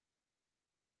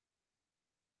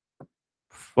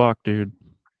 Fuck, dude.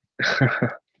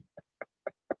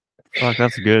 Fuck,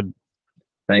 that's good.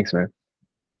 Thanks, man.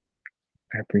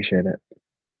 I appreciate it.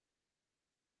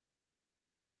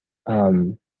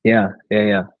 Yeah, yeah,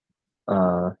 yeah.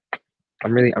 Uh,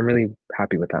 I'm really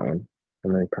happy with that one.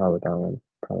 I'm really proud with that one.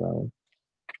 Proud of that one.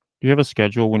 Do you have a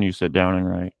schedule when you sit down and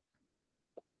write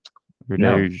every day,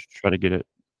 or No, you just try to get it?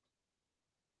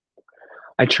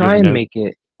 I Do you have try and notes? make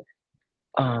it.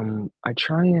 I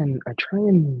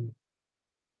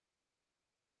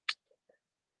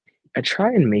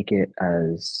try and make it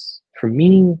as for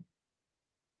me.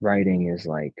 Writing is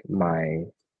like my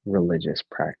religious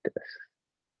practice.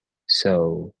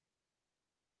 So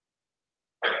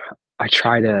I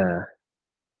try to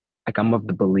like. I'm of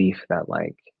the belief that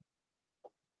like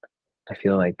I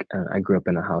feel like I grew up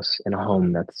in a house in a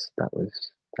home that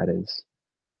is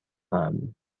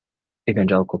um,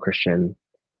 evangelical Christian,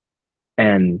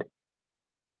 and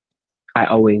I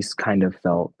always kind of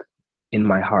felt in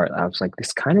my heart, I was like,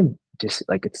 this kind of just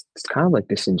like it's kind of like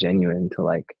disingenuous to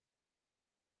like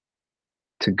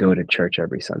to go to church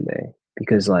every Sunday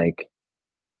because like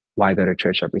why go to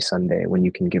church every Sunday when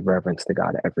you can give reverence to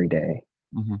God every day?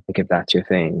 Mhm. Like if that's your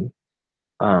thing,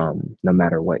 no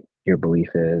matter what your belief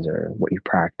is or what you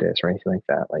practice or anything like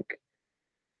that. Like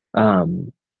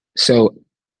um so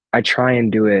I try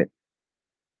and do it,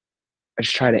 I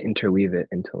just try to interweave it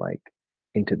into like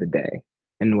into the day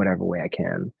in whatever way I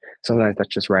can. Sometimes that's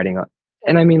just writing up.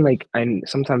 And I mean like I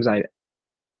sometimes I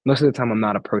most of the time I'm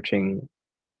not approaching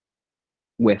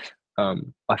with a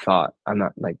thought. I'm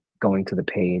not like going to the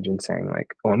page and saying like,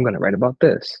 oh, I'm gonna write about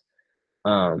this.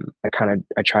 I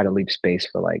try to leave space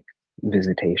for like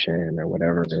visitation or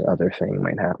whatever the other thing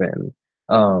might happen.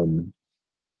 Um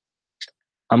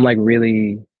I'm like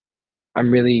really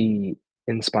I'm really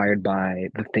inspired by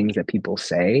the things that people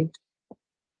say.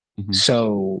 Mhm.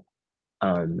 So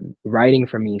writing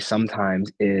for me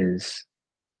sometimes is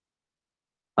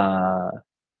uh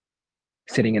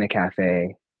sitting in a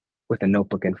cafe with a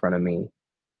notebook in front of me,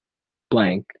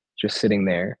 blank, just sitting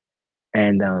there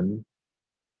and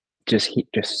just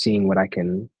seeing what I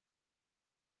can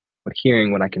but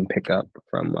hearing what I can pick up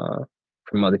from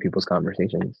other people's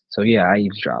conversations. So yeah, I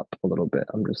eavesdrop a little bit.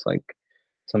 I'm just like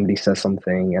somebody says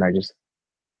something, and I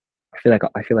feel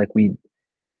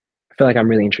like I'm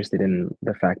really interested in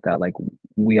the fact that like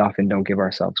we often don't give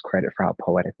ourselves credit for how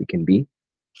poetic we can be.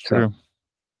 It's So true.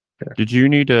 yeah. Did you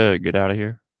need to get out of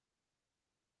here?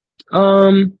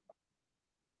 Um,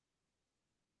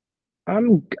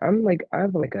 I'm like I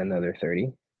have like another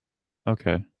 30.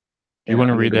 Okay. Do you Yeah, want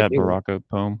to I mean, read but if that you Baraka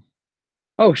poem?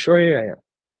 oh sure, yeah, yeah.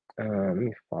 Let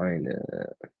me find it.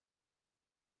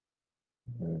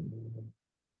 Um,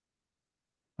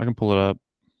 I can pull it up.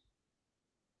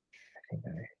 I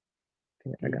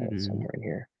think I got it Doo-doo-doo. somewhere in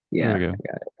here. There Yeah, we go.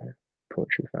 I got it.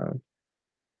 Poetry found.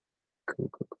 Cool,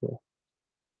 cool, cool.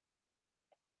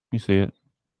 You see it?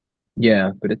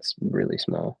 Yeah, but it's really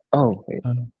small. Oh, wait.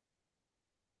 Oh,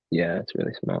 Yeah, it's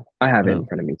really small. I have it in oh,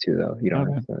 front of me too, though. You don't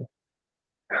okay.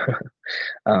 have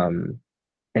to.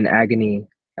 An Agony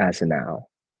as a Now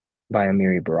by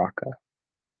Amiri Baraka.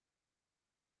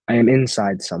 I am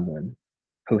inside someone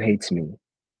who hates me.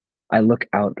 I look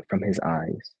out from his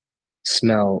eyes,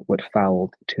 smell what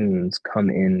fouled tunes come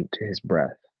in to his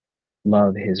breath,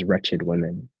 love his wretched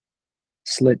women.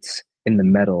 Slits in the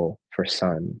metal for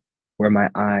sun, where my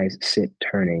eyes sit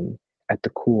turning at the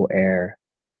cool air,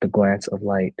 the glance of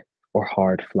light or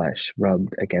hard flesh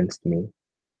rubbed against me.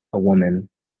 A woman,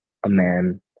 a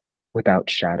man, without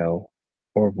shadow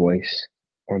or voice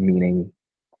or meaning.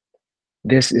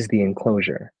 This is the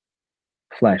enclosure,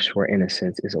 flesh where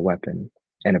innocence is a weapon,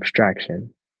 an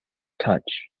abstraction,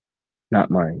 touch, not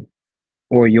mine,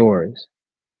 or yours,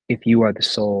 if you are the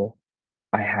soul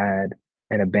I had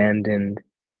and abandoned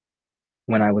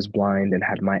when I was blind and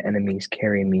had my enemies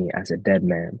carry me as a dead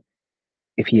man.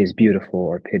 If he is beautiful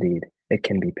or pitied, it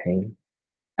can be pain.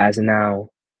 As now,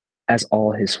 as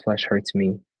all his flesh hurts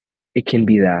me, it can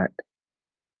be that,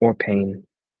 or pain,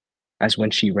 as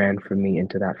when she ran from me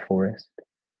into that forest,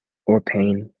 or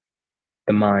pain,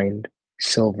 the mind,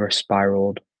 silver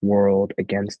spiraled, whirled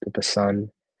against the sun,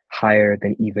 higher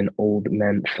than even old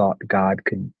men thought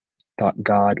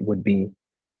God would be,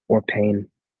 or pain,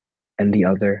 and the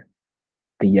other,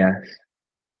 the yes,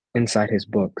 inside his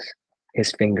books,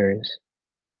 his fingers,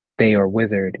 they are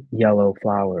withered yellow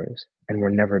flowers and were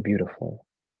never beautiful.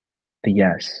 The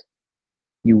yes,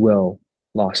 you will,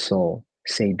 lost soul,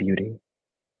 say beauty.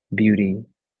 Beauty,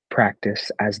 practice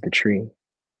as the tree,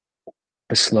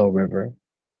 the slow river,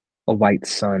 a white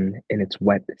sun in its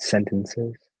wet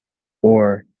sentences,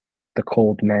 or the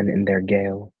cold men in their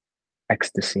gale,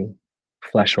 ecstasy,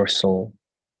 flesh or soul,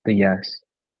 the yes,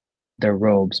 their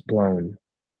robes blown,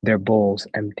 their bowls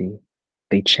empty,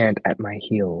 they chant at my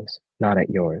heels, not at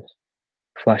yours,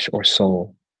 flesh or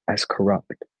soul, as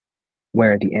corrupt,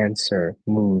 where the answer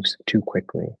moves too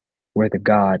quickly, where the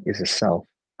God is a self,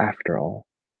 after all.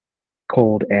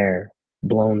 Cold air,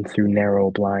 blown through narrow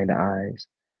blind eyes,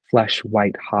 flesh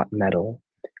white hot metal,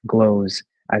 glows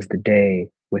as the day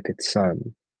with its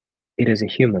sun. It is a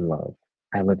human love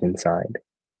I live inside,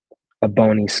 a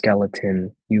bony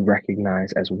skeleton you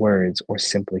recognize as words or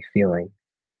simply feeling,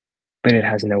 but it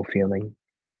has no feeling.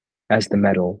 As the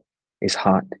metal is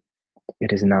hot,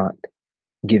 it is not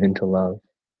given to love.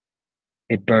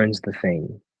 It burns the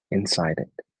thing inside it,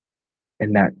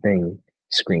 and that thing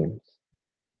screams.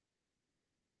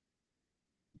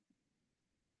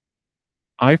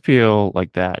 I feel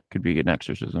like that could be an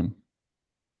exorcism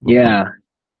of a poem.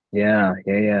 Yeah,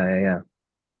 yeah.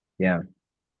 Yeah.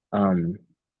 Um,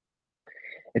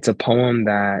 it's a poem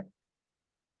that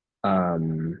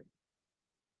um,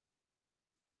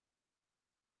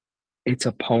 it's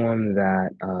a poem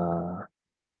that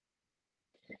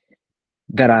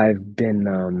I've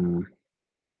been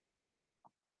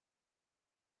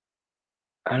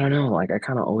I don't know, like I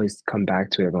kind of always come back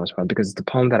to it every once in a while because it's a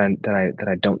poem that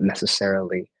I don't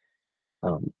necessarily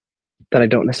um, that I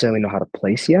don't necessarily know how to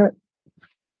place yet.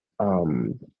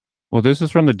 Um, Well, this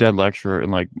is from the Dead Lecturer,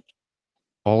 and like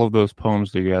all of those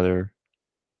poems together,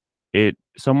 it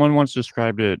someone once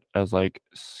described it as like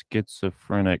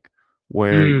schizophrenic,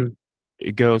 where mm,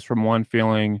 it goes from one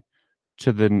feeling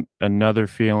to another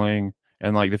feeling,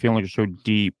 and like the feeling is so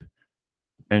deep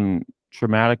and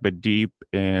traumatic, but deep.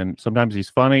 And sometimes he's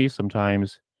funny,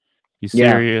 sometimes he's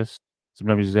yeah, serious,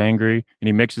 sometimes he's angry, and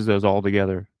he mixes those all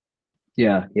together.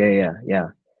 yeah.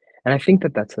 And I think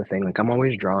that that's the thing. Like I'm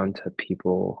always drawn to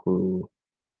people who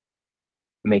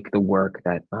make the work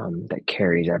that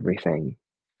carries everything.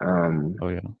 Um, Oh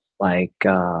yeah. like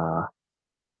oh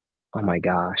my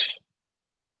gosh,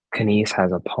 Kanice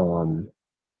has a poem.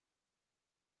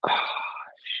 Oh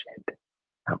shit,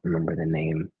 I don't remember the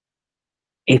name.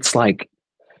 It's like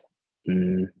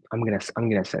I'm gonna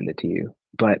send it to you.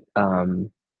 But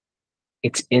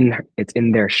it's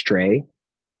in their Stray,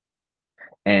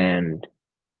 and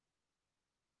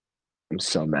I'm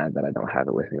so mad that I don't have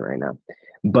it with me right now.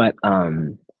 But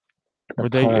the Were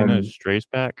they in a poem, Strays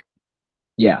pack?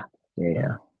 yeah, yeah,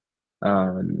 yeah. Oh,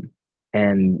 Um,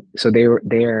 and so they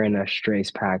are in a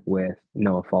Strays pack with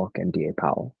Noah Falk and D.A.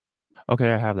 Powell.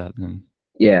 okay, I have that then.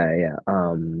 Yeah,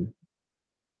 yeah.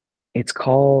 It's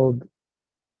called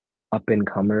Up and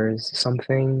Comers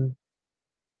something,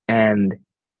 and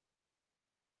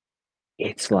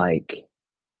it's like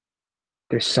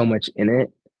there's so much in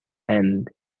it, and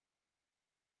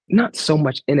not so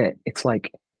much in it. It's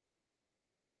like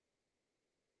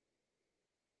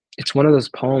it's one of those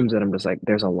poems that I'm just like,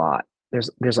 there's a lot. There's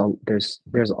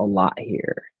a lot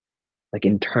here. Like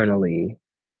internally,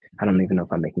 I don't even know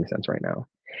if I'm making sense right now.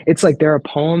 It's like there are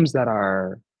poems that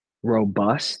are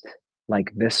robust,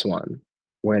 like this one,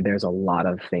 where there's a lot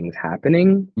of things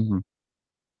happening. Mhm.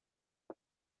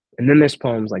 And then there's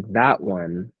poems like that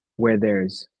one where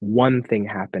there's one thing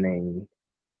happening,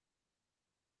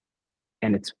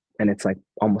 and it's like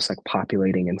almost like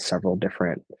populating in several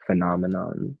different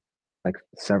phenomenon, like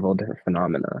several different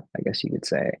phenomena, I guess you could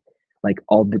say. Like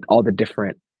all the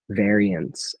different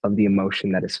variants of the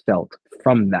emotion that is felt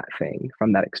from that thing,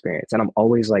 from that experience. And I'm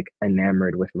always like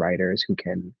enamored with writers who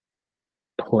can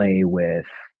play with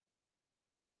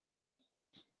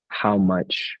how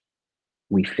much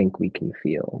we think we can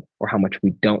feel or how much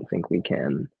we don't think we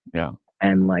can. Yeah.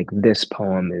 And like this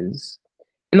poem is,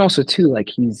 and also too, like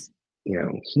he's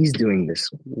doing this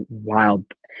wild,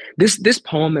 this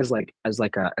poem is like as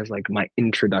like my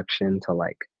introduction to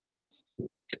like,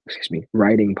 excuse me,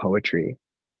 writing poetry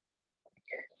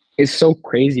is so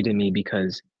crazy to me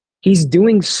because he's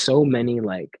doing so many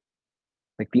like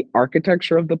the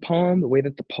architecture of the poem, the way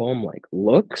that the poem like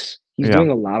looks, he's Yeah.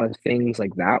 doing a lot of things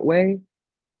like that way.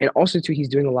 And also too, he's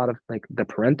doing a lot of like the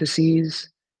parentheses.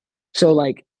 So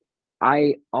like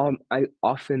I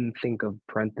often think of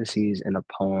parentheses in a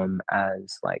poem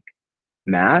as like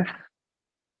math,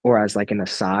 or as like an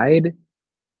aside,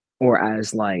 or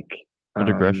as like A um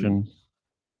digression.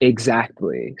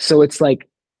 exactly. So it's like,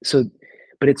 so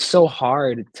but it's so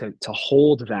hard to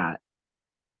hold that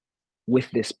with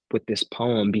this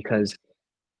poem because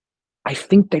I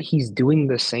think that he's doing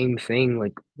the same thing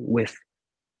like with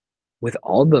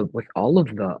all of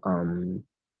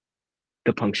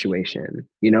the punctuation,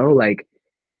 like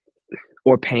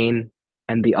or pain,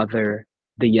 and the other,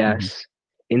 the Mhm. yes,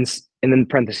 in and then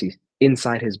parentheses,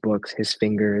 inside his books, his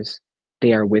fingers,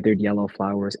 they are withered yellow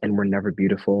flowers and were never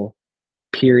beautiful.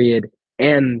 Period.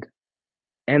 And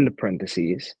the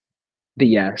parentheses, the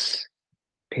yes,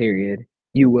 period.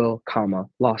 You will, comma,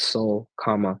 lost soul,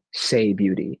 comma, say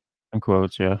beauty. In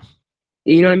quotes, yeah.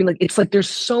 You know what I mean? Like it's like there's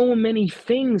so many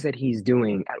things that he's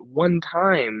doing at one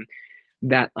time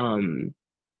that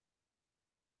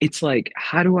it's like,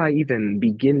 how do I even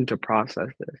begin to process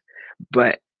this?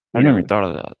 But I you never even know, thought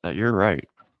of that. You're right.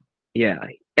 yeah.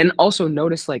 And also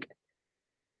notice like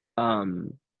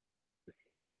um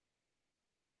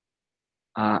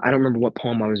I don't remember what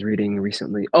poem I was reading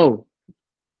recently. Oh,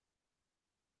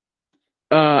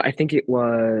 I think it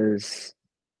was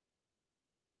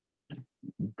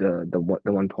the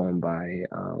one poem by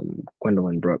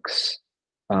Gwendolyn Brooks,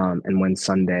 and When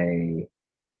Sunday,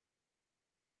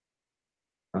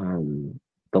 um,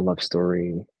 the love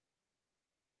story.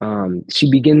 She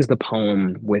begins the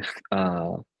poem with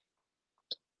I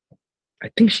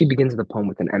think she begins the poem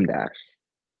with an M dash.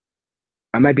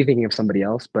 I might be thinking of somebody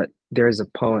else, but there is a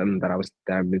poem that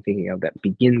I've been thinking of that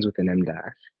begins with an M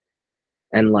dash,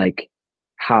 and like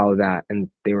how that, and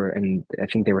I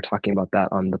think they were talking about that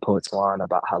on the Poet Salon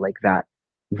about how like that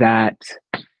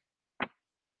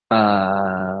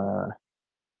uh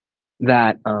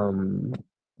that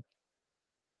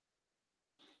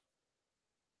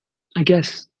I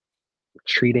guess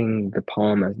treating the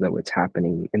poem as though it's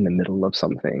happening in the middle of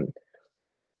something,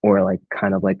 or like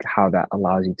kind of like how that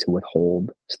allows you to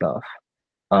withhold stuff.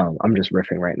 I'm just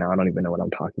riffing right now. I don't even know what I'm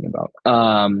talking about.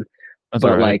 That's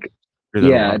all But right. like, Do that a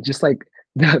yeah, lot. just like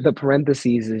the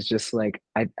parentheses is just like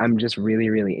I'm just really,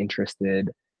 really interested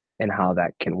in how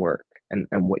that can work, and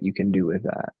what you can do with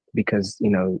that. Because,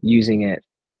 using it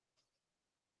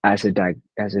as a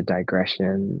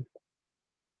digression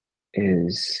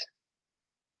is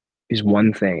is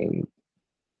one thing,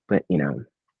 but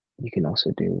you can also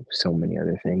do so many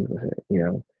other things with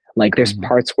it. Like there's Mhm.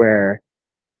 parts where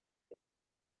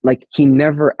like he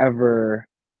never ever,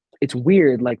 it's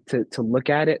weird like to look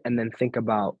at it and then think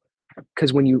about,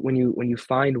 because when you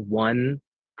find one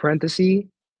parenthesis,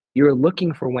 you're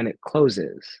looking for when it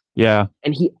closes. Yeah.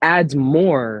 And he adds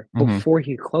more Mhm. before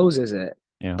he closes it.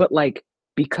 Yeah. But like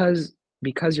because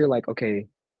you're like, okay,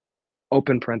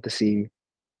 open parenthesis,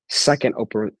 second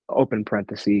open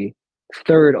parenthesis,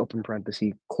 third open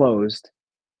parenthesis, closed.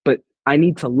 But I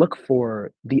need to look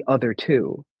for the other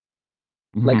two,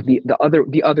 like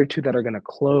Mhm. the other two that are gonna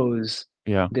close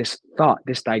Yeah. this thought,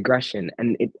 this digression,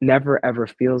 and it never ever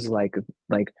feels like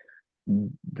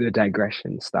the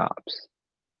digression stops,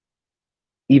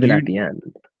 Do even you at the end.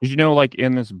 did you know, like,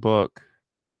 in this book,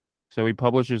 so he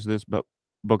publishes this book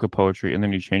of poetry, and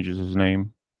then he changes his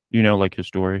name? You know, like, his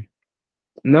story?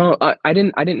 No, I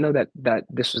didn't know that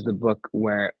this was the book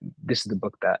where this is the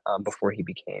book that before he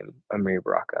became Amir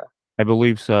Baraka. I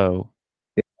believe so,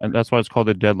 and that's why it's called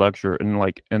The Dead Lecture, and,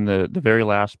 like, in the very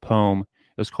last poem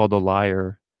is called The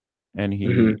Liar, and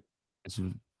Hmm. it's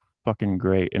fucking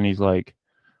great, and he's like,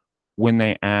 when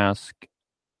they ask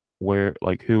where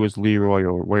like, "Who is Leroy?"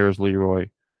 or "Where is Leroy?"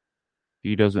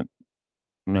 He doesn't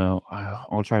know.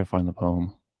 I'll try to find the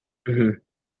poem. Hmm.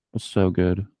 It's so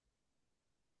good.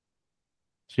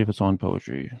 See if it's on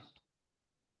poetry.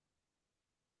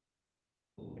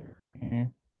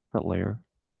 That layer.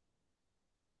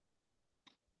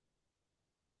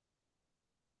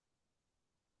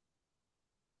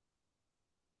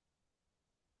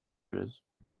 It is.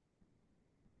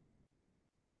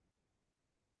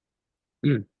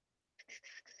 Mm.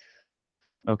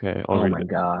 Okay, I'll Oh read my it.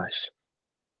 gosh.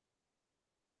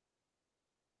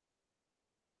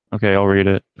 Okay, I'll read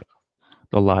it.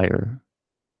 The Liar.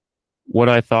 What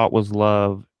I thought was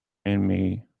love in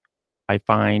me, I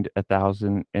find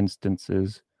 1,000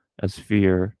 instances as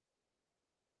fear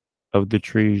of the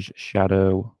tree's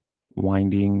shadow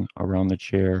winding around the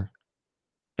chair,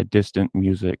 a distant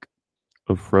music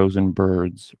of frozen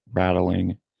birds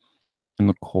rattling in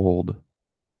the cold.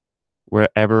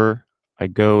 Wherever I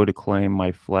go to claim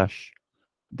my flesh,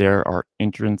 there are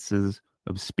entrances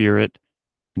of spirit,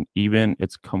 and even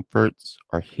its comforts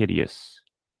are hideous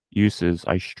uses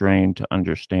I strain to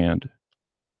understand.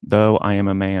 Though I am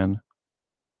a man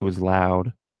who is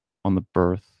loud on the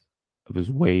birth of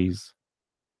his ways,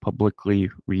 publicly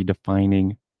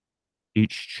redefining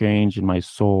each change in my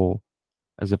soul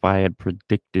as if I had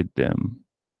predicted them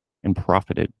and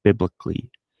profited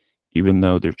biblically, even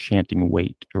though their chanting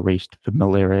weight erased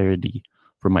familiarity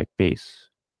from my face.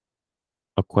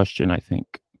 A question, I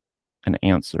think, an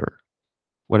answer,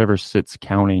 whatever sits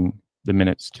counting the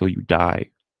minutes till you die.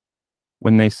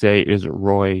 When they say, "Is it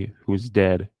Roy who is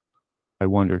dead?" I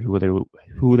wonder who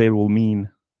they will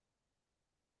mean.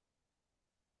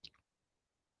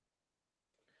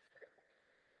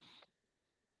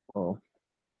 Well,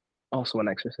 also an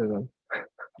exorcism.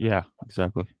 Yeah,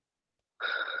 exactly.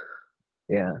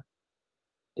 Yeah,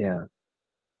 yeah,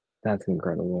 that's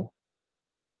incredible.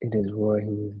 It is Roy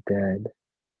who is dead.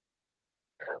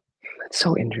 That's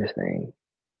so interesting.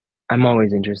 I'm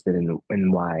always interested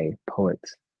in why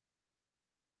poets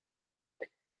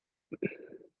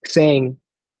saying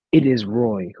it is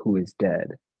Roy who is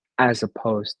dead, as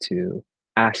opposed to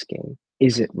asking,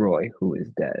 is it Roy who is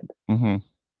dead? Hmm.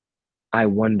 I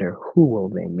wonder who will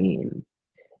they mean?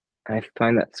 I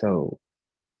find that so,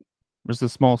 There's a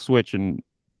small switch in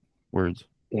words.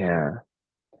 yeah.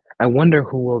 I wonder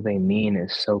who will they mean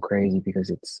is so crazy because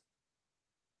it's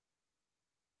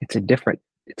a different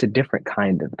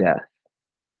kind of death.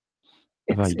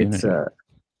 Of It's identity. a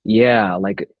yeah,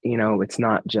 like it's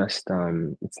not death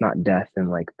in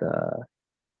like the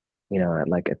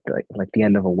like at like the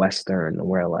end of a western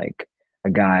where like a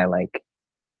guy like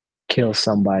kills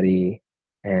somebody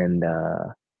and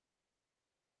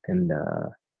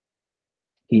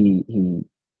he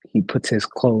he puts his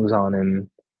clothes on him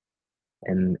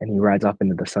and he rides off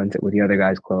into the sunset with the other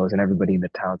guy's clothes, and everybody in the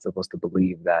town's supposed to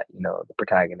believe that the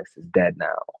protagonist is dead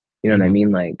now. You know what I Hmm.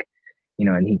 mean? Like,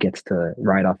 and he gets to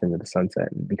ride off into the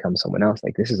sunset and become someone else.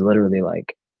 Like this is literally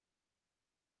like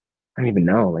I don't even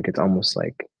know. Like it's almost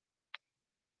like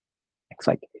it's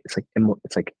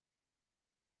like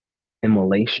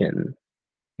immolation.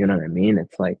 You know what I mean?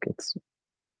 It's like it's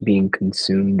being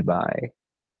consumed by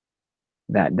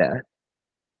that death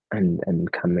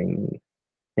and coming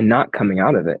and not coming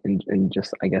out of it and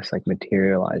just I guess like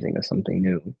materializing as something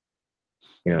new.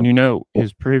 You And know? you know, Well,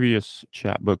 his previous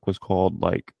chapbook was called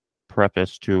like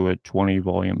Preface to a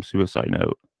 20-volume suicide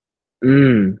note.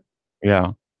 mm,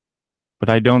 Yeah. But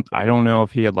I don't know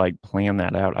if he had like planned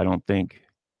that out. I don't think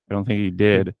he mm,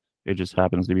 did. It just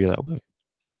happens to be that way.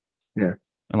 yeah.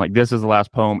 And like this is the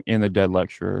last poem in the Dead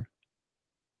Lecturer.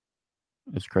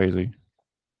 It's crazy.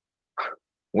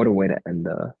 What a way to end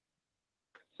the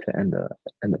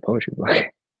poetry book.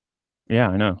 Yeah,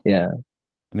 I know. Yeah.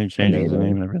 and he changes the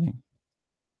name Amazing. and everything.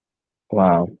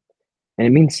 Wow. And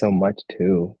it means so much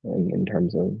too in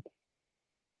terms of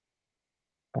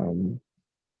um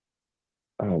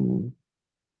um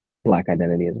Black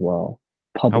identity as well.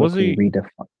 How was Publicly he?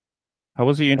 redefine. How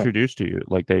was he introduced to you?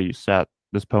 Like they sat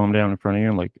this poem down in front of you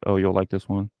and like, oh, you'll like this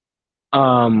one.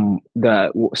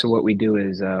 The so what we do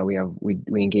is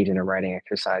we engage in a writing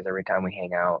exercise every time we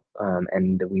hang out.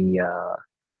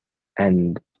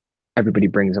 And everybody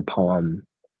brings a poem,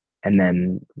 and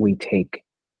then we take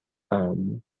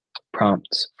um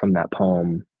prompts from that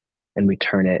poem, and we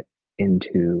turn it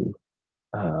into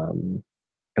um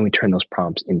and we turn those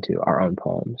prompts into our own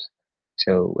poems.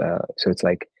 So it's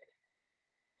like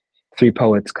three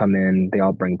poets come in, they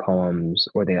all bring poems,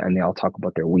 or they all talk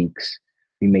about their weeks.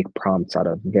 We make prompts out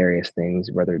of various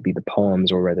things, whether it be the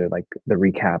poems or whether like the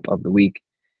recap of the week,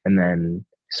 and then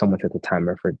someone sets a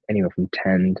timer for anywhere from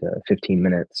 10 to 15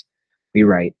 minutes. We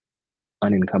write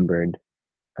unencumbered,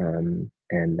 and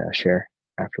share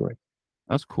afterward.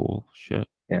 That's cool. Shit.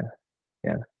 Yeah,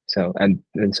 yeah. So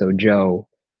Joe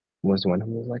was the one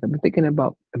who was like, I've been thinking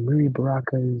about Amiri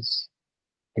Baraka's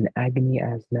 "In Agony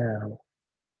as Now,"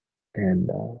 and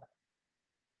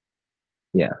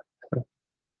yeah, so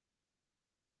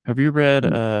Have you read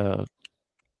and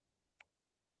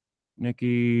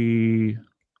Nikki?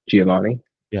 Giovanni.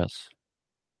 Yes.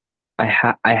 I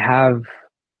have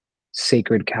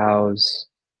Sacred Cows,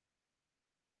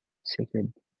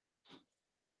 sacred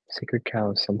sacred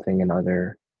cows, something and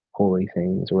other holy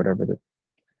things or whatever the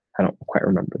I don't quite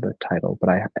remember the title, but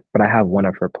I have one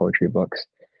of her poetry books,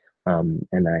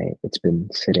 and I it's been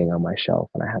sitting on my shelf,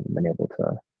 and I haven't been able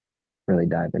to really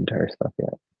dive into her stuff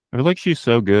yet. I feel like she's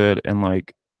so good and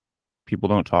like people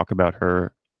don't talk about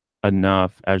her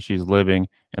enough as she's living.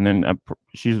 And then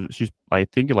she's I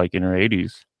think like in her 80s. And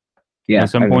at Yeah,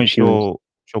 some I mean, point she was,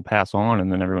 she'll pass on,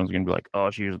 and then everyone's gonna be like, "Oh,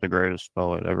 she was the greatest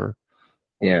poet ever."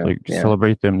 yeah, Like yeah.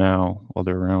 celebrate them now while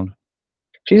they're around.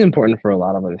 She's important for a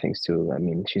lot of other things too. I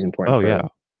mean, she's important Oh for yeah,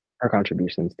 her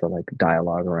contributions to like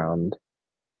dialogue around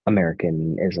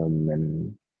Americanism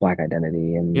and Black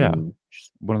identity, yeah. and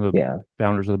She's one of the yeah,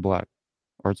 founders of the Black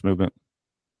arts movement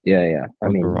yeah, yeah. I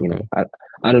of mean, Baraka.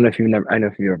 I don't know if you've never, I know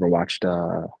if you ever watched,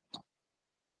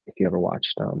 if you ever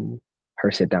watched,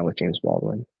 her sit down with James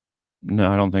Baldwin.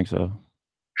 No, I don't think so.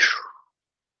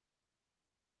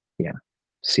 Yeah,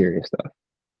 serious stuff.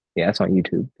 Yeah, it's on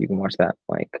YouTube. You can watch that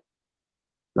like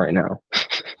right now.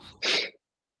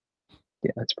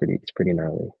 Yeah, it's pretty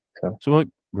gnarly. So So what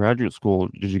graduate school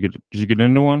did you get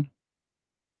into one?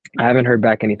 I haven't heard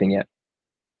back anything yet.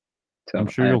 I'm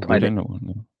So sure you'll get into one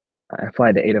though. I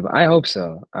applied to eight of. I hope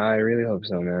so. I really hope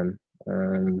so, man.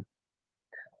 Um,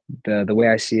 the way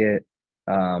I see it,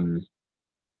 um,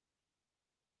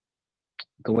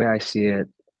 the way I see it,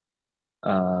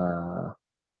 uh,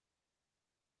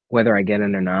 whether I get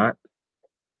in or not,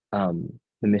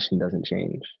 the mission doesn't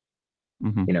change.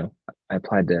 Hmm. You know, I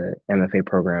applied to MFA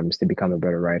programs to become a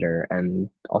better writer and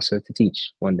also to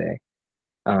teach one day.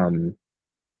 Um,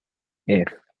 if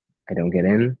I don't get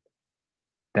in,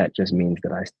 that just means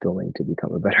that I still need to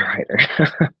become a better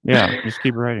writer. Yeah, just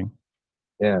keep writing.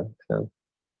 Yeah, so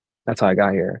that's how I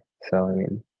got here. So I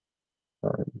mean,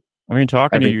 um, I mean,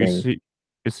 talking to you, everything.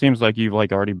 it seems like you've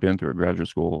like already been through a graduate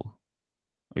school,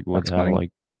 like with That's how funny.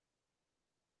 like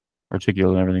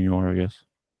articulate and everything you are, I guess.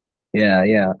 Yeah,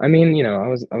 yeah. I mean, I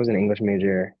was an English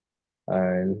major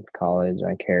in college.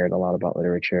 I cared a lot about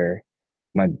literature.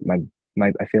 My my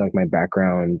I feel like my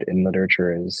background in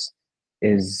literature is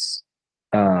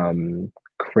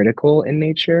critical in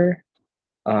nature.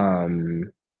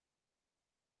 Um,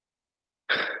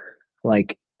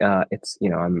 like it's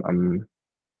I'm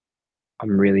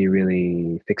really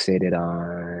really fixated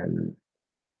on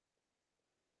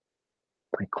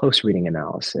like close reading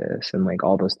analysis and like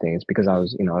all those things because I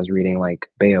was reading like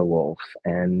Beowulf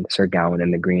and Sir Gawain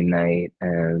and the Green Knight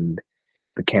and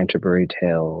the Canterbury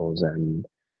Tales and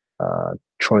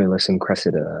Troilus and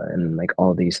Cressida and like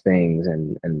all these things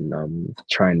and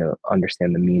trying to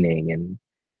understand the meaning and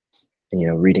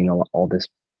reading all this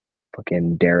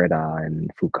fucking Derrida and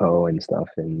Foucault and stuff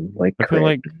and like I feel crit.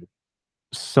 like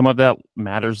some of that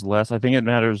matters less. I think it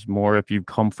matters more if you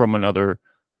come from another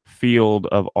field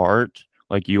of art,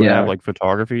 like you have, Yeah, like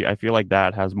photography. I feel like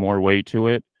that has more weight to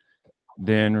it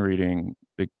than reading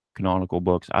the canonical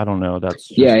books. I don't know. That's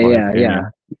yeah, just my yeah, yeah.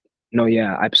 opinion. No,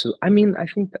 yeah, absolutely. I mean, I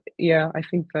think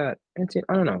that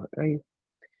I don't know. I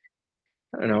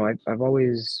don't know. I've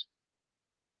always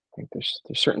like there's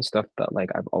certain stuff that like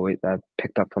I've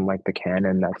picked up from like the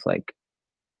canon that's like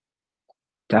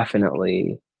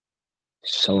definitely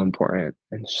so important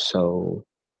and so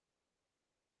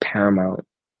paramount.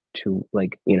 to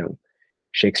like,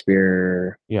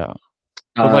 Shakespeare, Yeah.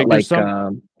 But, like, like,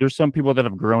 there's some people that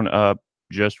have grown up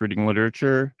just reading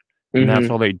literature, and that's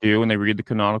mhm, all they do, and they read the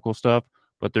canonical stuff,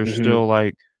 but they're mhm. still,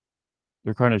 like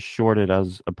they're kinda shorted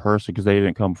as a person because they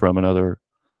didn't come from another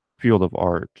field of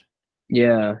art.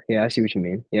 Yeah, yeah, I see what you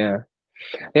mean. Yeah.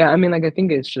 Yeah, I mean, like, I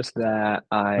think it's just that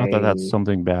Not that that's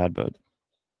something bad, but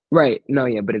right, no,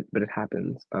 yeah, but it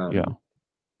happens. yeah.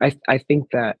 I think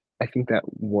that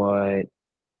what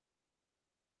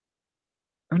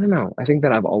I don't know, I think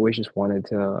that I've always just wanted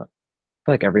to I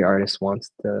feel like every artist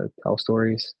wants to tell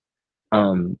stories,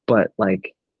 but,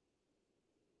 like,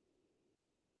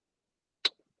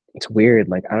 it's weird,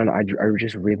 like, I don't know, I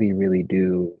just really, really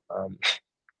do,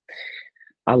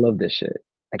 I love this shit.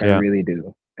 Like, I Yeah. really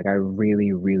do. Like, I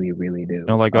really, really, really do.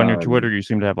 No, like, on your Twitter, you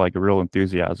seem to have, like, a real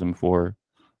enthusiasm for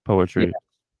Yeah, poetry, and I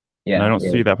yeah, don't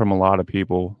yeah, see that yeah, from a lot of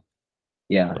people.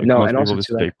 yeah. Like, No, most and people also just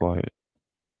too, like stay quiet.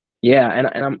 yeah,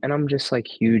 and I'm just, like,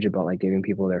 huge about, like, giving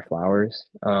people their flowers,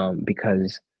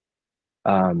 because,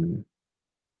 um,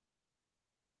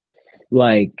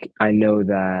 like, I know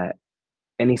that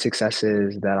any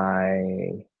successes that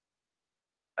I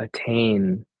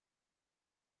attain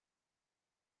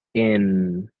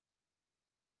in,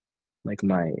 like,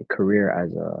 my career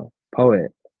as a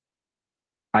poet,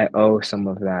 I owe some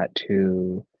of that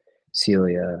to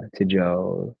Celia, to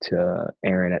Joe, to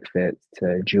Aaron at Fitz,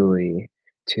 to Julie,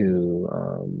 to,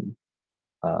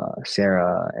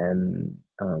 Sarah and,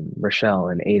 Rochelle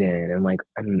and Aiden and, like,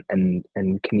 and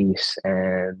Kenise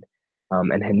and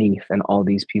Hanif and all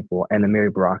these people and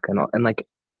Amiri Barak and all and, like,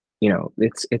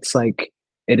 it's like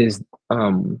it is, I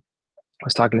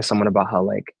was talking to someone about how,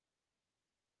 like,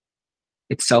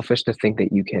 it's selfish to think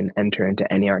that you can enter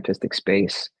into any artistic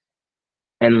space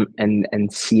and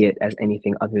see it as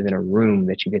anything other than a room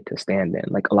that you get to stand in.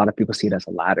 Like, a lot of people see it as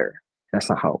a ladder. That's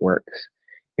not how it works.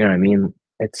 You know what I mean?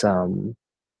 It's,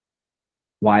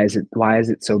 why is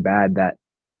it so bad that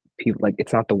people like,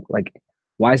 it's not the like,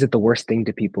 why is it the worst thing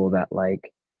to people that,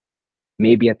 like,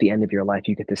 maybe at the end of your life,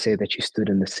 you get to say that you stood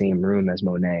in the same room as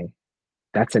Monet?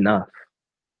 That's enough.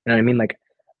 You know what I mean? Like,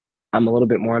 I'm a little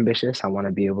bit more ambitious. I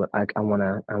wanna be able I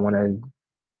wanna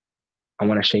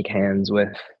shake hands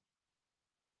with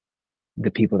the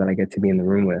people that I get to be in the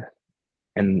room with.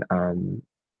 And,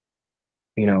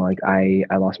 like, I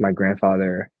lost my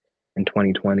grandfather in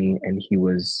 2020, and he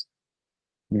was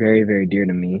very, very dear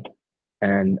to me,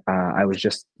 and, I was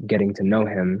just getting to know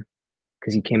him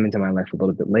because he came into my life a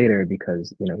little bit later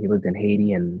because, he lived in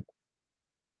Haiti, and,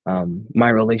 my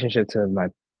relationship to my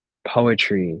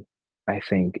poetry, I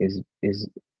think, is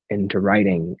into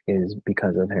writing is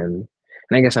because of him.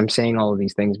 And I guess I'm saying all of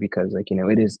these things because, like,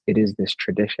 it is this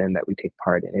tradition that we take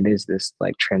part in. It is this,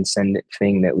 like, transcendent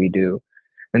thing that we do.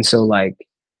 And so, like,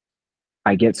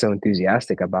 I get so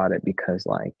enthusiastic about it because,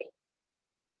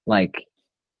 like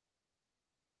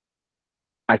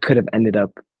I could have ended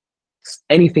up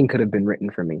anything could have been written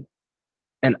for me,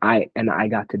 and I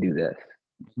got to do this,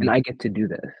 and Mhm. I get to do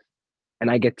this, and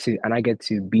I get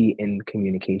to be in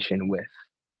communication with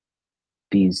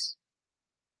these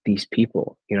these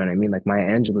people. You know what I mean? Like Maya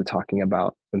Angelou talking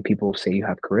about when people say you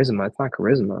have charisma, it's not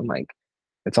charisma. I'm like,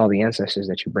 it's all the ancestors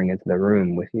that you bring into the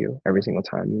room with you every single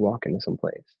time you walk into some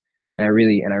place. And I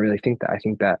really think that. I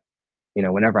think that,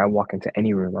 whenever I walk into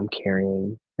any room, I'm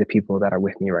carrying the people that are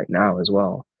with me right now as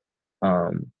well.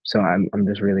 So I'm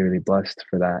just really, really blessed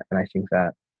for that. And I think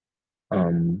that,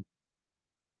 um,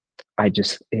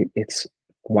 it's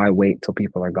why wait till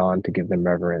people are gone to give them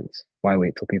reverence? Why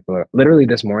wait till people are literally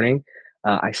this morning,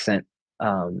 uh, I sent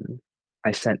um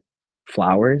I sent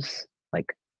flowers,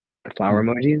 like the flower Mhm.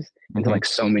 emojis, into Mhm. like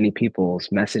so many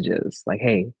people's messages, like,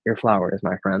 hey, your flowers,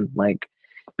 my friend. Like,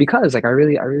 because like I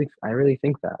really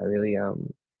think that.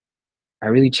 I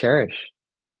really cherish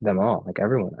them all, like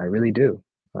everyone. I really do.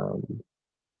 Um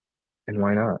and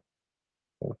why not?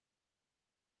 So,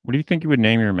 What do you think you would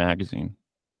name your magazine?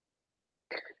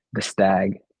 the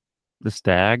stag. The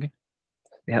Stag?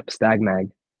 Yep, stag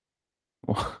mag.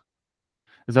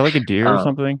 Is that like a deer or Um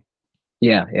something?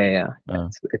 Yeah, yeah, yeah, yeah. Uh,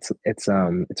 It's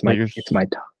like my it's my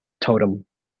totem.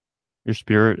 your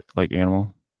spirit, like,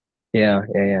 animal? Yeah,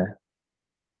 yeah, yeah.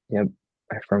 Yep.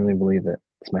 I firmly believe it.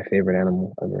 It's my favorite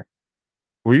animal ever.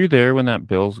 Were you there when that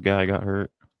Bills guy got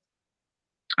hurt?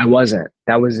 I wasn't.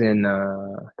 That was in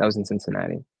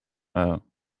Cincinnati. Oh.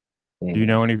 Yeah, Do you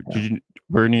know any yeah.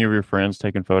 were any of your friends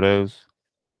taking photos?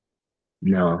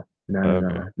 No, no, no,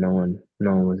 Okay. no.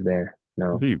 No one was there.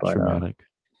 That'd No. be But traumatic.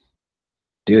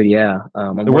 dude, yeah.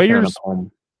 I'm The way working you're on a s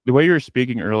poem. the way you were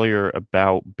speaking earlier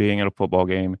about being at a football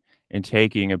game and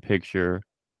taking a picture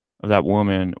of that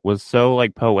woman was so,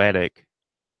 like, poetic.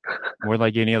 more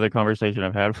like any other conversation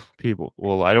I've had with people.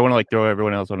 Well, I don't want to like throw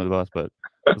everyone else under the bus, but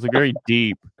it was like very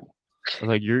deep. I was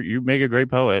like, you make a great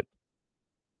poet.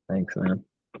 Thanks, man.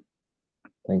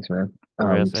 Thanks, man.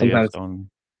 Your essayists Sometimes, on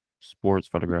sports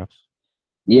photographs.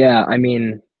 yeah, I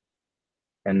mean,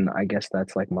 and I guess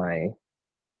that's like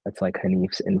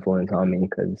Hanif's influence on me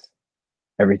because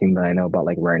everything that I know about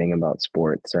like writing about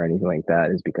sports or anything like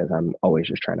that is because I'm always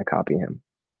just trying to copy him.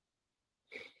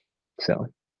 So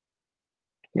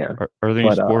yeah, Are there any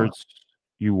but sports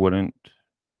you wouldn't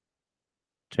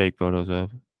take photos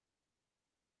of?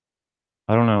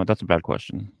 I don't know. That's a bad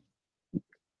question.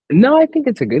 no, I think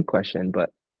it's a good question, but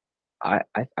I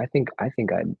think I'd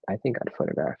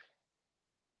photograph.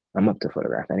 I'm up to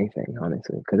photograph anything,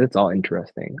 honestly, because it's all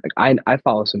interesting. Like I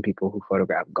follow some people who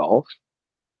photograph golf,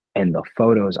 and the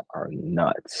photos are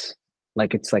nuts.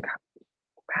 Like it's like,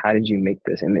 how did you make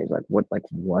this image? Like what? Like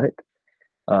what?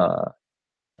 Uh,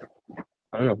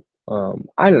 I don't know.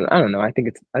 I don't know. I think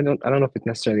it's I don't know if it's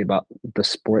necessarily about the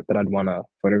sport that I'd want to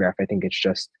photograph. I think it's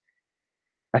just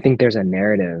I think there's a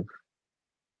narrative.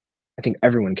 I think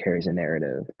everyone carries a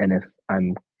narrative,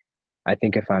 and I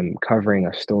think if I'm covering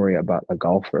a story about a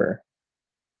golfer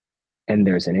and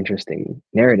there's an interesting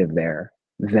narrative there,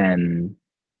 then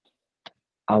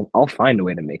I'll find a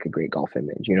way to make a great golf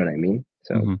image. You know what I mean?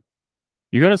 So Hmm.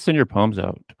 You got to send your poems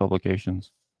out to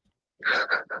publications.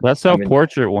 That I self mean,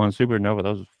 portrait one, Supernova, that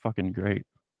was fucking great.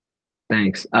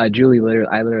 thanks, Julie. Literally,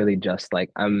 I literally just like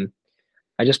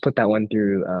I just put that one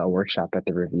through a workshop at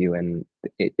the review, and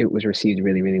it was received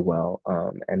really really well.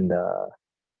 And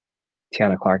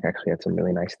Tiana Clark actually had some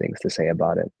really nice things to say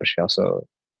about it, but she also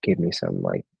gave me some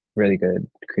like really good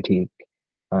critique,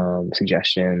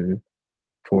 suggestion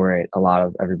for it. A lot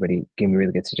of everybody gave me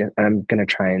really good suggestions, and I'm gonna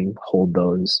try and hold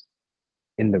those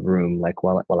in the room like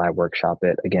while I workshop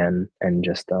it again and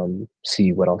just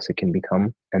see what else it can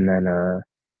become, and then I'll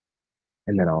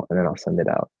send it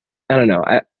out. I don't know.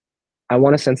 I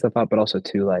want to send stuff out, but also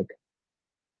too like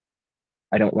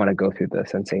I don't want to go through the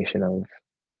sensation of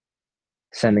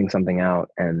sending something out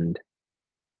and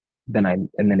then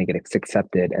it gets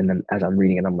accepted, and then as I'm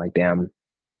reading it, I'm like, damn,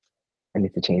 I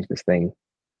need to change this thing.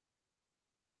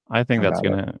 I think I that's gotta,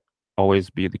 gonna always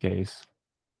be the case.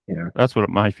 you That's what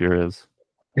my fear is.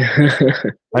 know.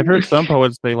 I've heard some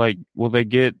poets they like well they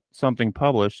get something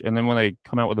published and then when they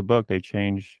come out with a book they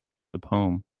change the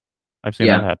poem. I've seen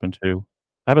that Yeah, happen too.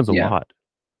 Happens a yeah, lot.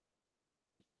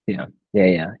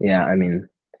 yeah. I mean,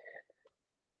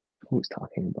 who's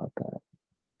talking about that?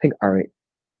 I think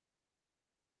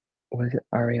was it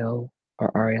Ariel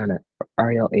or Ariana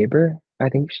Ariel Aber? I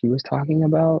think she was talking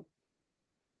about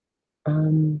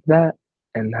that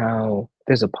and how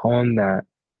there's a poem that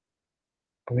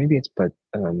or maybe it's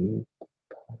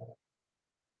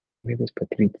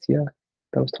Patrizia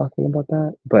that was talking about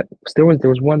that. But there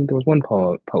was one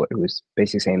poet who was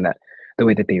basically saying that the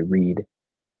way that they read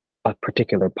a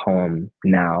particular poem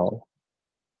now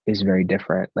is very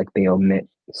different. Like they omit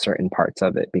certain parts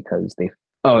of it because they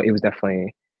oh, it was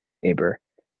definitely Aber.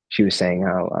 She was saying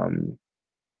how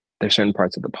there's certain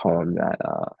parts of the poem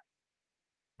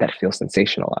that feel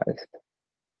sensationalized.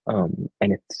 And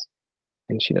it's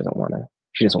and she doesn't want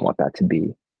that to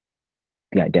be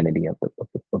the identity of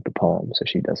of the poem, so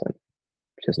she doesn't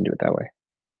do it that way.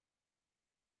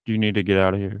 Do you need to get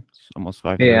out of here? It's almost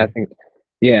Yeah, 5:30.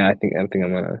 I think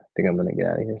I'm gonna get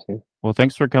out of here soon. Well,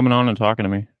 thanks for coming on and talking to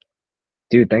me.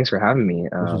 Dude, thanks for having me.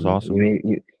 This was awesome.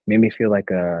 You made me feel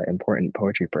like a important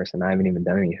poetry person. I haven't even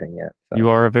done anything yet, You so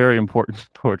are a very important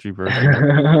poetry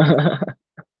person.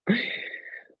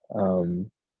 um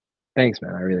thanks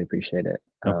man. I really appreciate it.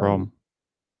 No problem.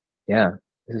 Yeah,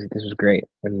 this was great.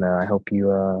 And I hope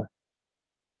you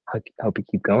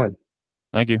keep going.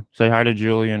 Thank you. Say hi to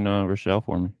Julie and Rochelle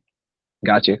for me.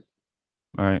 Got you.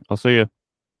 All right. I'll see you.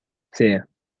 See ya.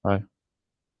 Bye.